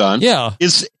I worked on. Yeah.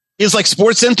 Is like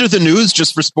Sports Center the news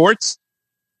just for sports?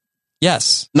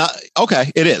 Yes.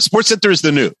 Okay, it is. Sports Center is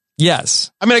the news.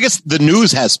 Yes. I mean, I guess the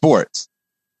news has sports.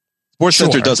 Sports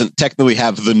Center doesn't technically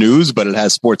have the news, but it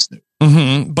has sports news.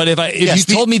 But if you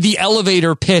told me the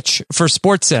elevator pitch for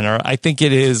Sports Center, I think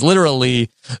it is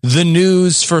literally the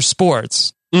news for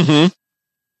sports. And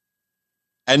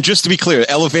just to be clear,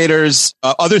 elevators,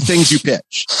 other things you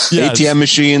pitch, ATM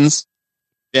machines,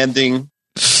 vending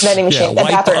machine,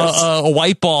 a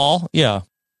white ball, and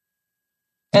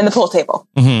the pool table.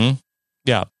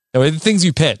 Yeah, the things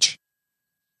you pitch.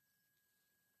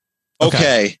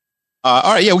 Okay.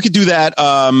 All right, yeah, we could do that.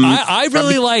 I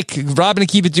really like Rob and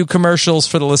Akiva do commercials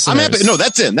for the listeners. I'm happy. No,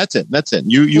 that's in.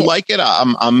 You like it?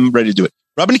 I'm ready to do it.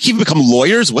 Rob and Akiva become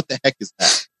lawyers? What the heck is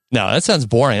that? No, that sounds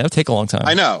boring. That would take a long time.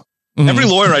 I know. Every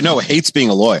lawyer I know hates being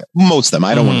a lawyer. Most of them.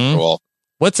 I don't want to throw all.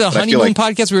 What's a honeymoon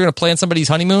podcast? We're going to plan somebody's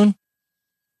honeymoon?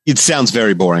 It sounds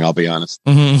very boring, I'll be honest.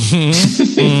 No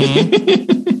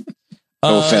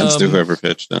offense to whoever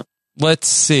pitched it. Let's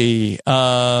see.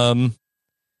 I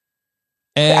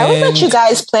would let you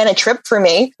guys plan a trip for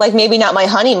me. Like, maybe not my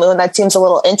honeymoon. That seems a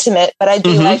little intimate, but I'd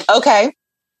be like, okay,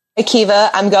 Akiva,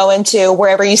 I'm going to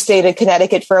wherever you stayed in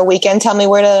Connecticut for a weekend. Tell me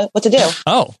what to do.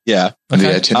 Oh, yeah. Okay.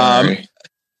 The itinerary.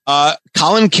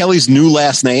 Colin Kelly's new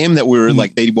last name that we were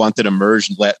like, they wanted a merge.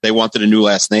 They wanted a new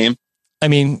last name. I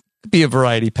mean, it'd be a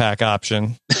variety pack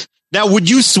option. Now, would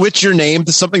you switch your name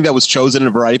to something that was chosen in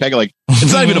a variety pack? Like,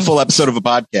 it's not even a full episode of a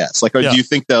podcast. Like, do you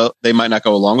think they might not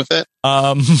go along with it?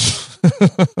 I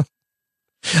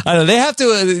don't know. They have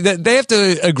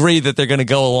to agree that they're going to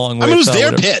go along with it. I mean, it was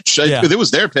their pitch. It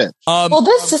was their pitch. Well,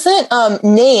 this isn't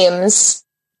names,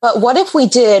 but what if we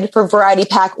did for variety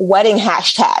pack wedding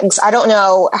hashtags? I don't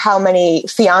know how many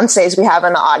fiancés we have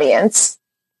in the audience,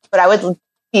 but I would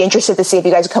be interested to see if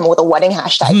you guys come up with a wedding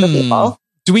hashtag for people.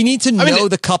 Do we need to know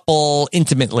the couple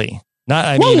intimately?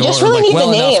 You just really need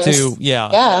the names.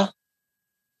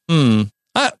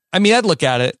 I mean, I'd look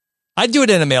at it. I'd do it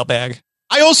in a mailbag.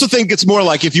 I also think it's more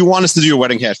like if you want us to do your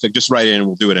wedding hashtag, just write in and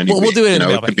we'll do it anyway. We'll do it in a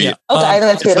mailbag. Okay,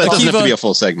 that's beautiful. It doesn't have to be a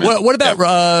full segment. What about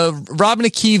Rob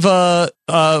and Akiva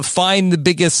find the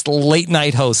biggest late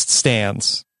night host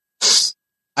stands?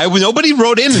 Nobody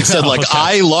wrote in and said like,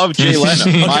 I love Jay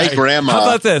Leno. My grandma. How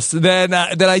about this? Then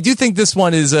I do think this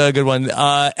one is a good one.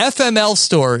 FML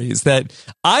stories that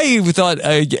I thought,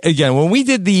 again, when we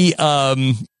did the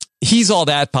He's All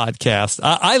That podcast,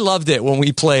 I loved it when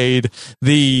we played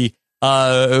the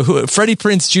Freddie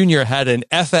Prinze Jr. had an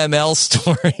FML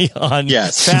story on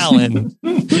Fallon.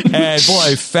 And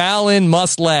boy, Fallon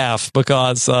must laugh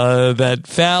because that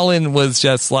Fallon was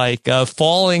just like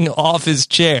falling off his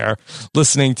chair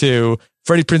listening to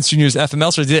Freddie Prinze Jr.'s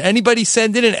FML story. Did anybody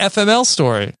send in an FML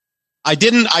story? I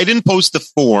didn't post the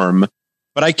form,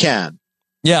 but I can.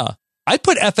 Yeah. I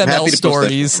put FML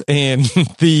stories in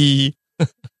the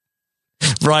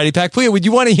variety pack. Puya, would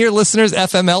you want to hear listeners'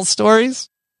 FML stories?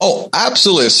 Oh,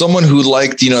 absolutely. As someone who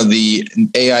liked, the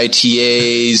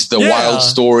AITAs, the Wild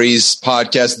Stories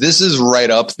podcast, this is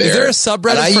right up there. Is there a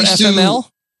subreddit for FML?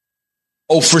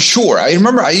 Oh, for sure. I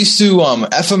remember I used to,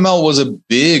 FML was a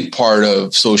big part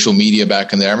of social media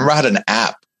back in there. I remember I had an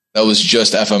app that was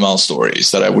just FML stories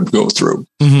that I would go through.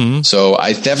 Mm-hmm. So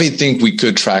I definitely think we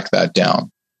could track that down.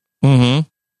 Mm-hmm.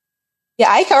 Yeah,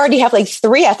 I already have like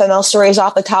 3 FML stories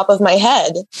off the top of my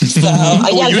head. So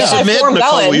will you submit,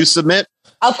 Nicole? Will you submit?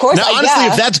 Of course. Now, honestly,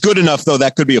 if that's good enough, though,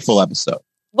 that could be a full episode.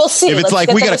 We'll see. If it's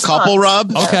like we get a couple,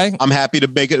 Rob, okay, I'm happy to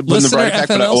make it. Listener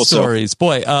FML stories,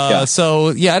 boy. So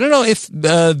I don't know if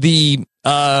the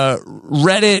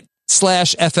Reddit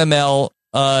 /FML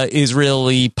is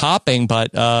really popping,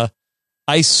 but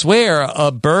I swear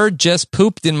a bird just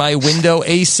pooped in my window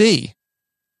AC.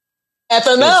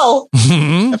 FML.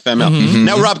 FML. Mm-hmm.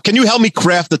 Now, Rob, can you help me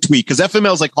craft the tweet? Because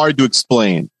FML is like hard to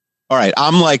explain. All right,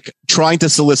 I'm like trying to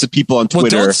solicit people on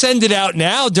Twitter. Well, don't send it out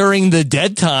now during the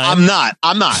dead time. I'm not.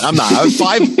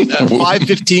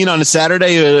 5:15 on a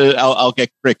Saturday. I'll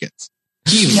get crickets.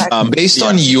 Based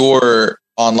on your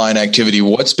online activity,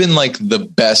 what's been like the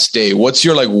best day? What's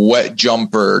your like wet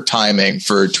jumper timing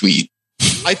for a tweet?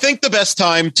 I think the best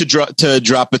time to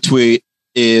drop a tweet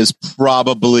is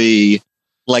probably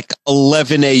like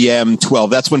 11 a.m., 12.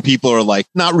 That's when people are like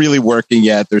not really working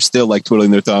yet. They're still like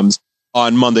twiddling their thumbs.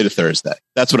 On Monday to Thursday.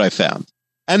 That's what I found.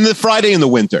 And the Friday in the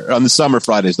winter. On the summer,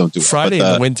 Fridays don't do it. Friday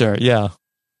in the winter, yeah.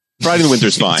 Friday in the winter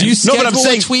is fine. Do you schedule a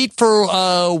tweet for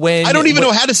when... I don't even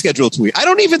know how to schedule a tweet. I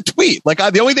don't even tweet. Like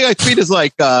the only thing I tweet is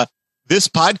like this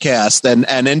podcast and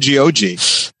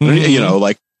NGOG.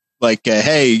 Mm-hmm.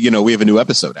 Hey, we have a new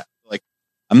episode out. Like,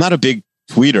 I'm not a big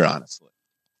tweeter, honestly.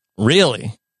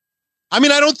 Really? I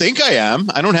mean, I don't think I am.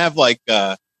 I don't have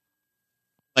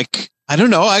I don't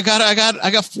know. I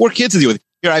got 4 kids to deal with.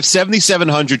 Here, I have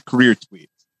 7,700 career tweets,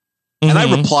 and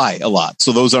I reply a lot.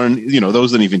 So those aren't,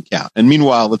 those don't even count. And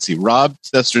meanwhile, let's see, Rob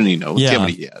Cesternino. Let's see how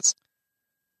many he has.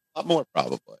 A lot more,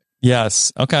 probably.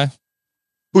 Yes. Okay.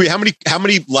 Wait, how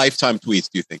many lifetime tweets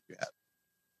do you think you have?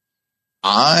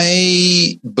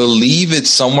 I believe it's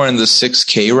somewhere in the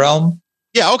 6K realm.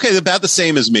 Yeah. Okay. About the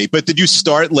same as me. But did you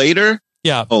start later?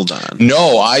 Yeah. Hold on.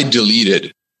 No, I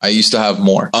deleted. I used to have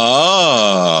more.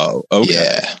 Oh, okay.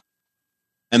 Yeah.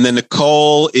 And then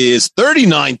Nicole is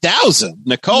 39,000.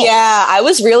 Nicole. Yeah, I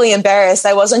was really embarrassed.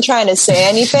 I wasn't trying to say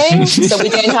anything, so we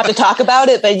didn't have to talk about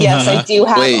it. But yes, I do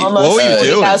have almost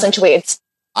 40,000 tweets.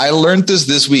 I learned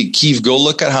this week. Keith, go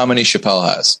look at how many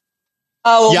Chappelle has.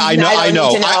 Oh, yeah, I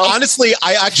know. I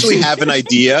actually have an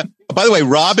idea. By the way,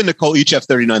 Rob and Nicole each have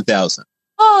 39,000.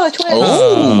 Oh, twins.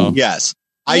 Oh, yes.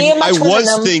 I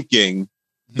was thinking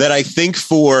that I think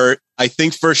for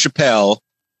Chappelle,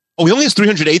 he only has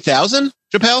 308,000.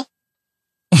 Chappelle.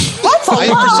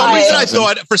 That's a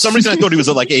lot. For some reason I thought he was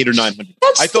at like 800 or 900.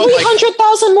 That's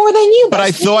 300,000 more than you. But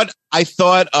I thought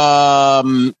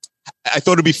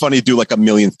it'd be funny to do like a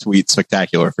millionth tweet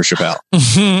spectacular for Chappelle.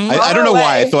 I don't know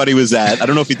why I thought he was that. I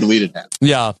don't know if he deleted that.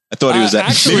 Yeah, I thought he was that.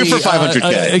 Actually, maybe for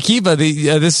 500K. Akiva,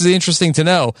 this is interesting to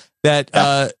know that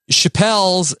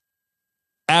Chappelle's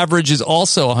average is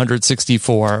also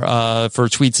 164 for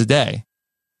tweets a day.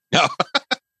 No,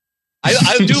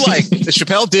 I do like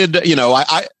Chappelle did.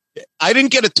 I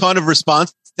didn't get a ton of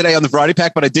response today on the Variety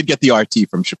Pack, but I did get the RT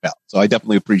from Chappelle, so I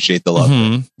definitely appreciate the love.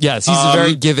 Mm-hmm. Yes, he's a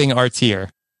very giving RTer.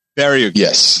 Very good.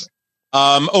 Yes.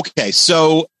 Okay,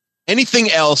 so anything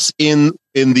else in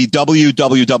the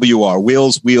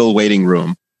WWWR Wheel waiting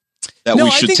room that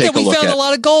we should take a look at? We found a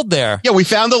lot of gold there. Yeah, we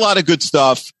found a lot of good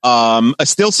stuff.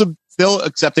 Still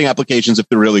accepting applications if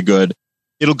they're really good.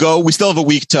 It'll go. We still have a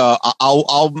week to.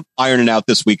 I'll iron it out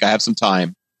this week. I have some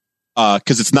time.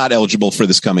 because it's not eligible for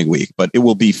this coming week, but it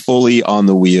will be fully on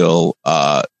the wheel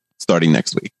starting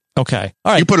next week. Okay.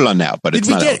 All right. You put it on now, but Did it's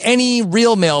we not get eligible. any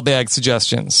real mailbag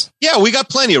suggestions? Yeah, we got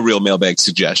plenty of real mailbag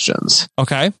suggestions.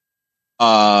 Okay.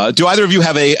 Do either of you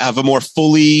have a more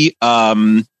fully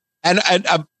and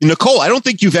Nicole, I don't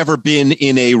think you've ever been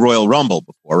in a Royal Rumble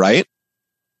before, right?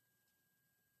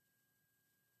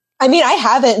 I mean, I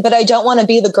haven't, but I don't want to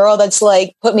be the girl that's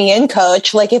like, put me in,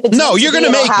 coach. Like, if it's you're going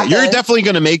to make it. You're definitely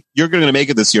going to make. You're going to make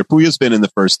it this year. Puya's been in the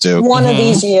first two. One of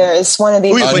these years. No,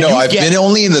 I've been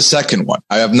only in the second one.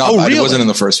 I have not. Really? I wasn't in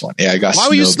the first one. Yeah, I got. Why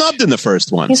were you snubbed in the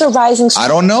first one? He's a rising star. I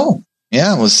don't know.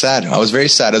 Yeah, it was sad. I was very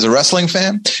sad as a wrestling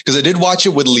fan because I did watch it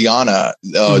with Liana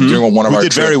during one of our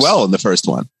did trips. very well in the first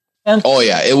one. Oh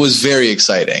yeah, it was very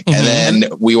exciting. And then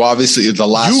we obviously the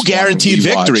last. You guaranteed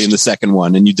victory in the second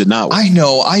one, and you did not win. I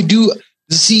know. I do.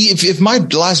 See, if my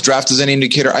last draft is any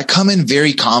indicator, I come in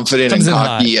very confident and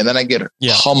cocky, and then I get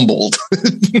humbled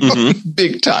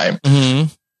big time.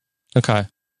 Mm-hmm. Okay.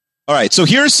 All right. So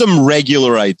here's some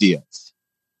regular ideas.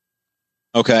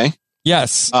 Okay.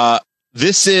 Yes.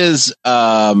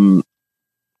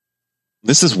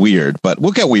 This is weird, but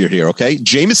we'll get weird here. Okay.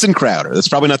 Jamison Crowder. That's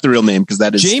probably not the real name because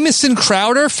that is Jamison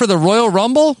Crowder for the Royal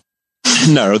Rumble.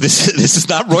 No, this is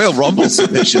not Royal Rumble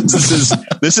submissions.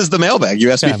 This is the mailbag.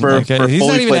 You asked me for He's fully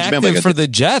not even fledged active mailbag for the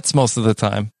Jets most of the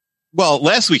time. Well,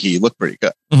 last week he looked pretty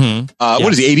good. Mm-hmm.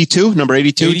 What is he? 82, number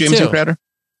 82, 82. Jamison Crowder.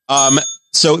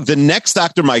 So the next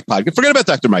Dr. Mike podcast, forget about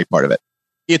Dr. Mike part of it.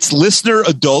 It's listener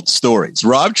adult stories.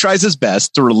 Rob tries his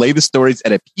best to relay the stories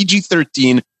at a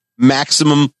PG-13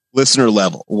 maximum listener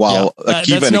level, while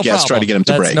Akiva and a guest try to get him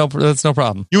to break. That's no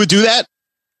problem. You would do that?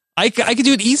 I could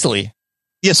do it easily.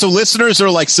 Yeah, so listeners are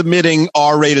like submitting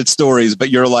R-rated stories, but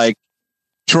you're like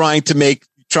trying to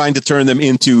turn them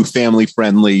into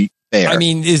family-friendly fare. I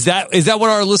mean, is that what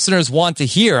our listeners want to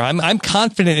hear? I'm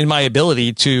confident in my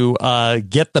ability to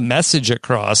get the message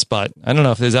across, but I don't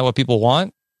know is that what people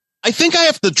want? I think I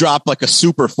have to drop like a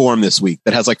super form this week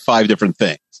that has like 5 different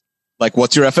things. Like,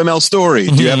 what's your FML story?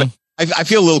 Do you have it? I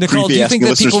feel a little Nicole, creepy do you asking think that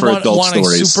listeners people for adult want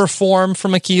stories. A super form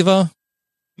from Akiva?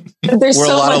 There's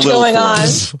so much going on.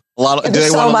 A lot of,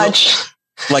 There's so much.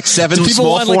 Like 7 do people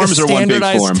small want, like, forms a or one big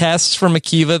standardized form? test from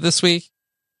Akiva this week?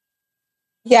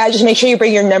 Yeah, just make sure you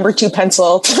bring your number 2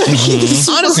 pencil.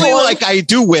 Honestly, like I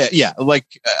do with,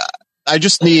 I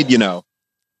just need,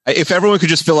 if everyone could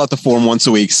just fill out the form once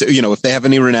a week, so, if they have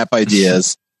any Renap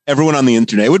ideas, everyone on the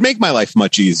internet, it would make my life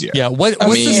much easier. Yeah. What's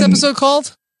this episode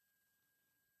called?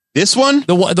 This one?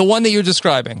 The one that you're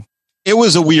describing. It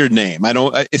was a weird name.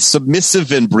 It's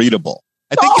submissive and breedable.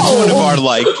 I think it's one of our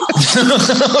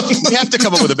we have to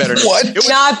come up with a better name. What?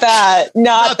 Not that.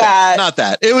 Not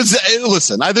that. It was,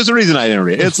 listen, there's a reason I didn't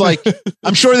read it. It's like,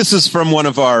 I'm sure this is from one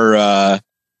of our,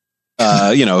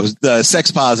 the sex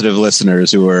positive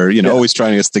listeners who are, always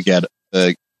trying us to get,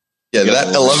 that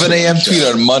 11 a.m. tweet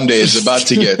on Monday is about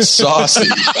to get saucy.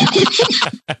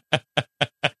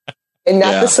 And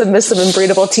not the submissive and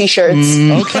breedable t-shirts.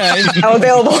 Okay. How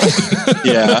available.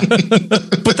 Yeah.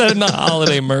 Put that in the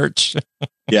holiday merch.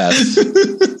 Yes.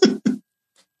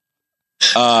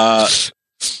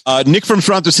 Nick from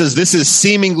Toronto says, this is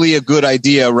seemingly a good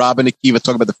idea. Rob and Akiva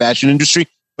talk about the fashion industry,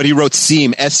 but he wrote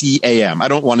SEAM, S-E-A-M. I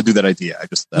don't want to do that idea. I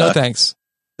just, no, thanks.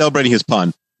 Celebrating his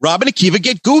pun. Rob and Akiva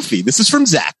get goofy. This is from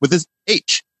Zach with his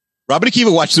H. Rob and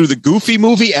Akiva watch through the Goofy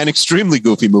movie and Extremely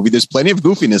Goofy movie. There's plenty of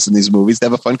goofiness in these movies. They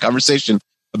have a fun conversation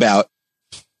about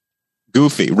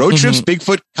Goofy. Road trips,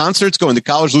 Bigfoot, concerts, going to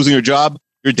college, losing your job,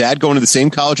 your dad going to the same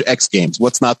college, X Games.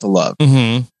 What's not to love?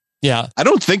 Mm-hmm. Yeah. I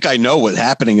don't think I know what's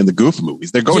happening in the Goof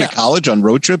movies. They're going to college on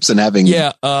road trips and having...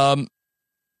 Yeah.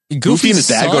 Goofy and his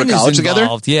dad go to college together?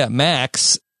 Yeah,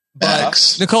 Max.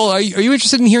 Nicole, are you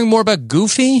interested in hearing more about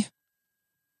Goofy?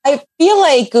 I feel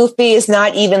like Goofy is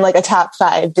not even like a top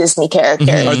 5 Disney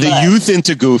character. Are the youth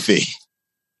into Goofy?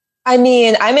 I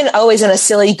mean, I'm always in a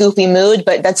silly, goofy mood,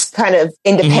 but that's kind of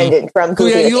independent from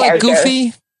Goofy. Yeah, you like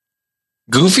Goofy?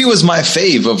 Goofy was my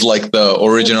fave of like the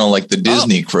original, like the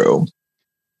Disney crew.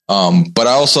 But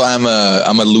I also I'm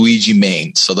a Luigi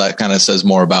main, so that kind of says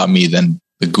more about me than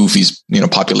the Goofy's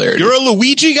popularity. You're a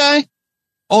Luigi guy?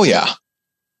 Oh yeah.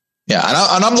 Yeah,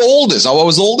 and I'm the oldest. I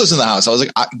was the oldest in the house. I was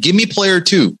like, give me player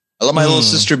 2. I let my little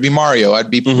sister be Mario. I'd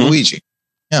be Luigi.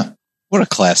 Yeah. What a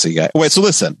classy guy. Wait, so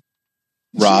listen,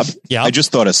 Rob, I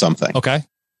just thought of something. Okay.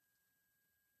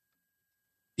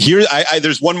 Here,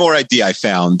 there's one more idea I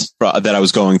found that I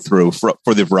was going through for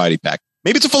the variety pack.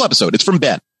 Maybe it's a full episode. It's from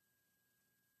Ben.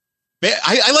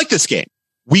 I like this game.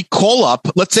 We call up,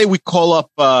 let's say we call up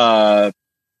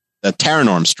Taron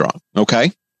Armstrong,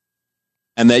 okay?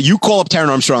 And that you call up Taron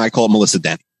Armstrong, I call up Melissa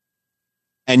Denny.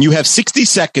 and you have 60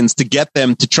 seconds to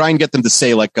try and get them to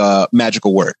say like a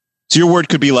magical word. So your word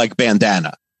could be like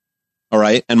bandana. All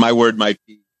right. And my word might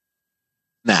be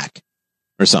snack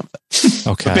or something.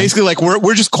 Okay. But basically, like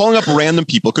we're just calling up random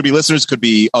people. Could be listeners, could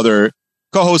be other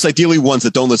co-hosts, ideally ones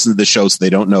that don't listen to the show, so they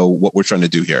don't know what we're trying to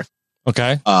do here.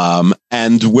 Okay. But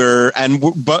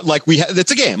like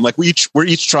it's a game. Like we're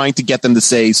each trying to get them to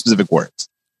say specific words.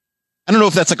 I don't know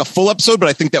if that's like a full episode, but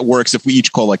I think that works if we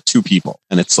each call like 2 people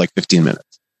and it's like 15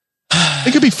 minutes.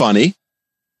 It could be funny.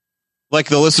 Like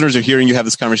the listeners are hearing you have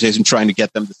this conversation, trying to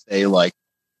get them to say like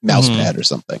mouse pad or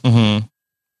something. Mm-hmm.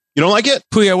 You don't like it?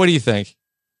 Puya, what do you think?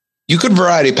 You could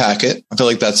variety pack it. I feel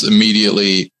like that's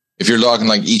immediately, if you're talking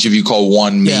like each of you call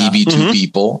one, maybe 2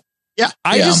 people. Yeah.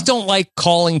 I just don't like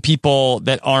calling people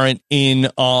that aren't in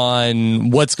on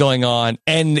what's going on.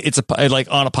 And it's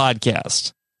like on a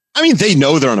podcast. I mean, they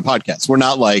know they're on a podcast. We're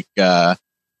not like,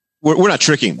 we're not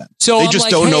tricking them. So they I'm just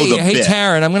like, don't know the hey, bit.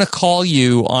 Taryn, I'm going to call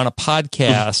you on a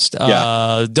podcast.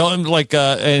 Don't like,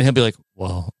 and he'll be like,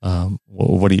 well,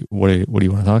 what do you want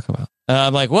to talk about?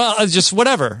 I'm like, well, just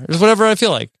whatever I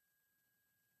feel like.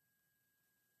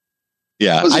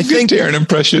 Yeah, I think Taryn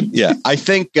impression. Yeah, I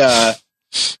think it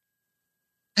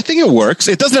works.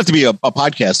 It doesn't have to be a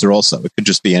podcaster. Also, it could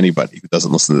just be anybody who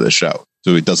doesn't listen to the show,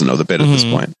 so he doesn't know the bit at this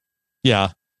point. Yeah,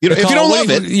 Nicole, if you don't love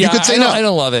it, you could say no. I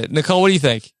don't love it. Nicole, what do you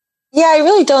think? Yeah, I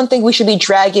really don't think we should be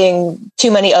dragging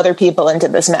too many other people into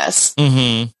this mess.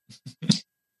 Mm-hmm.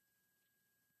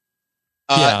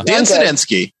 Dan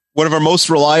Sedensky, one of our most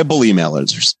reliable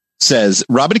emailers, says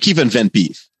Rob and Akiva invent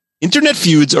beef. Internet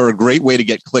feuds are a great way to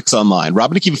get clicks online.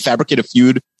 Rob and Akiva fabricate a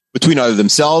feud between either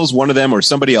themselves, one of them, or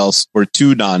somebody else, or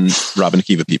 2 non-Rob and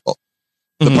Akiva people.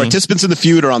 The participants in the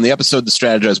feud are on the episode to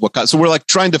strategize so we're like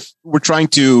trying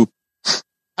to,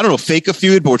 I don't know, fake a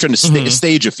feud, but we're trying to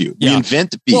stage a feud. We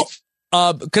invent beef.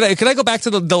 Well, could I go back to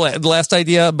the last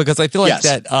idea? Because I feel like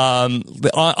that on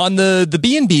the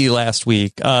B&B last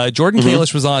week, Jordan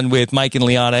Kalish was on with Mike and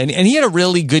Liana, and he had a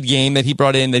really good game that he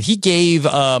brought in, that he gave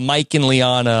Mike and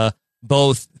Liana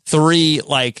both 3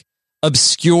 like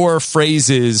obscure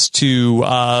phrases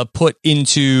to put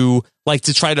into, like,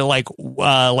 to try to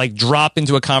like drop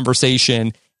into a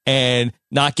conversation and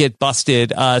not get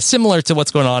busted, similar to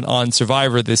what's going on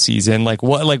Survivor this season. Like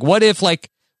what if like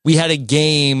we had a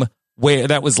game where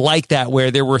that was like that, where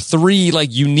there were 3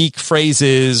 like unique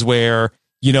phrases where,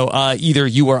 you know, either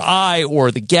you or I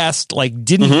or the guest like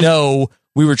didn't know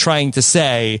we were trying to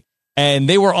say, and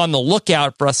they were on the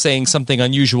lookout for us saying something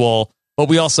unusual, but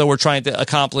we also were trying to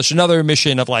accomplish another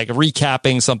mission of like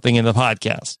recapping something in the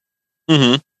podcast.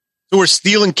 Mm-hmm. So we're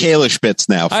stealing Kalish bits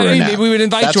now. Maybe we would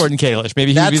invite Jordan Kalish.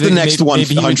 Maybe that's the next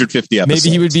 150 episodes.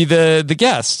 Maybe he would be the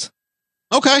guest.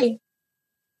 Okay.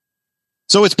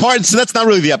 So it's so that's not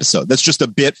really the episode. That's just a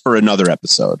bit for another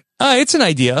episode. It's an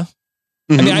idea.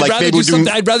 I mean, I'd rather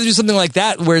do something like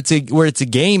that where it's a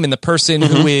game and the person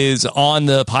who is on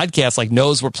the podcast like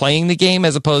knows we're playing the game,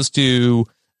 as opposed to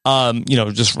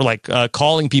just like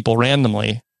calling people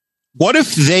randomly. What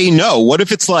if they know? What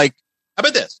if it's like, how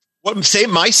about this?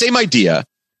 My same idea,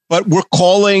 but we're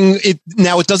calling it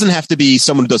now. It doesn't have to be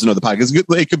someone who doesn't know the podcast.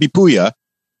 It could be Puya.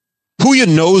 Puya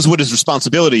knows what his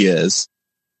responsibility is,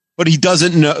 but he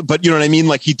doesn't know. But you know what I mean?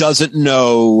 Like, he doesn't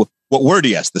know what word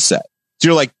he has to say. So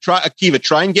you're like, Akiva,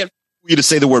 try and get you to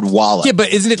say the word wallet. Yeah, but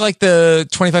isn't it like the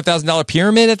 $25,000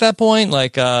 pyramid at that point?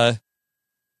 Like,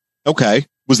 okay,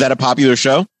 was that a popular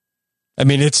show? I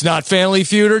mean, it's not Family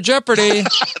Feud or Jeopardy.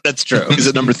 That's true. Is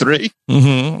it number 3?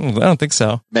 I don't think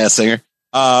so. Masked Singer.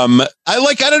 I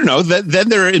don't know. Then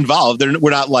they're involved. They're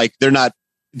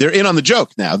in on the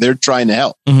joke now. They're trying to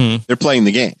help. They're playing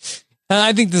the game.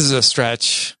 I think this is a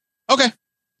stretch. Okay.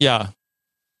 Yeah.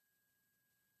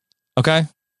 Okay.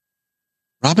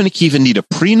 Rob and Akiva need a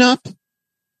prenup?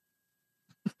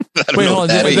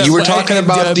 Wait, you were talking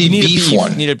about the beef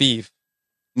one. Need a beef.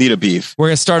 We're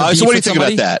going to start a beef. So what do you think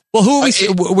about that? Well, who are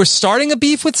we? We're starting a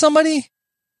beef with somebody?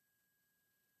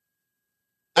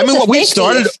 I mean, we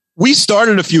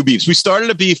started a few beefs. We started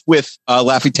a beef with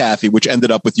Laffy Taffy, which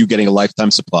ended up with you getting a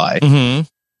lifetime supply.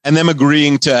 And them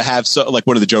agreeing to have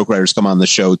one of the joke writers come on the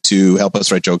show to help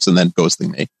us write jokes and then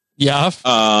ghosting me. Yeah.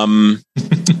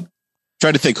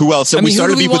 Trying to think who else. So we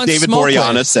started a beef with David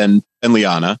Boreanaz and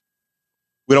Liana.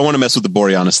 We don't want to mess with the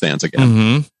Boreanaz stands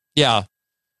again. Yeah.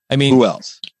 I mean, who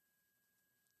else?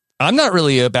 I'm not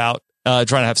really about trying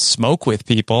to have smoke with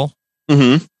people.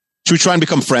 Should we try and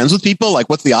become friends with people? Like,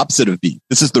 what's the opposite of beef?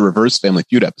 This is the reverse Family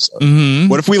Feud episode.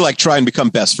 What if we like try and become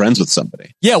best friends with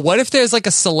somebody? Yeah. What if there's like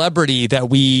a celebrity that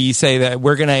we say that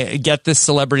we're going to get this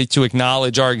celebrity to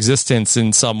acknowledge our existence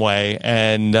in some way,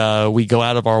 and we go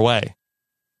out of our way?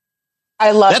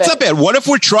 I love That's it. not bad. What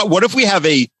if we have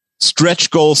a stretch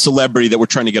goal celebrity that we're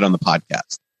trying to get on the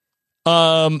podcast?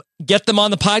 Get them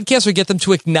on the podcast or get them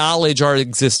to acknowledge our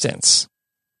existence.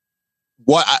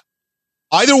 What?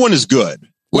 Either one is good.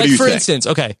 What do you for think? instance,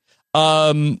 okay.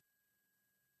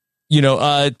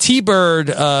 T-Bird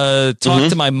talked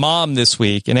to my mom this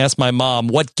week and asked my mom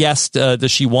what guest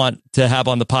does she want to have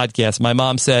on the podcast. My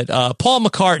mom said Paul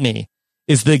McCartney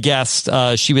is the guest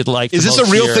she would like. Is this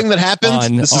a real thing that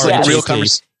happened? This is like a real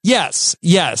conversation. Yes.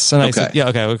 And I said,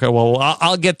 okay. Well,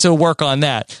 I'll get to work on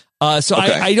that.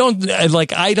 I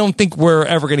don't think we're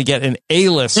ever going to get an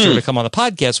A-lister to come on the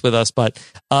podcast with us, but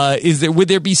would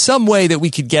there be some way that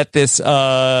we could get this, pick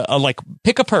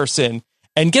a person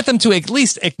and get them to at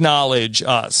least acknowledge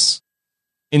us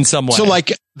in some way? So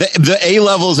like the A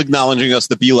level is acknowledging us,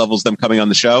 the B level is them coming on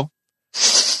the show?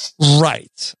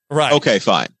 Right. Okay,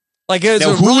 fine. Like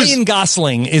Ryan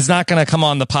Gosling is not going to come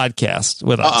on the podcast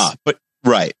with us. But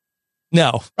right.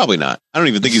 No, probably not. I don't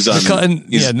even think he's on.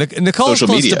 Nicole's social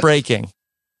close media. to breaking.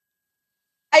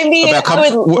 I mean,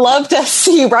 I would love to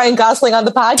see Ryan Gosling on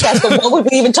the podcast, but what would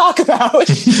we even talk about?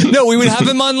 No, we would have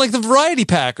him on like the Variety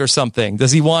Pack or something.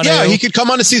 Does he want to? Yeah, he could come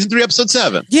on to season 3, episode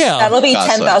 7. Yeah, that'll be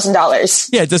 $10,000.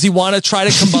 Yeah, does he want to try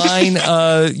to combine?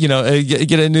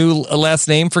 Get a new last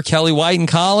name for Kelly White and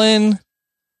Colin?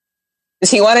 Does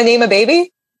he want to name a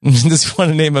baby? Does he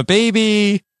want to name a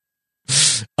baby?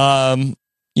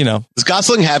 Does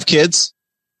Gosling have kids?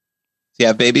 Does he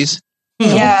have babies?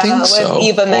 Yeah, with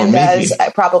Eva Mendes,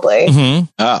 probably. Mm-hmm.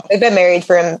 Oh. They've been married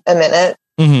for a minute.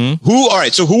 Mm-hmm. All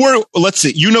right, so let's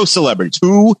see, celebrities.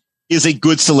 Who is a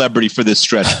good celebrity for this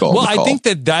stretch goal? Well, Nicole? I think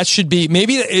that should be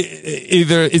maybe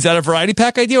either, is that a Variety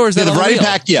Pack idea or is that the Variety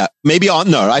Pack? Yeah, maybe I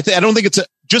don't think it's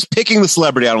just picking the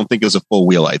celebrity. I don't think is a full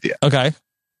wheel idea. Okay.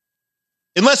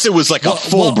 Unless it was like a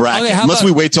full bracket. Okay, unless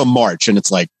we wait till March and it's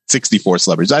like 64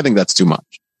 celebrities. I think that's too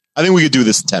much. I think we could do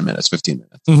this in 10 minutes, 15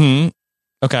 minutes. Mm-hmm.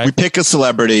 Okay. We pick a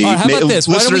celebrity. How about this?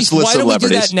 Why don't we do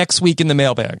that next week in the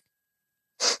mailbag?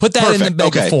 Put that in the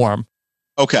mega form.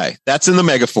 Okay. That's in the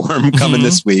mega form coming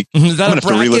this week. Is that I'm going to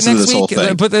have to re-listen to this whole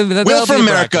thing. Will from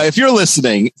America, if you're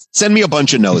listening, send me a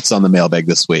bunch of notes on the mailbag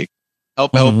this week.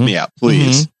 Help me out,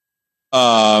 please.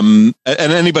 And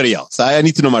anybody else. I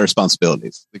need to know my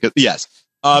responsibilities. Yes.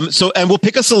 And we'll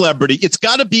pick a celebrity. It's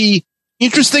got to be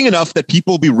interesting enough that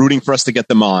people will be rooting for us to get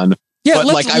them on. Yeah, but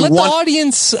let the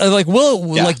audience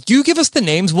you give us the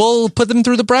names, we'll put them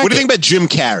through the bracket. What do you think about Jim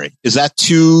Carrey? Is that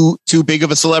too big of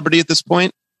a celebrity at this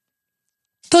point?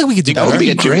 I feel like we could do that. Would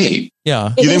be great.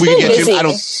 Yeah. You think we could get Jim?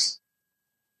 Is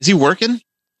he working?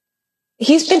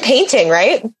 He's been painting,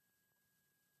 right?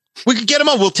 We could get him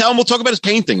on. We'll tell him we'll talk about his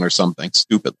painting or something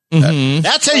stupid. Mm-hmm.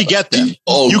 That's how you get them.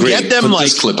 You get them Put like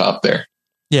this clip out there.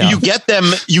 Yeah. You get them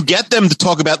to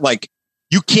talk about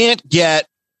you can't get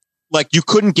you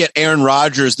couldn't get Aaron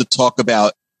Rodgers to talk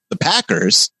about the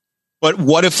Packers, but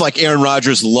what if Aaron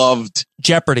Rodgers loved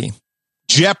Jeopardy?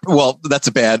 Well, that's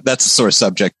a sore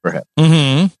subject for him.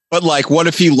 Mm-hmm. But what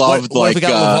if he loved what if we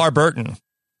got LeVar Burton?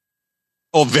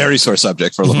 Oh, very sore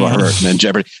subject for LeVar Burton and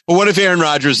Jeopardy. But what if Aaron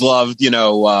Rodgers loved,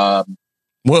 what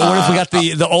if we got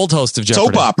the old host of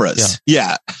Jeopardy? Soap operas.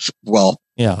 Yeah. Well,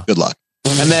 yeah. Good luck.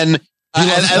 And then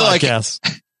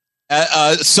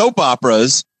soap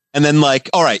operas. And then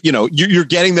all right, you're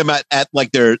getting them at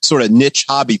their sort of niche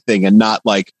hobby thing and not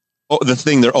the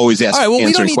thing they're always asking. All right, well,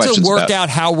 we don't need to work about. out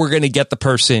how we're going to get the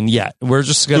person yet. We're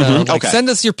just going to send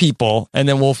us your people and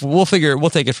then we'll take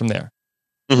it from there.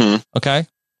 Mm-hmm. Okay.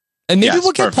 And maybe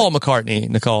we'll get Paul McCartney,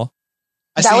 Nicole.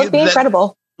 That would be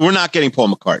incredible. We're not getting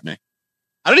Paul McCartney.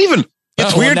 I don't even,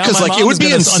 it's weird because it would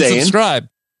be insane. Unsubscribe.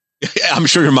 I'm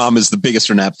sure your mom is the biggest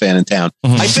Renap fan in town.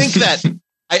 Mm-hmm. I think that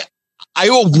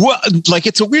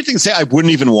it's a weird thing to say. I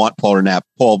wouldn't even want Paul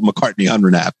McCartney on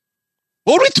Renap.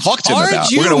 What would we talk to him about?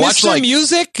 We're going to watch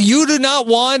music. You do not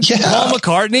want Paul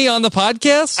McCartney on the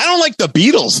podcast? I don't like the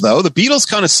Beatles though. The Beatles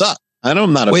kind of suck.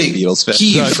 I'm not a big Beatles fan.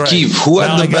 Keith, who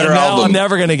had the better album? I'm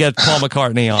never going to get Paul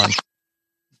McCartney on.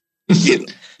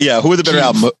 Yeah, who had the better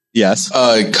album? Yes.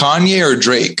 Kanye or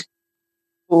Drake?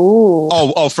 Ooh.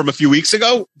 Oh, from a few weeks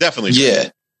ago? Definitely Drake. Yeah.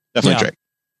 Definitely Drake.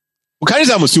 Well, Kanye's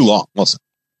album was too long also.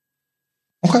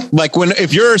 Okay.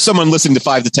 If you're someone listening to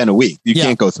 5 to 10 a week, you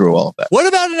can't go through all of that. What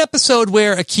about an episode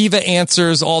where Akiva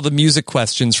answers all the music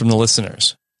questions from the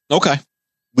listeners? Okay.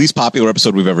 Least popular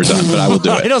episode we've ever done, but I will do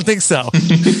it. I don't think so.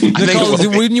 Nicole,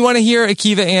 wouldn't you want to hear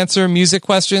Akiva answer music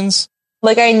questions?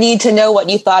 I need to know what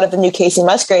you thought of the new Casey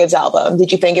Musgraves album.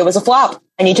 Did you think it was a flop?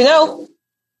 I need to know.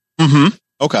 Mm-hmm.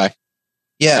 Okay.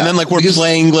 Yeah. And then we're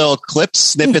playing little clips,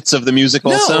 snippets of the music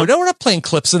also? No, we're not playing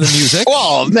clips of the music.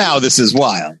 Well, now this is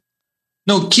wild.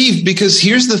 No, Keith, because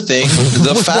here's the thing.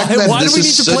 The fact that why do this we need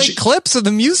is to play clips of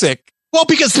the music? Well,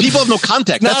 because people have no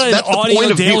context. Not That's an the audio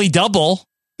point of daily double.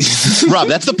 Rob,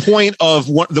 that's the point of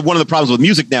one of the problems with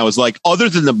music now is like, other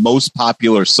than the most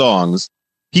popular songs,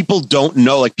 people don't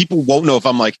know. Like, people won't know if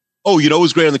I'm like, oh, you know, it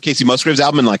was great on the Casey Musgraves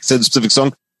album and like said a specific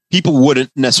song. People wouldn't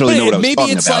necessarily know what I was talking about.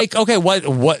 Maybe it's like, okay,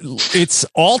 what? It's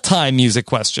all time music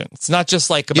question. It's not just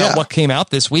like about what came out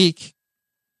this week.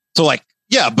 So like,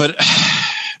 yeah, but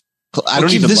I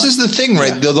don't even. This is the thing,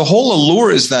 right? Yeah. The whole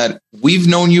allure is that we've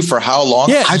known you for how long?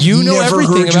 Yeah, I've you know never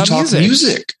everything heard you about talk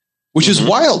music, which is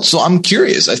wild. So I'm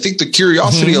curious. I think the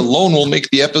curiosity alone will make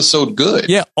the episode good.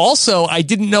 Yeah. Also, I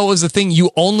didn't know it was a thing.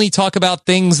 You only talk about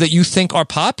things that you think are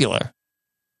popular.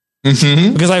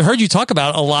 Because I've heard you talk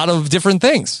about a lot of different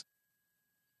things.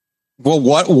 Well,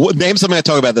 what name something I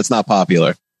talk about that's not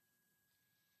popular?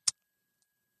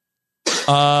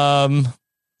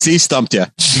 See, stumped you.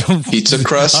 Pizza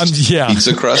crust.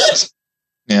 Pizza crust.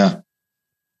 Yeah.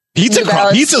 Pizza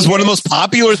is one of the most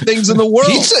popular things in the world.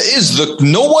 Pizza is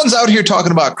no one's out here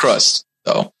talking about crust,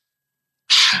 though.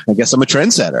 I guess I'm a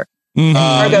trendsetter.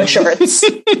 Cargo shorts.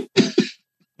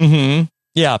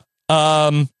 Yeah.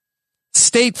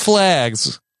 State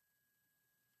flags.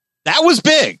 That was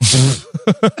big.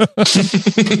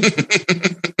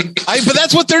 But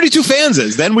that's what 32 fans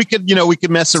is. Then we could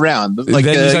mess around. Like,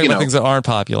 then you things that aren't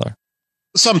popular.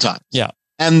 Sometimes. Yeah.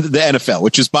 And the NFL,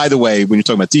 which is, by the way, when you're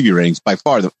talking about TV ratings, by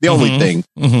far the only thing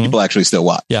people actually still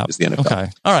watch is the NFL. Okay.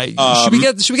 All right.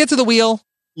 Should we get to the wheel?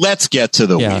 Let's get to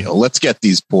the wheel. Let's get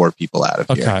these poor people out of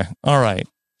here. Okay. All right.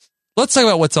 Let's talk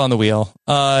about what's on the wheel.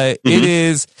 It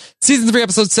is season 3,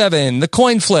 episode 7, the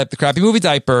coin flip, the crappy movie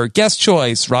diaper, guest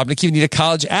choice, Rob and Akiva need a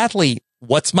college athlete.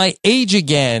 What's my age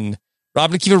again?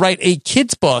 Rob and Akiva write a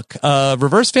kid's book.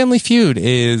 Reverse Family Feud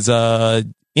is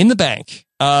in the bank.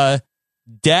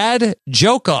 Dad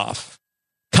joke off.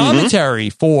 Commentary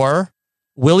for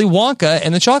Willy Wonka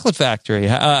and the Chocolate Factory.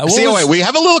 Wait, we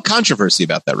have a little controversy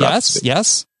about that, Rob.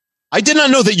 Yes. I did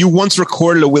not know that you once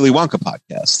recorded a Willy Wonka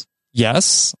podcast.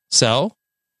 Yes. So,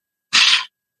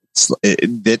 does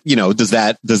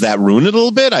that ruin it a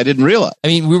little bit? I didn't realize. I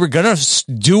mean, we were going to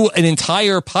do an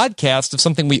entire podcast of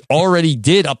something we already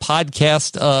did a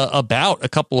podcast about a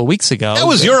couple of weeks ago. That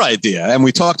was your idea, and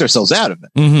we talked ourselves out of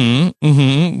it.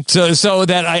 So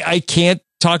that I can't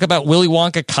talk about Willy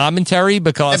Wonka commentary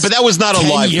because, but that was not a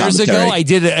live years commentary. ago. I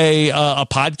did a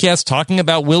podcast talking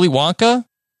about Willy Wonka.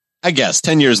 I guess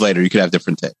 10 years later, you could have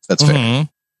different takes. That's fair.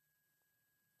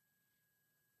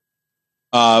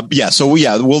 We'll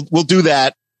do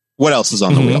that. What else is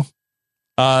on the wheel?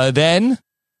 Then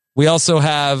we also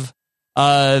have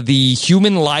the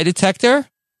human lie detector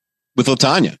with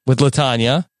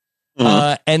Latanya.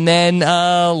 And then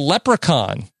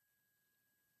Leprechaun.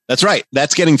 That's right.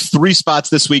 That's getting 3 spots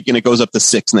this week, and it goes up to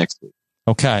 6 next week.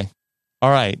 Okay.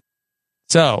 All right.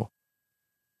 So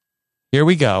here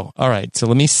we go. All right. So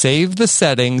let me save the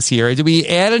settings here. Did we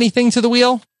add anything to the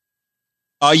wheel?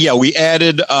 We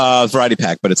added a variety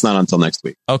pack, but it's not until next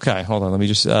week. Okay, hold on. Let me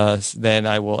just, then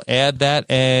I will add that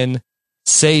and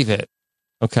save it.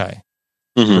 Okay.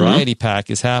 Variety pack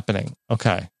is happening.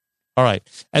 Okay. All right.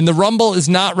 And the Rumble is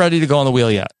not ready to go on the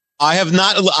wheel yet. I have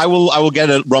not. I will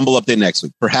get a Rumble update next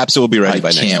week. Perhaps it will be ready by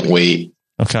next week. I can't wait.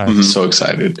 Okay. I'm so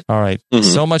excited. All right.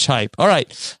 So much hype. All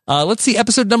right. Let's see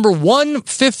episode number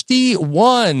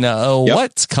 151.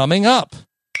 What's coming up?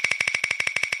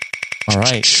 All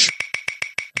right.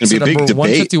 It's going to be a big debate.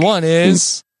 151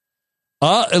 is,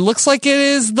 it looks like it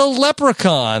is the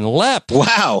Leprechaun. Lep.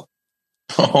 Wow.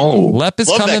 Oh. Lep is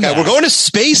coming back. We're going to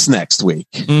space next week.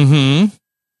 Okay.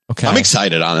 I'm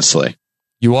excited, honestly.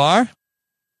 You are?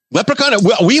 Leprechaun,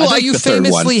 we like you the third one.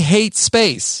 You famously hate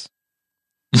space.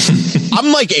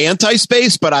 I'm like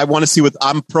anti-space, but I want to see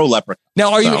I'm pro-Leprechaun.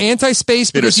 Now, are you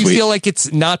anti-space because you feel like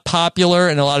it's not popular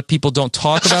and a lot of people don't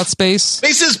talk about space?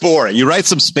 Space is boring. You write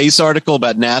some space article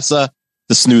about NASA,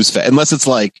 the snooze fest. Unless it's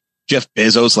like Jeff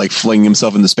Bezos like flinging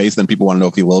himself into space, then people want to know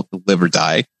if he will live or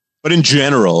die. But in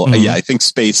general, I think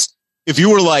space, if you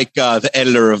were like the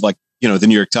editor of like, the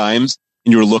New York Times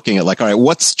and you were looking at like, all right,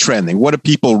 what's trending? What are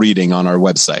people reading on our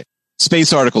website?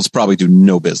 Space articles probably do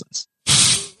no business.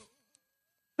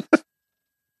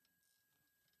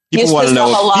 People want to know.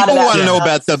 People want to know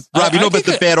about the Rob. You know about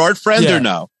the bad art friend or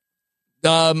no?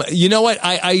 You know what?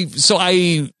 I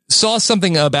saw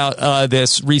something about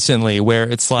this recently where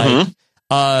it's like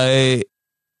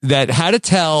that how to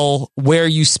tell where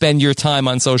you spend your time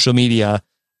on social media.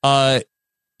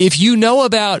 If you know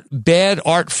about bad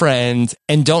art friend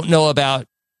and don't know about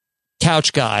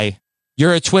Couch Guy,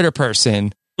 you're a Twitter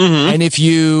person. And if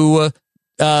you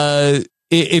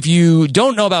if you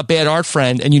don't know about Bad Art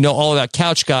Friend and you know all about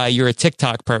Couch Guy, you're a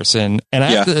TikTok person. And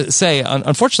I have to say,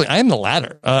 unfortunately, I am the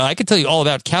latter. I could tell you all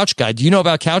about Couch Guy. Do you know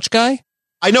about Couch Guy?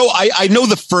 I know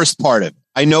the first part of it.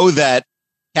 I know that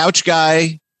Couch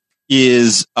Guy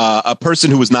is a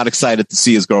person who was not excited to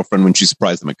see his girlfriend when she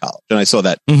surprised him in college. And I saw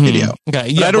that video.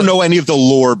 Okay, but I don't know any of the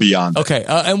lore beyond it. Okay,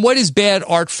 and what is Bad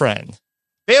Art Friend?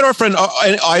 Bad Art Friend,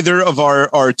 either of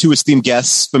our two esteemed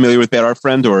guests familiar with Bad Art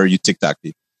Friend, or are you TikTok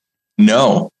people?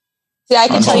 No. See, I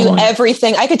can tell you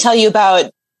everything. I could tell you about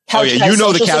Couch Guy's you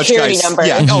know the Social Couch Security Guy number.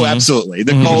 Yeah, oh, absolutely.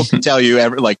 Nicole can tell you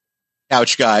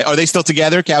Couch Guy. Are they still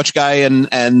together, Couch Guy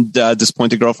and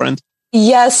Disappointed Girlfriend?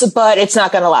 Yes, but it's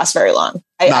not going to last very long.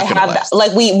 I have that.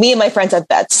 Like me and my friends have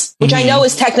bets, which I know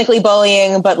is technically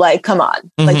bullying, but like, come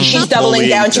on, like she's doubling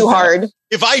down too hard.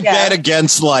 If I bet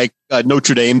against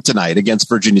Notre Dame tonight against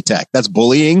Virginia Tech, that's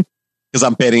bullying because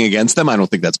I'm betting against them. I don't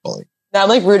think that's bullying. No, I'm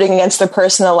like rooting against their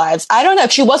personal lives. I don't know.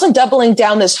 If she wasn't doubling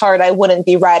down this hard, I wouldn't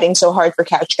be riding so hard for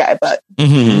Couch Guy. But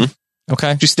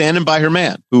okay, she's standing by her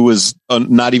man, who was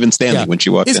not even standing when she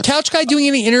walked in. Is Couch Guy doing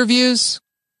any interviews?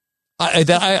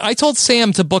 I told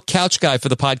Sam to book Couch Guy for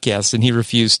the podcast, and he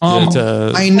refused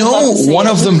to. I know one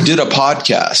of them did a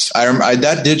podcast.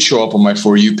 That did show up on my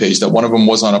For You page. That one of them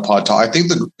was on a pod talk. I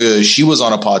think she was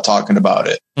on a pod talking about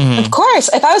it. Of course,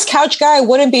 if I was Couch Guy, I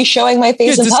wouldn't be showing my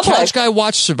face in public. Does Couch Guy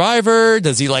watch Survivor?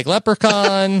 Does he like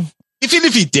Leprechaun? Even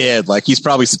if he did, he's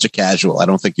probably such a casual. I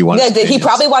don't think he wants. Yeah, he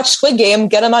probably watched Squid Game.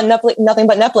 Get him on Netflix, Nothing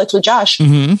But Netflix with Josh.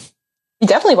 Mm-hmm. You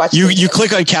definitely watch. You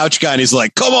click on Couch Guy and he's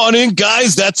like, "Come on in,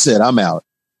 guys. That's it. I'm out."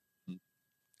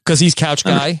 Because he's Couch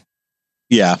Guy.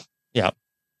 Yeah.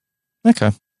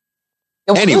 Okay.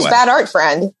 Anyway, who's Bad Art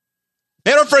Friend?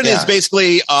 Bad Art Friend is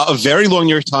basically a very long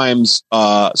New York Times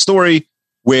story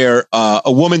where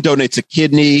a woman donates a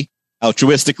kidney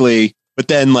altruistically, but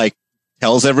then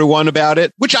tells everyone about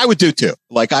it, which I would do too.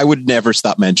 I would never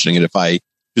stop mentioning it if I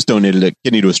just donated a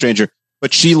kidney to a stranger.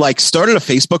 But she started a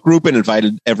Facebook group and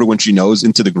invited everyone she knows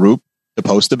into the group to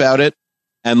post about it,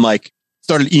 and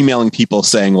started emailing people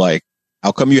saying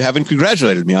how come you haven't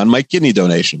congratulated me on my kidney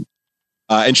donation?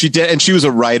 And she did, and she was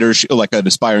a writer, an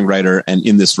aspiring writer, and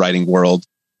in this writing world.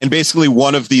 And basically,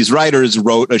 one of these writers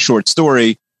wrote a short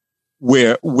story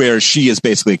where she is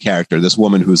basically a character, this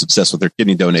woman who's obsessed with her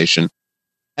kidney donation.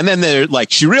 And then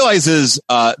she realizes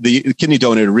the kidney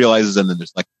donor realizes, and then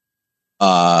there's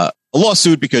a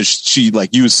lawsuit because she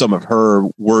used some of her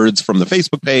words from the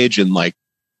Facebook page and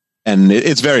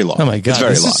it's very long. Oh my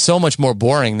God. This is so much more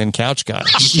boring than Couch Guy.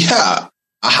 Yeah.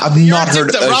 I have not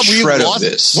heard a shred of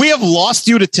this. We have lost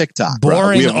you to TikTok.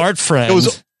 Boring Art Friend.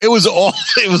 It was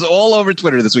all over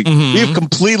Twitter this week. We have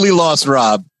completely lost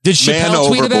Rob. Did Chappelle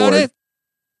tweet about it?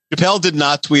 Chappelle did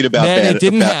not tweet about that. It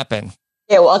didn't happen.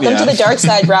 Yeah, welcome to the dark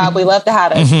side, Rob. We love to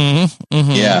have it.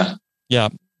 Yeah.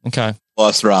 Okay.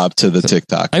 Lost Rob to the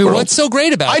TikTok. world. What's so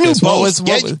great about this? I knew both.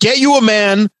 Get you a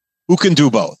man who can do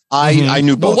both. I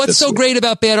knew both. But what's so great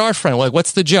about Bad Art Friend?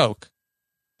 What's the joke?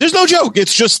 There's no joke.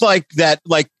 It's just that.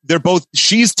 They're both.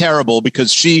 She's terrible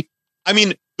because the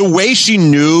way she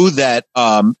knew that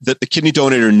that the kidney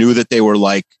donor knew that they were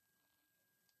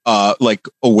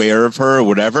aware of her or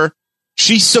whatever.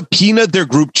 She subpoenaed their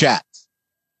group chats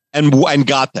and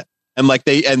got them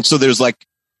and so there's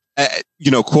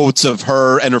quotes of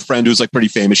her and her friend who's pretty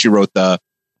famous. She wrote the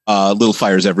Little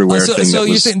Fires Everywhere thing. So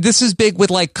you're saying this is big with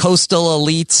coastal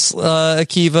elites,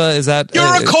 Akiva? Is that you're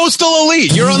a coastal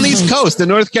elite? You're on the East Coast in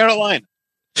North Carolina.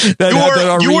 You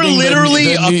are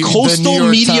literally a coastal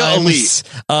media elite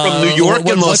from New York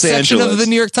and Los Angeles. What section of the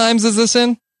New York Times is this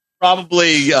in?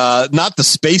 Probably not the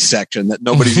space section that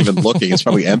nobody's even looking. It's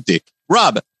probably empty.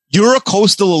 Rob, you're a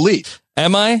coastal elite.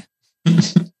 Am I?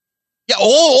 Yeah,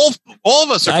 all of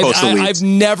us are coastal elites. I've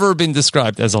never been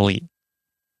described as elite.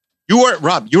 You are,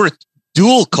 Rob, you're a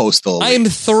dual coastal elite. I am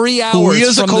 3 hours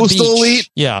Puya's from a coastal the beach. Elite?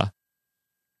 Yeah.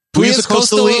 Puya's a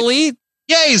coastal elite?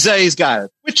 Yeah, he's got a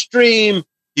Twitch stream.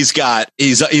 He's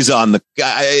on the,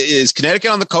 is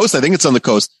Connecticut on the coast? I think it's on the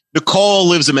coast. Nicole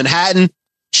lives in Manhattan.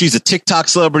 She's a TikTok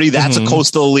celebrity. That's a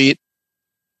coastal elite.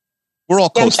 We're all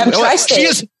coastal.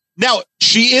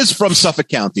 She is from Suffolk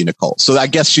County, Nicole. So I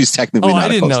guess she's technically not I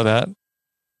didn't know that.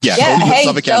 Yeah. Hey,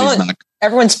 Suffolk County not.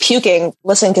 Everyone's puking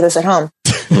listening to this at home.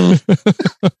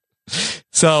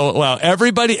 So, wow.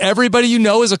 Everybody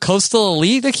is a coastal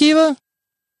elite, Akiva?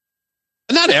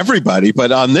 Not everybody,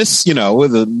 but on this,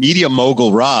 with the media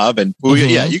mogul Rob and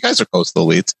Puya, you guys are coastal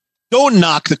elites. Don't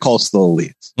knock the coastal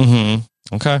elites. Mm-hmm.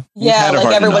 Okay. Yeah,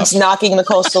 everyone's knocking the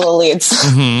coastal elites.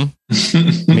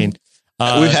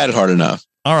 Mm-hmm. We've had it hard enough.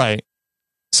 All right.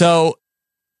 So,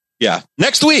 yeah.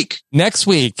 Next week.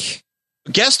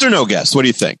 Guest or no guest? What do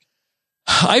you think?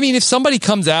 I mean, if somebody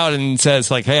comes out and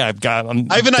says like, "Hey, I have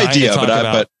an idea,"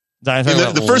 but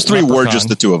the first three were just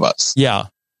the two of us. Yeah.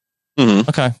 Mm-hmm.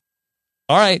 Okay.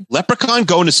 All right. Leprechaun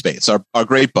going to space. Our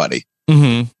great buddy.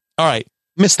 Mm-hmm. All right.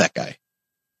 Miss that guy.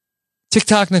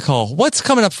 TikTok Nicole, what's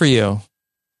coming up for you?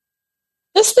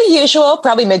 Just the usual,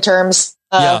 probably midterms.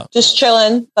 Just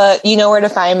chilling, but you know where to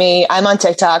find me. I'm on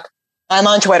TikTok. I'm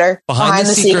on Twitter. Behind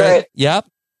the secret. Yep.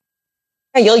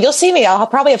 Hey, you'll see me. I'll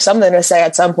probably have something to say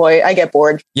at some point. I get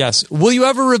bored. Yes. Will you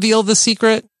ever reveal the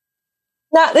secret?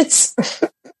 No, it's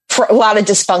for a lot of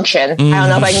dysfunction. I don't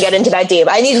know if I can get into that deep.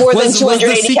 I need more than 280 was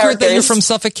the secret characters. That you're from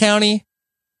Suffolk County?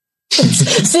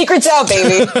 Secret's out,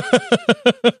 baby.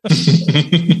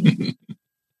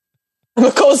 I'm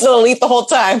a coastal elite the whole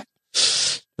time.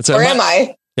 Or am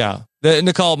I? Yeah.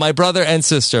 Nicole, my brother and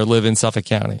sister live in Suffolk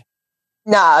County.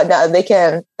 No, they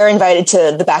can. They're invited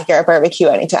to the backyard barbecue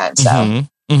anytime. So,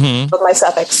 with my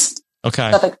Suffolks.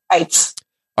 Okay. Suffolk Heights.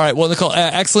 All right. Well, Nicole,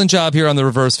 excellent job here on the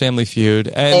Reverse Family Feud.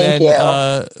 And Thank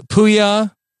you.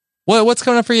 Puya, what's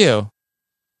coming up for you?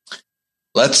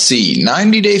 Let's see.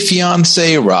 90 Day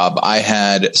Fiance, Rob. I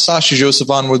had Sasha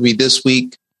Joseph on with me this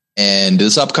week. And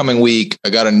this upcoming week, I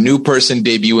got a new person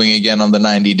debuting again on the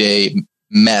 90 Day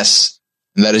mess.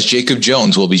 And that is Jacob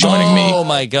Jones will be joining me. Oh,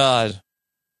 my God.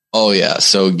 Oh, yeah.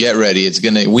 So get ready.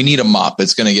 We need a mop.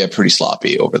 It's going to get pretty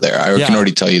sloppy over there. I can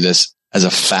already tell you this as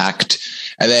a fact.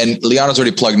 And then Liana's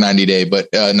already plugged 90 Day, but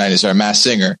Masked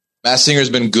Singer. Masked Singer has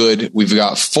been good. We've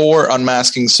got 4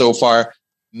 unmasking so far.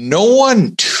 No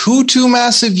one too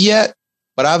massive yet,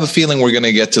 but I have a feeling we're going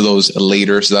to get to those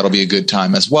later. So that'll be a good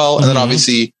time as well. And then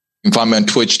obviously you can find me on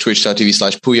Twitch,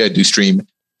 twitch.tv/Puya. I do stream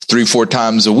 3-4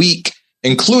 times a week,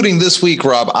 including this week,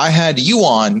 Rob. I had you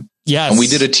on. Yes. And we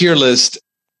did a tier list.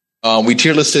 We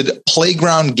tier listed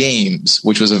Playground Games,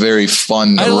 which was a very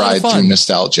fun ride through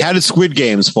nostalgia. How did Squid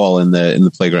Games fall in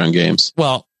the Playground Games?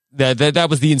 Well, that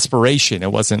was the inspiration.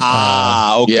 It wasn't.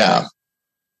 Okay. Yeah.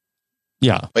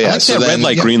 Yeah. But I like that red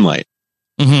light, green light.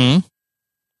 Mm-hmm.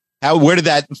 Where did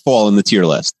that fall in the tier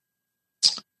list?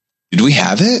 Did we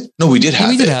have it? No, we did have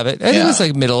it. We did have it. I think it was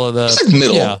like middle of the. It's like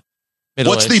middle. Yeah.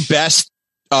 What's the best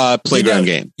playground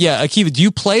game? Yeah, Akiva, do you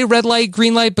play red light,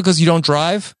 green light because you don't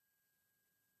drive?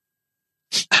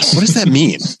 What does that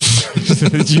mean?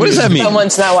 What does that mean?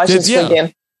 Someone's not watching Squid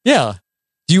Game. Yeah.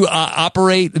 Do you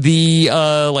operate the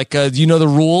do you know the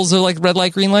rules of like red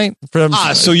light, green light?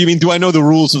 So you mean, do I know the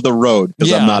rules of the road?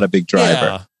 Because I'm not a big driver.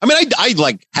 Yeah. I mean, I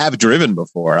like have driven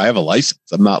before. I have a license.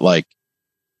 I'm not like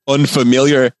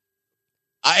unfamiliar.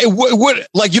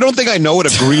 You don't think I know what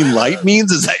a green light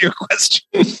means? Is that your question?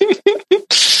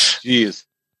 Jeez.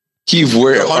 Keith,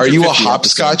 are you a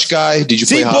hopscotch guy? Did you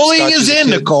play hopscotch? Bullying is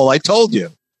in, Nicole. I told you.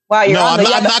 Wow, you're I'm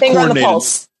not coordinated.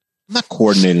 I'm not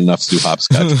coordinated enough to do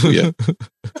hopscotch for you.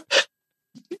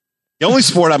 The only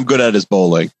sport I'm good at is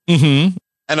bowling. Mm-hmm.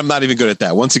 And I'm not even good at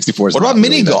that. 164 is What about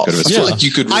mini golf? I feel like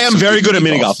you could. I am very good at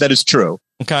mini golf. That is true.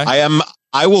 Okay.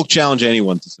 I will challenge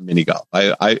anyone to some mini golf.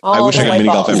 I wish I could mini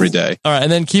golf every day. All right,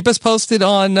 and then keep us posted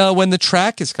on when the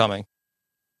track is coming.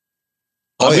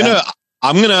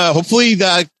 I'm gonna. Hopefully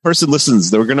that person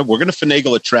listens. We're gonna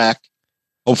finagle a track.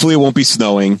 Hopefully it won't be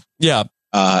snowing. Yeah.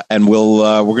 And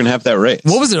we're gonna have that race.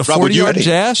 What was it? A 40-yard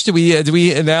dash? Did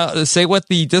we now say what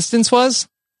the distance was?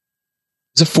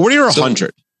 Is it 40 or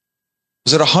 100?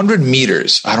 Was it 100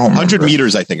 meters? I don't remember. 100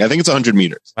 meters, I think. I think it's 100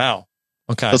 meters. Wow.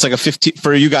 Okay. So it's like a 15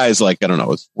 for you guys, like, I don't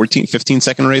know, 15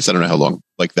 second race. I don't know how long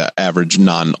like the average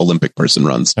non-Olympic person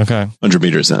runs. Okay. 100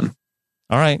 meters then.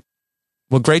 All right.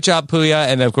 Well, great job, Puya.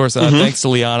 And of course, thanks to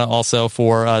Liana also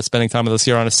for spending time with us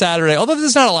here on a Saturday. Although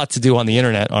there's not a lot to do on the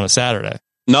internet on a Saturday.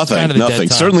 Nothing.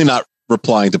 Certainly not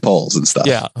replying to polls and stuff.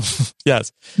 Yeah.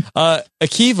 Yes.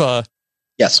 Akiva.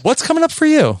 Yes. What's coming up for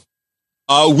you?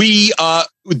 We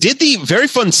did the very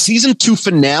fun season 2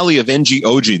 finale of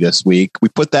NGOG this week. We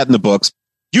put that in the books.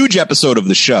 Huge episode of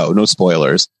the show. No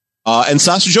spoilers. And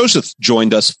Sasha Joseph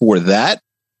joined us for that.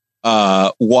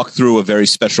 Walked through a very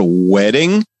special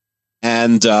wedding.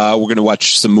 And we're going to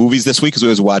watch some movies this week because we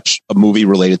always watch a movie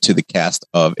related to the cast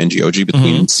of NGOG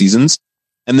between seasons.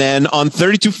 And then on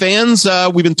 32 Fans,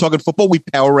 we've been talking football. We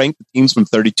power ranked the teams from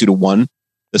 32 to 1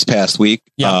 this past week.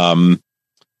 Yeah.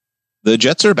 The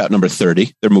Jets are about number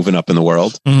 30. They're moving up in the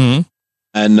world. Mm-hmm.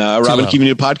 And Robin Akiva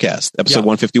Need a Podcast, episode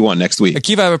 151 next week.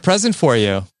 Akiva, I have a present for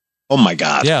you. Oh, my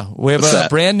God. Yeah. We have a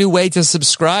brand new way to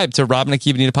subscribe to Robin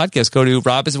Akiva Need a Podcast. Go to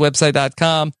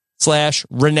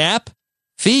robiswebsite.com/Renap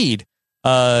feed.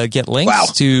 Get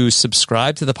links to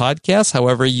subscribe to the podcast.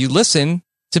 However you listen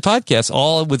to podcasts,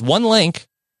 all with one link,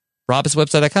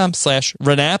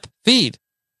 robiswebsite.com/Renap feed.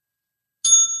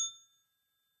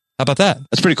 How about that?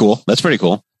 That's pretty cool. Okay.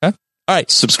 All right.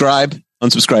 Subscribe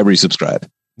Unsubscribe, resubscribe.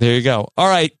 There you go. All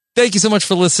right. Thank you so much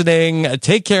for listening.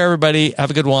 Take care, everybody.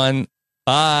 Have a good one.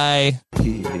 Bye.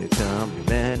 Here comes the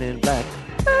man in black.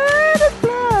 Man in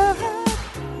black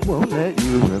won't let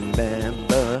you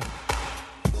remember.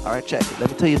 All right, check it.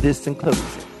 Let me tell you this in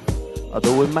closing.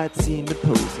 Although it might seem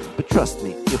imposing, but trust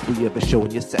me, if we ever show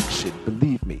in your section,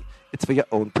 believe me, it's for your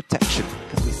own protection.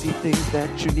 Because we see things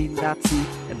that you need not see,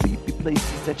 and we be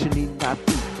places that you need not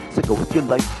be. So go with your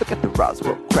life, look at the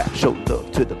Roswell crap, show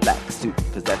love to the black suit,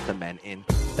 because that's the man in,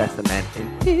 that's the man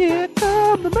in. Here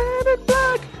come the man in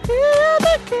black, here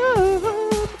they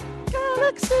come,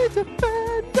 Galaxy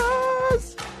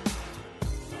Defenders.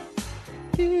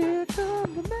 Here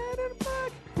come the man in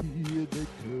black, here they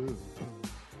come.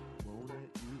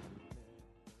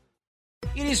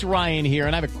 It is Ryan here,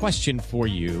 and I have a question for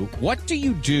you. What do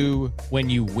you do when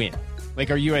you win? Like,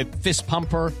 are you a fist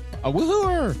pumper, a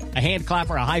woohooer, a hand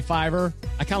clapper, a high fiver?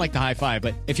 I kind of like the high five,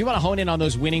 but if you want to hone in on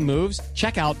those winning moves,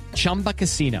 check out Chumba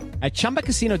Casino. At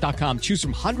ChumbaCasino.com, choose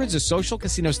from hundreds of social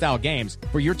casino-style games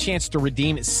for your chance to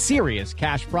redeem serious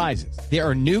cash prizes. There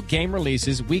are new game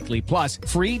releases weekly, plus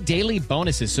free daily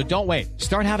bonuses, so don't wait.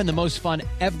 Start having the most fun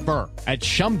ever at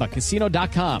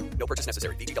ChumbaCasino.com. No purchase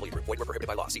necessary. VGW Group. Void where prohibited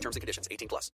by law. See terms and conditions.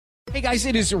 18+. Hey guys,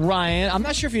 it is Ryan. I'm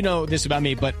not sure if you know this about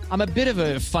me, but I'm a bit of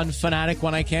a fun fanatic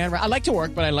when I can. I like to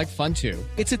work, but I like fun too.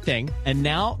 It's a thing. And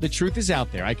now the truth is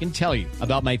out there. I can tell you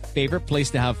about my favorite place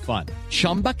to have fun.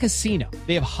 Chumba Casino.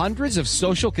 They have hundreds of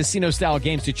social casino style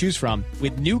games to choose from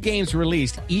with new games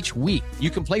released each week.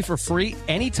 You can play for free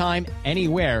anytime,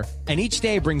 anywhere. And each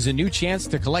day brings a new chance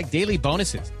to collect daily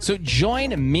bonuses. So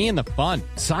join me in the fun.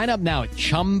 Sign up now at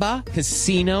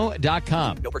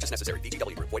ChumbaCasino.com. No purchase necessary.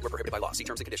 VGW Group. Void where prohibited by law. See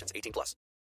terms and conditions. 18+.